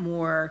the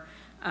more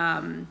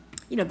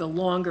the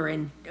longer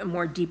and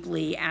more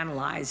deeply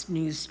analyzed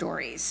news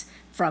stories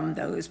from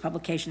those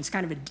publications,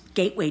 kind of a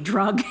gateway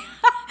drug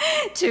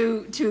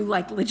to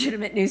like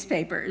legitimate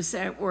newspapers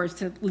or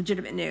to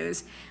legitimate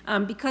news,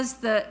 because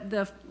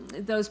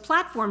those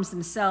platforms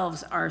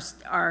themselves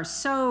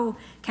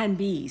can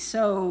be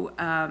so.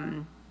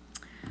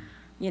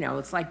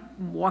 It's like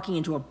walking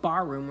into a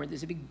bar room where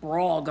there's a big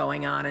brawl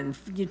going on and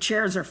your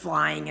chairs are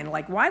flying, and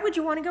like, why would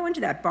you want to go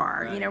into that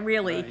bar? Right,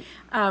 really.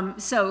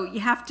 Right. So you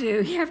have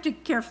to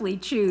carefully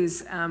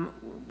choose,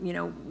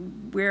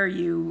 where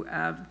you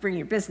bring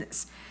your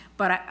business.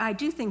 But I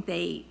do think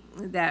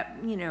that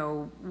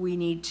we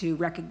need to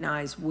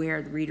recognize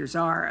where the readers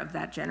are of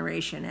that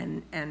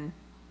generation and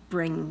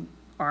bring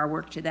our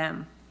work to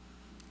them.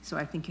 So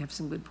I think you have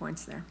some good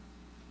points there.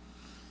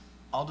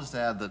 I'll just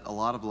add that a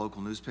lot of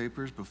local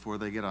newspapers, before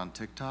they get on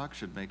TikTok,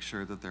 should make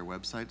sure that their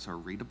websites are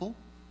readable.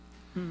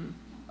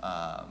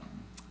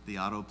 The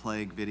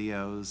autoplay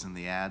videos and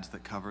the ads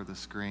that cover the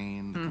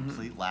screen, the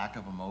complete lack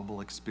of a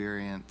mobile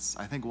experience.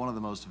 I think one of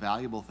the most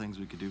valuable things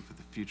we could do for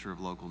the future of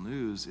local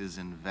news is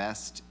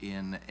invest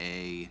in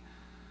a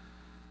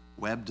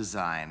web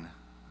design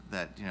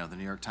that, you know, the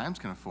New York Times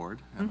can afford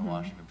and the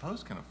Washington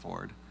Post can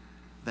afford,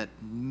 that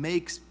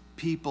makes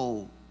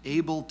people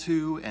able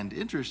to and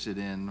interested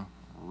in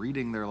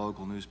reading their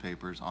local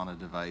newspapers on a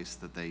device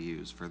that they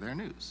use for their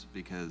news.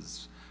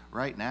 Because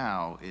right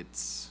now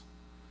it's,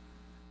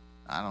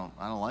 I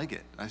don't like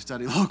it. I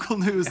study local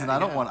news and I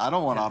don't want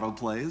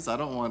autoplays. I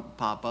don't want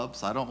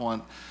pop-ups. I don't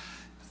want,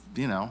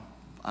 you know,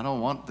 I don't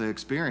want the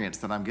experience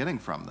that I'm getting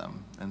from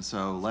them. And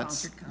so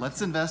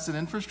let's invest in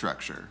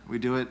infrastructure. We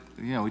do it,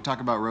 you know, we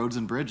talk about roads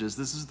and bridges.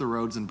 This is the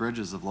roads and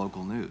bridges of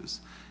local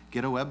news.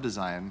 Get a web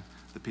design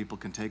that people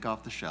can take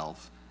off the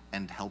shelf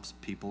and helps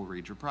people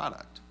read your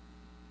product.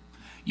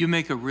 You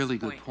make a really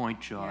good point,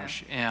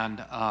 Josh. Yeah.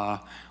 And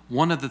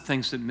one of the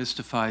things that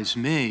mystifies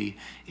me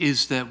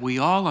is that we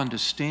all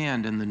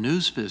understand in the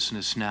news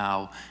business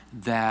now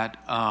that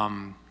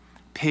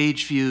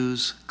page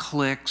views,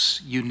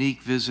 clicks,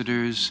 unique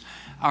visitors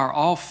are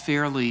all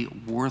fairly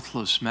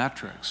worthless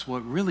metrics.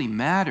 What really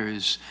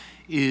matters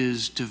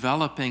is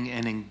developing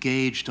an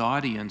engaged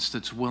audience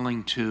that's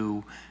willing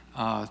to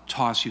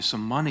toss you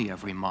some money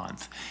every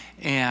month.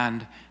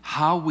 And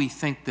how we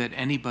think that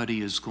anybody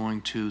is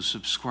going to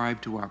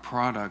subscribe to our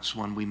products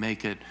when we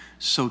make it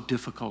so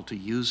difficult to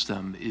use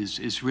them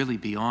is really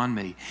beyond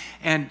me.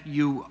 And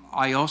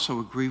I also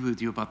agree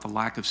with you about the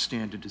lack of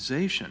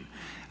standardization.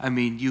 I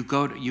mean, you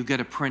get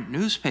a print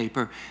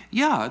newspaper,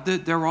 yeah,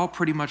 they're all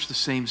pretty much the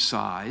same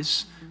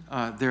size.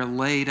 They're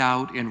laid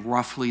out in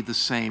roughly the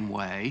same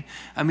way.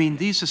 I mean,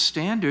 these are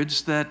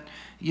standards that,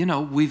 you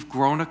know, we've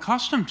grown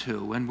accustomed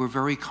to and we're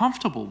very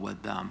comfortable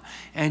with them.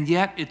 And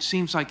yet it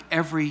seems like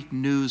every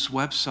news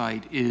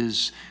website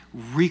is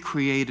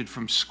recreated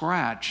from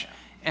scratch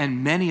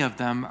and many of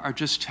them are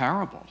just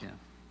terrible. Yeah.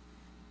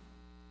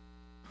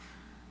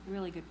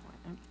 Really good point.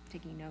 I'm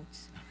taking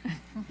notes.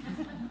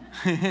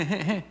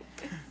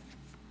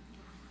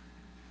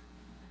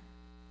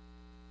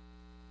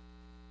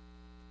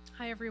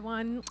 Hi,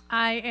 everyone.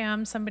 I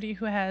am somebody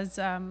who has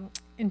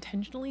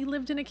intentionally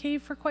lived in a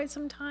cave for quite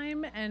some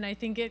time, and I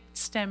think it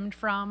stemmed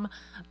from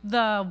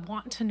the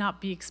want to not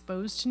be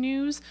exposed to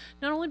news,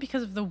 not only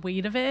because of the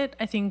weight of it.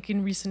 I think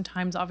in recent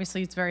times,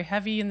 obviously, it's very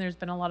heavy, and there's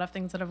been a lot of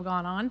things that have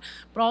gone on,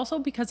 but also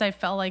because I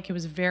felt like it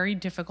was very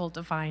difficult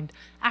to find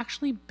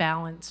actually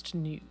balanced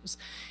news.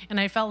 And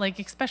I felt like,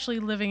 especially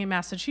living in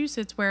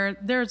Massachusetts, where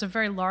there's a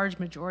very large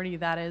majority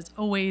that is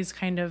always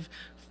kind of,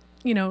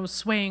 you know,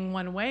 swaying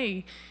one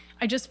way,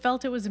 I just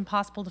felt it was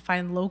impossible to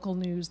find local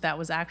news that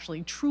was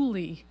actually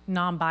truly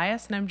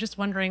non-biased. And I'm just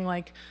wondering,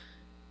 like,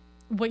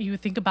 what you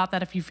would think about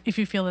that, if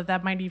you feel that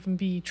that might even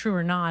be true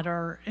or not,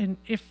 or and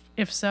if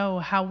so,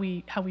 how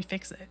we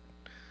fix it.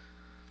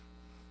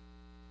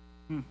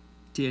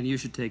 Dan, you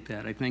should take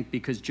that, I think,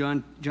 because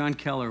John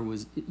Keller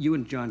you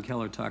and John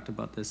Keller talked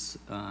about this.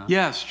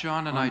 Yes,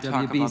 John and I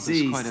talk about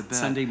this quite a bit.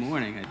 Sunday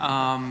morning,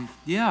 I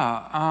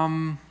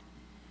think.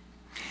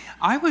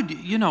 I would,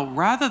 you know,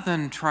 rather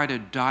than try to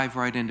dive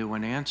right into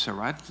an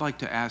answer, I'd like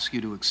to ask you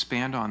to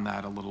expand on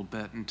that a little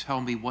bit and tell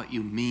me what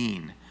you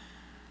mean.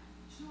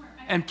 Sure.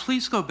 And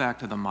please go back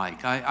to the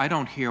mic. I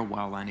don't hear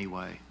well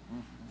anyway.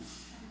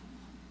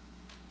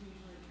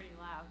 Usually pretty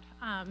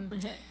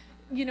loud.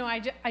 You know,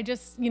 I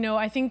just, you know,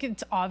 I think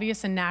it's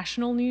obvious in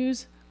national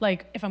news.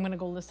 Like, if I'm going to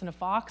go listen to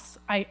Fox,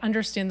 I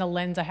understand the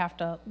lens I have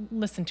to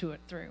listen to it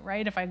through,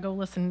 right? If I go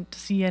listen to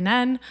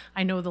CNN,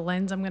 I know the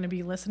lens I'm going to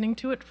be listening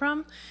to it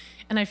from.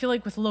 And I feel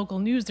like with local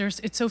news,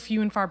 it's so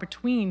few and far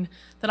between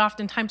that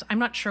oftentimes I'm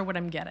not sure what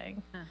I'm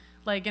getting.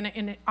 Like,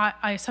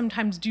 I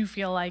sometimes do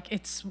feel like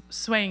it's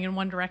swaying in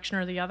one direction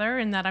or the other,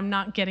 and that I'm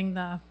not getting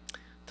the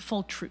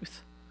full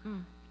truth.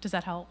 Does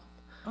that help?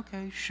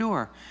 Okay,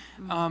 sure.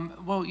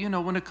 Well, you know,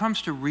 when it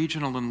comes to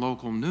regional and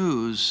local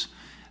news,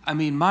 I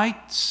mean, my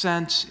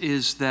sense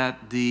is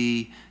that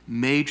the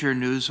major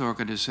news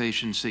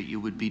organizations that you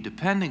would be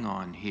depending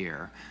on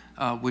here,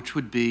 which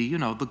would be, you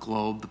know, the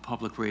Globe, the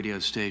public radio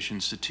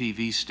stations, the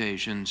TV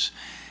stations,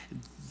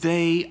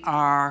 they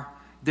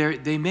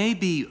may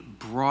be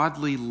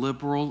broadly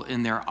liberal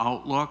in their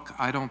outlook.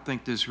 I don't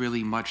think there's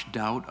really much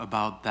doubt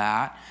about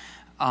that.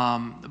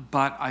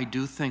 But I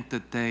do think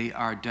that they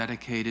are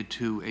dedicated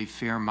to a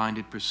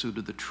fair-minded pursuit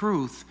of the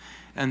truth,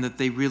 and that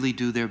they really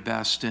do their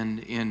best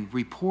in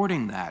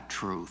reporting that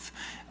truth.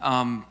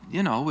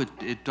 You know,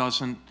 it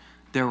doesn't,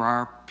 there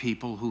are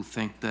people who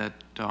think that,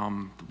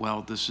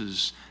 well,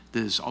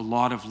 there's a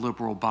lot of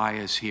liberal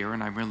bias here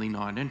and I'm really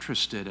not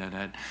interested in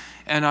it.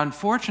 And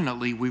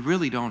unfortunately, we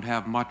really don't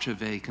have much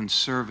of a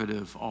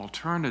conservative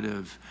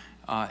alternative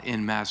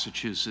in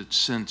Massachusetts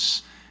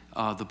since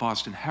the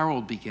Boston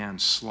Herald began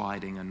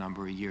sliding a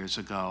number of years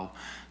ago.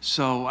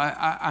 So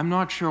I'm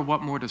not sure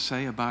what more to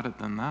say about it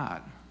than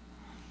that.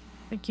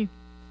 Thank you.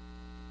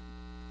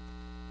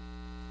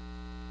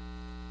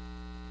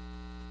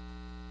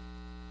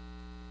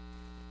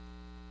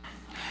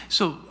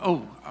 So,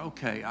 oh,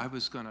 okay, I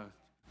was gonna,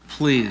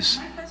 please.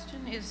 My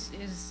question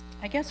is,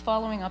 I guess,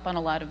 following up on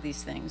a lot of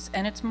these things,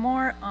 and it's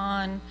more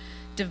on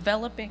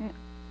developing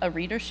a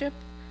readership.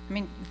 I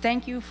mean,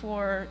 thank you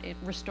for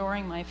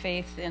restoring my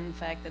faith in the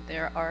fact that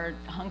there are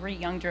hungry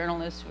young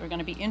journalists who are going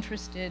to be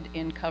interested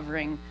in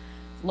covering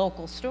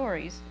local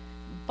stories,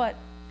 but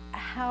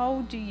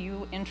how do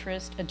you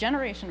interest a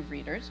generation of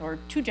readers, or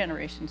 2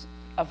 generations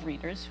of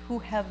readers, who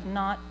have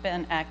not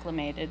been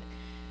acclimated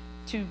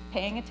to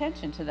paying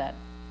attention to that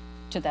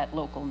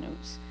local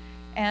news?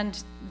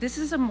 And this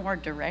is a more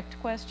direct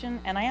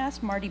question, and I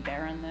asked Marty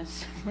Barron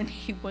this when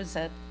he was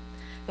at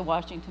the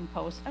Washington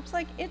Post. I was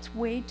like, it's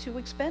way too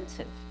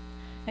expensive.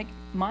 Like,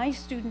 my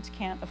students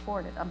can't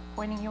afford it. I'm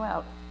pointing you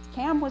out.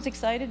 Cam was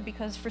excited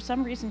because for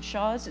some reason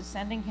Shaw's is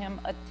sending him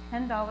a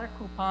 $10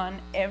 coupon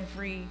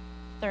every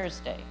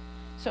Thursday.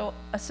 So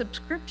a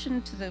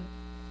subscription to the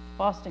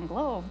Boston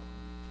Globe,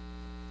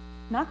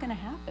 not gonna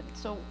happen.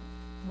 So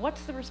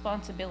what's the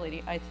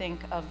responsibility, I think,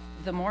 of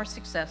the more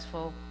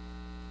successful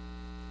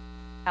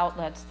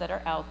outlets that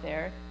are out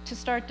there to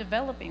start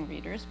developing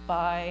readers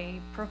by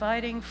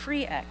providing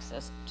free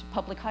access to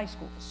public high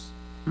schools,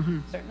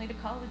 certainly to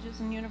colleges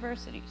and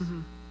universities?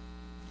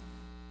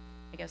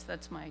 I guess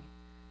that's my,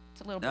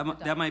 it's a little bit.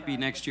 That might be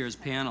next year's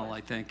panel, I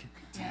think.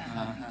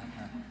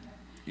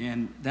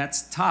 And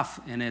that's tough,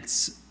 and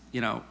it's,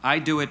 you know, I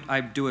do it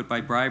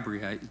by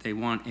bribery. They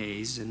want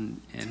A's,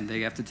 and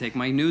they have to take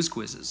my news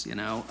quizzes, you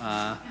know.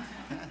 Well,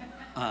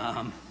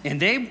 I'm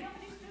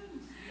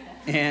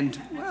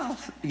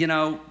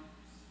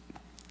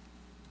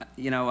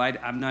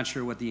not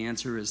sure what the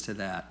answer is to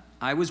that.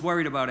 I was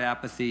worried about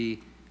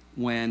apathy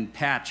when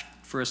Patch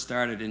first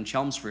started in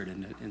Chelmsford,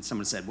 and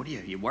someone said, "What are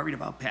you worried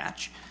about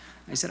Patch?"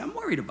 I said, "I'm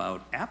worried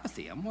about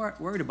apathy. I'm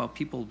worried about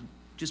people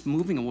just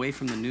moving away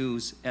from the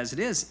news as it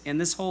is, and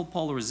this whole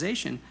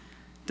polarization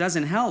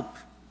doesn't help."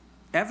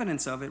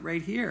 Evidence of it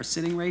right here,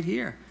 sitting right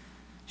here.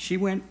 She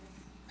went,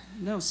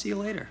 "No, see you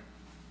later.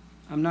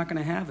 I'm not going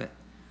to have it."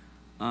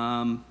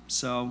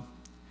 So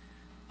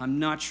I'm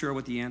not sure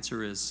what the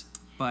answer is,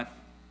 but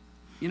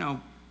you know,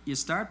 you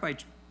start by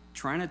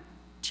trying to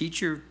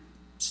teach your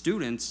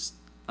students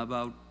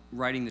about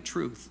writing the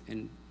truth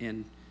and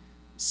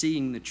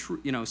seeing the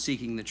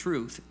seeking the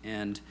truth,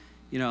 and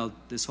you know,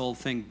 this whole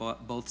thing,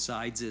 both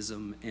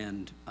sidesism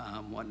and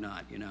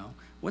whatnot. You know,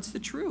 what's the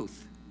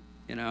truth?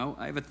 You know,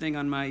 I have a thing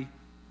on one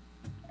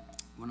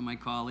of my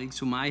colleagues,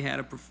 whom I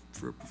had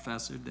for a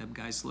professor, Deb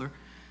Geisler,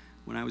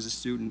 when I was a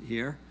student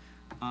here.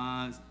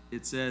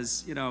 It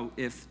says, you know,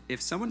 if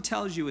someone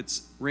tells you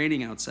it's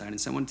raining outside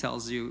and someone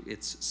tells you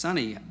it's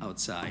sunny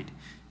outside,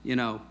 you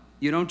know,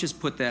 you don't just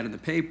put that in the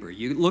paper.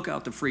 You look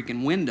out the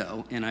freaking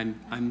window, and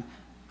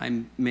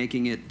I'm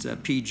making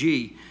it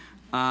PG.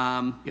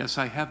 Yes,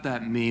 I have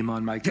that meme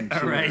on my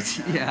computer. Right,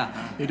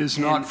 yeah. It is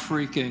not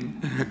freaking.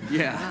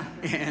 Yeah,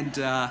 and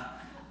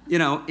you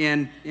know,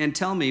 and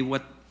tell me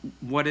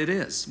what it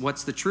is.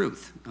 What's the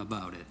truth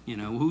about it? You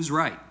know, who's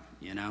right?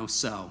 You know,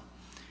 so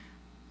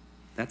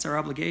that's our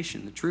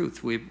obligation. The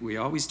truth. We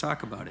always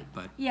talk about it,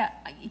 but Yeah,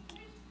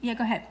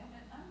 go ahead.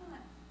 I'm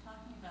not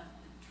talking about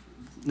the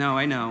truth. no,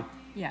 I know.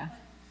 Yeah,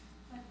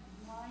 But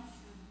why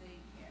should they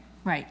care?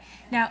 right.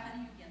 Now, How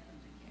do you get them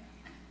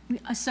to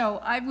care?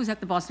 so I was at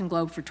the Boston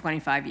Globe for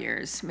 25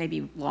 years,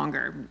 maybe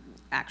longer,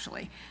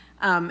 actually.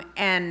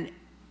 And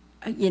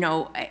you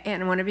know,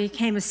 and when I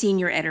became a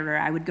senior editor,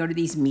 I would go to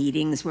these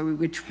meetings where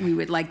we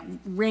would like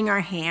wring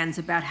our hands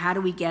about how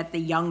do we get the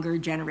younger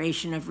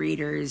generation of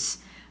readers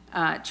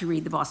to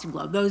read the Boston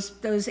Globe.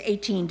 Those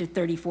 18 to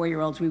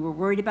 34-year-olds we were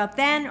worried about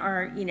then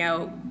are, you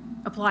know,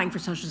 applying for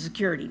Social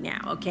Security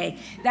now, okay?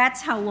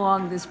 That's how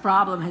long this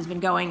problem has been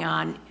going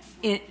on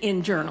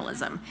in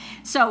journalism.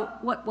 So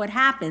what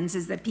happens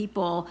is that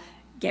people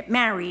get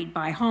married,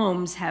 buy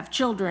homes, have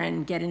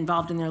children, get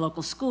involved in their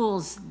local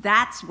schools.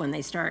 That's when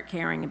they start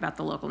caring about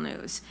the local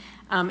news.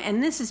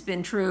 And this has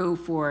been true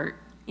for,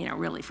 you know,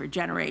 really for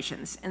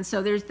generations. And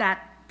so there's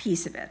that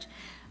piece of it.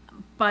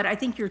 But I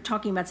think you're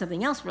talking about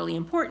something else really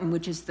important,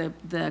 which is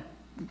the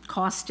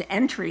cost to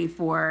entry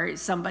for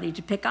somebody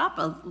to pick up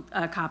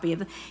a copy of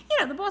the, you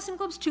know, the Boston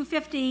Globe's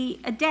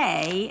 $2.50 a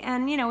day,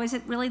 and you know, is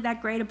it really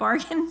that great a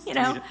bargain? You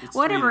know,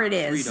 whatever it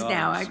is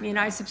now. I mean,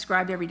 I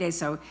subscribe every day,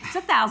 so it's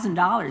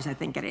 $1,000, I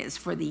think it is,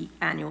 for the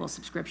annual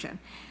subscription.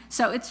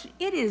 So it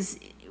is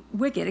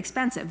wicked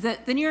expensive.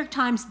 The New York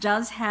Times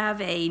does have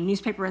a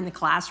newspaper in the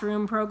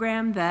classroom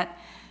program that,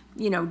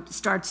 you know,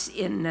 starts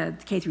in the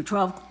K through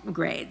 12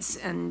 grades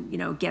and, you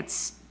know,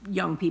 gets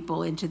young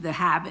people into the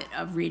habit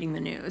of reading the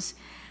news.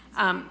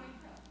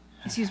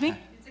 Excuse me?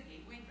 It's a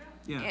gateway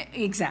drug. Yeah,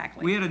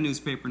 exactly. we had a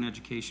newspaper and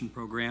education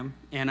program,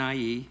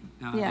 NIE.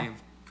 They Yeah.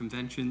 have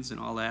conventions and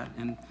all that,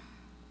 and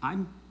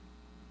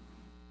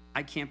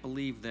I can't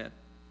believe that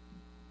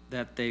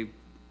they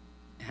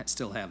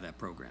still have that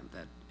program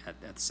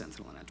at the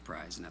Sentinel and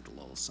Enterprise and at the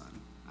Lowell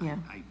Sun. Yeah.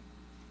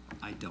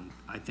 I don't.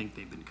 I think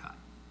they've been cut.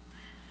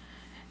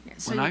 Yeah,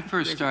 so When I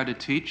first started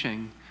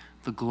teaching,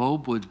 the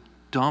Globe would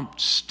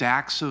dumped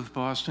stacks of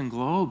Boston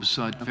Globes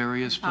at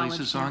various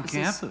places on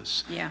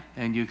campus. Yeah.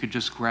 And you could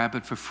just grab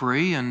it for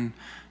free. And,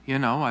 you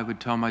know, I would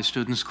tell my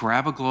students,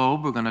 grab a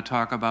Globe. We're going to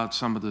talk about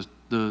some of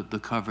the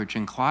coverage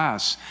in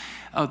class.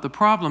 The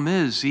problem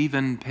is,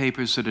 even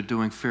papers that are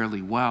doing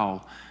fairly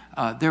well,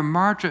 they're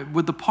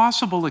with the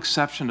possible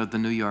exception of the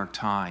New York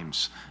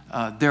Times,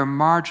 they're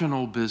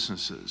marginal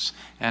businesses.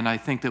 And I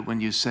think that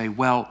when you say,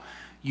 well,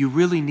 you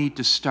really need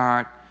to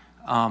start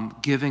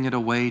giving it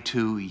away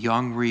to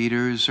young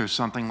readers or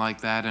something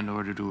like that in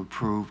order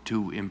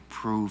to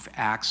improve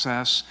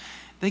access,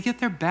 they get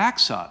their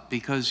backs up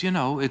because, you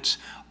know, it's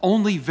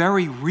only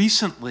very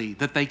recently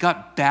that they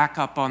got back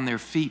up on their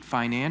feet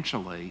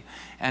financially,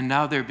 and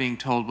now they're being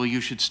told, well,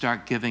 you should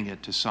start giving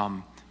it to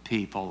some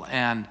people.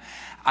 And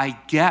I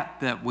get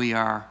that we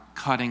are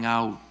cutting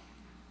out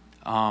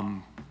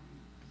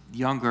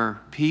younger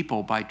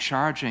people by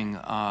charging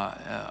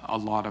a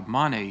lot of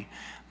money,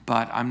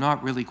 but I'm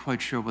not really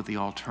quite sure what the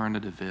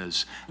alternative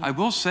is. I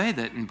will say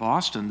that in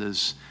Boston,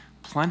 there's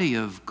plenty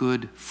of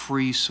good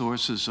free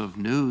sources of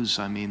news.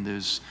 I mean,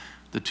 there's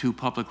the 2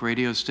 public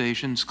radio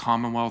stations,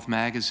 Commonwealth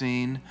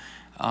Magazine,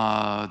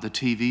 the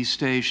TV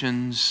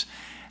stations.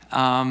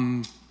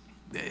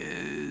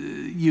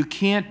 You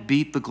can't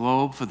beat the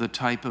Globe for the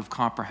type of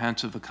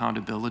comprehensive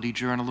accountability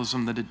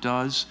journalism that it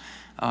does,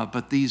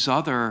 but these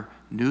other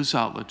news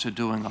outlets are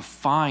doing a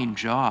fine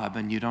job,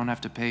 and you don't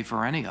have to pay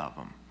for any of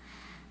them.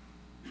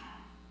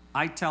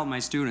 I tell my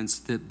students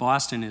that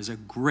Boston is a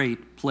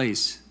great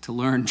place to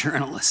learn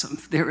journalism.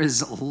 There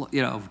is,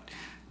 you know,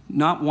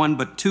 not 1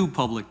 but 2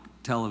 public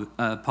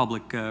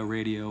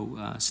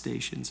radio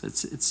stations.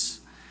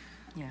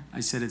 Yeah.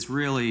 I said it's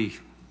really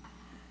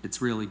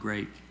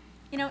great.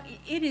 You know,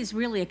 it is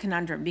really a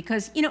conundrum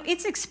because, you know,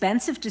 it's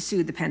expensive to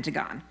sue the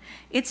Pentagon.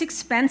 It's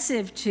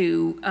expensive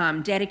to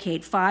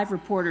dedicate 5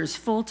 reporters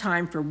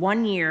full-time for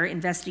 1 year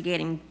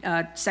investigating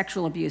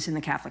sexual abuse in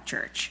the Catholic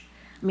Church.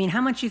 I mean,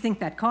 how much do you think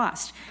that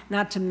cost?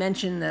 Not to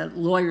mention the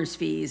lawyers'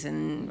 fees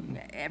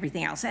and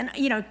everything else. And,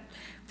 you know,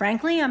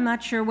 frankly, I'm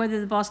not sure whether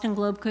the Boston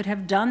Globe could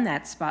have done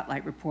that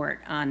spotlight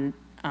report on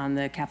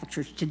the Catholic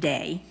Church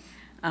today,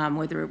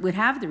 whether it would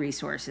have the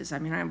resources. I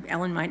mean,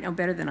 Ellen might know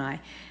better than I.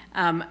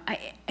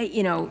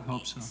 You know, I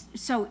hope so.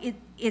 So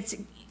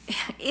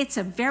it's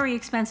a very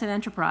expensive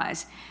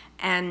enterprise.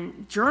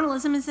 And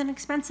journalism is an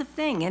expensive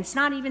thing. And it's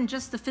not even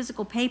just the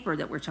physical paper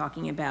that we're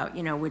talking about,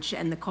 you know,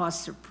 and the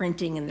costs of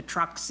printing and the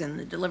trucks and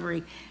the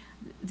delivery.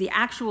 The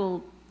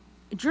actual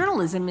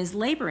journalism is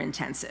labor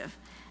intensive,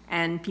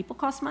 and people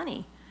cost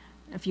money.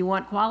 If you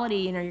want quality,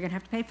 you know, you're gonna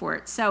have to pay for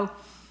it. So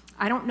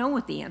I don't know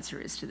what the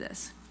answer is to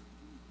this.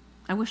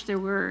 I wish there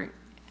were,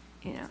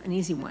 you know, an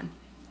easy one.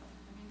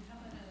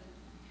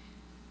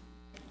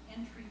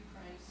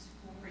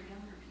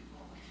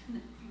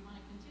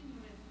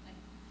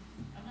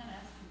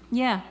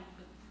 Yeah.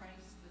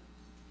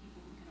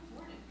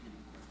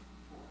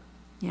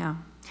 Yeah.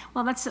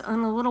 Well, that's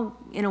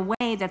in a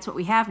way, that's what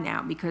we have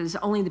now, because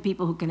only the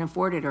people who can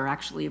afford it are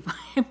actually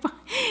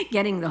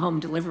getting the home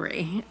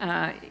delivery.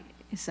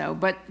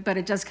 But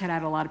it does cut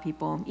out a lot of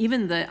people.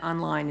 Even the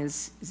online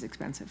is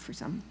expensive for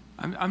some.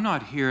 I'm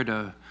not here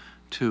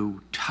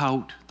to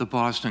tout the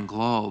Boston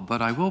Globe,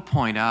 but I will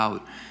point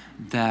out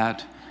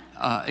that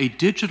a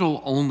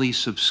digital-only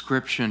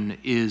subscription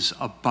is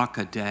 $1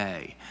 a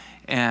day.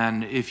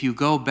 And if you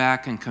go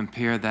back and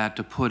compare that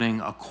to putting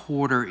a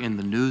quarter in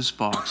the news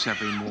box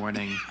every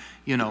morning,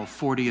 you know,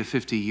 40 or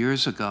 50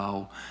 years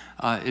ago,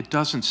 it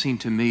doesn't seem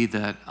to me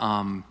that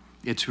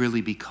it's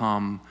really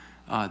become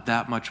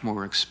that much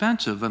more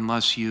expensive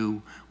unless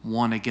you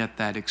want to get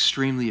that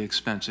extremely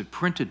expensive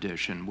print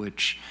edition,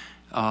 which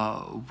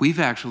we've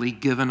actually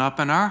given up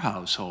in our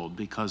household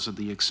because of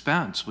the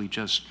expense. We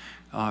just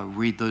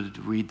read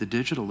the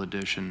digital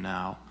edition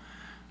now.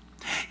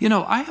 You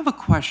know, I have a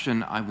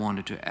question I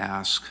wanted to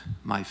ask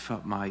my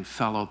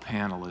fellow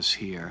panelists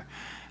here.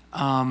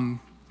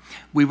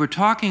 We were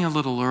talking a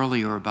little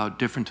earlier about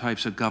different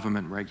types of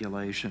government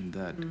regulation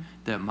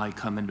that might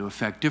come into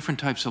effect, different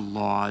types of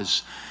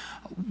laws.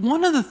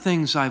 One of the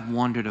things I've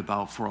wondered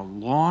about for a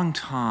long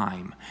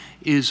time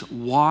is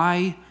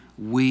why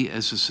we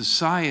as a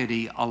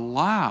society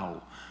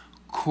allow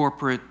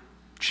corporate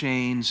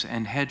chains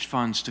and hedge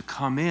funds to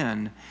come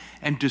in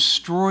and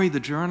destroy the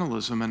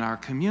journalism in our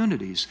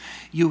communities.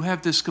 You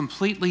have this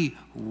completely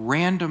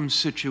random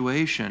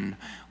situation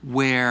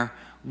where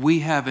we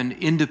have an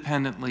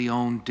independently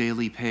owned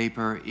daily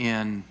paper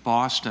in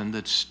Boston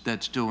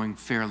that's doing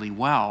fairly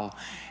well,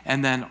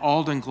 and then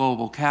Alden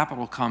Global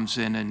Capital comes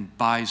in and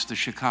buys the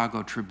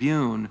Chicago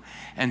Tribune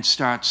and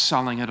starts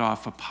selling it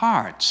off for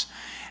parts.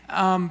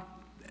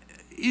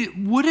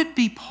 Would it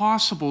be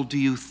possible, do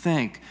you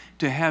think,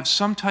 to have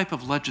some type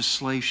of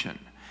legislation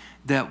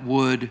that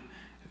would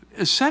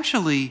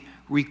essentially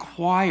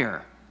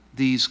require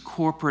these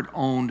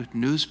corporate-owned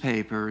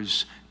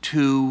newspapers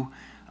to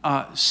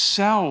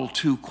sell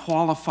to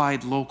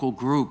qualified local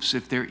groups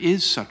if there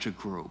is such a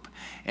group,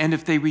 and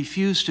if they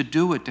refuse to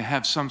do it, to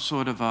have some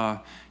sort of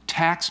a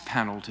tax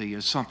penalty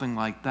or something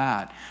like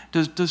that?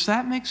 Does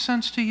that make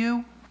sense to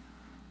you?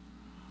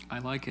 I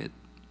like it.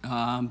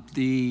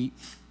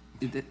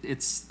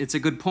 It's a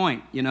good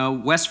point. You know,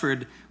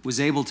 Westford was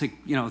able to,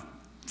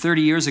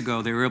 30 years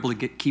ago, they were able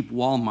to keep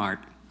Walmart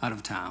out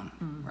of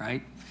town,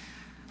 right?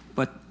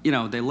 But,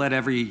 they let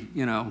every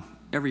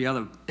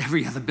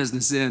other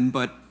business in,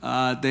 but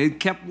they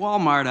kept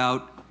Walmart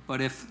out. But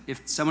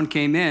if someone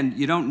came in,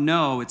 you don't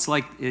know. It's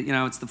like,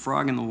 it's the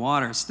frog in the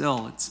water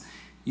still.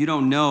 You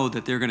don't know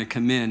that they're going to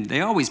come in.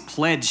 They always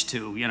pledge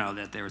to,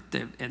 that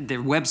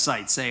their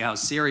websites say how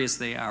serious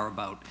they are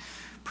about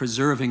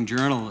preserving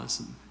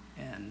journalism.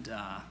 And,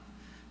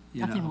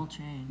 Nothing will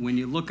change. When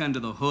you look under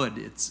the hood,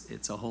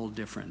 it's a whole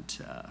different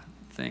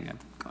thing.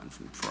 I've gone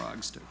from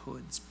frogs to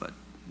hoods, but,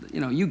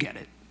 you get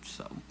it.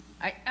 So,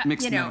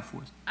 mixed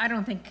metaphors. I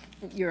don't think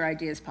your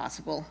idea is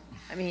possible.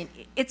 I mean,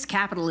 it's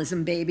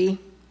capitalism, baby.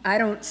 I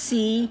don't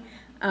see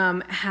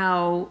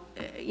how,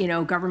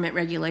 government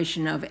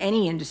regulation of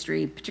any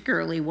industry,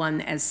 particularly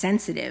one as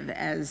sensitive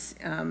as,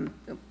 I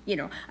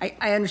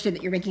understand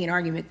that you're making an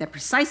argument that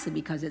precisely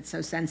because it's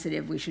so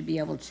sensitive, we should be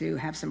able to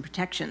have some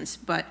protections,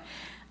 but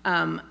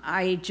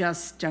I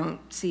just don't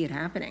see it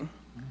happening.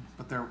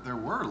 But there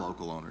were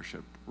local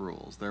ownership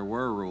rules. There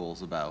were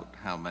rules about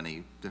how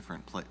many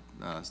different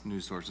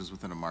news sources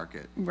within a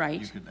market.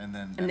 Right. You could,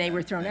 and they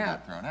were thrown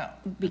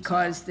out.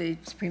 Because the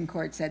Supreme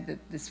Court said that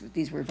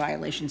these were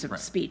violations of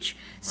speech.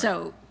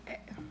 Right.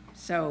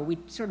 So we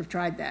sort of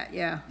tried that,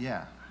 yeah.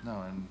 Yeah,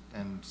 no,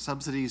 and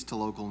subsidies to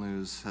local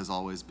news has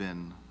always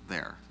been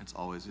there.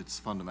 It's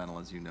fundamental,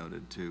 as you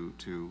noted,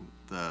 to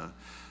the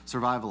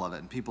survival of it.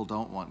 And people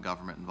don't want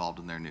government involved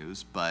in their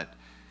news, but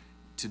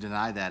to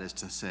deny that is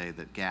to say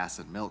that gas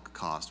and milk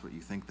cost what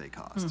you think they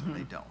cost, and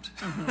they don't.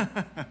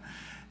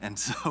 And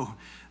so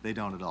they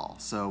don't at all.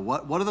 So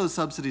what do those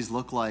subsidies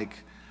look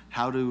like?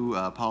 How do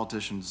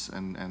politicians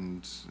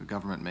and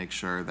government make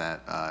sure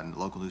that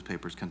local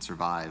newspapers can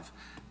survive?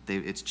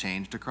 It's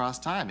changed across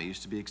time. It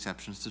used to be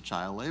exceptions to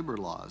child labor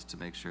laws to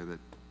make sure that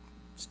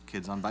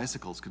kids on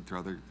bicycles could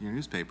throw your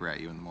newspaper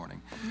at you in the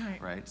morning,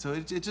 right? So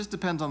it just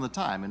depends on the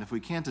time, and if we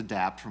can't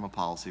adapt from a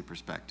policy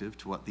perspective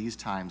to what these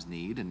times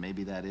need, and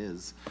maybe that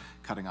is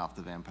cutting off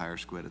the vampire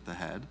squid at the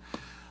head,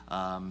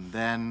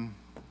 then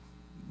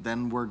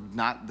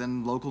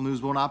local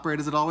news won't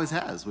operate as it always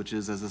has, which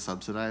is as a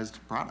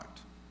subsidized product.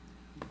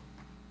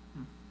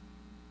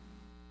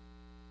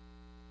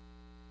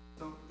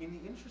 So in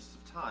the interest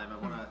of time, I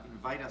want to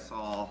invite us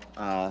all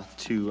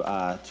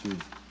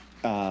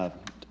to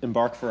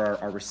embark for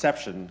our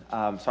reception.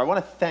 So I want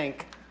to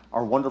thank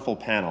our wonderful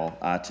panel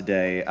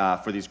today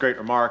for these great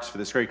remarks, for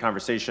this great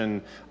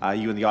conversation,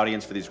 you in the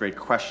audience for these great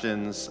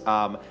questions.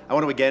 I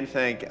want to again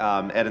thank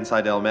Ed and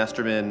Seidel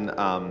Masterman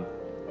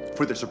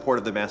for their support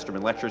of the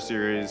Masterman Lecture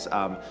Series.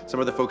 Some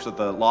of the folks at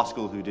the law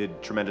school who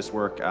did tremendous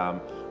work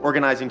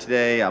organizing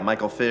today,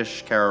 Michael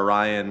Fish, Kara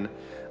Ryan,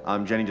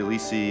 Jenny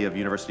DeLisi of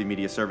University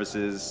Media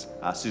Services,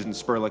 Susan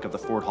Spurlick of the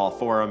Ford Hall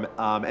Forum,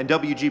 and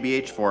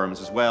WGBH Forums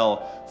as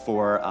well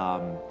for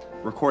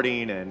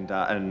recording and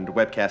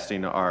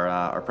webcasting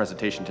our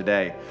presentation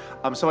today.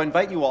 So I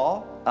invite you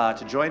all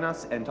to join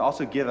us and to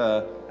also give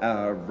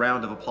a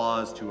round of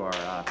applause to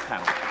our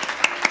panel.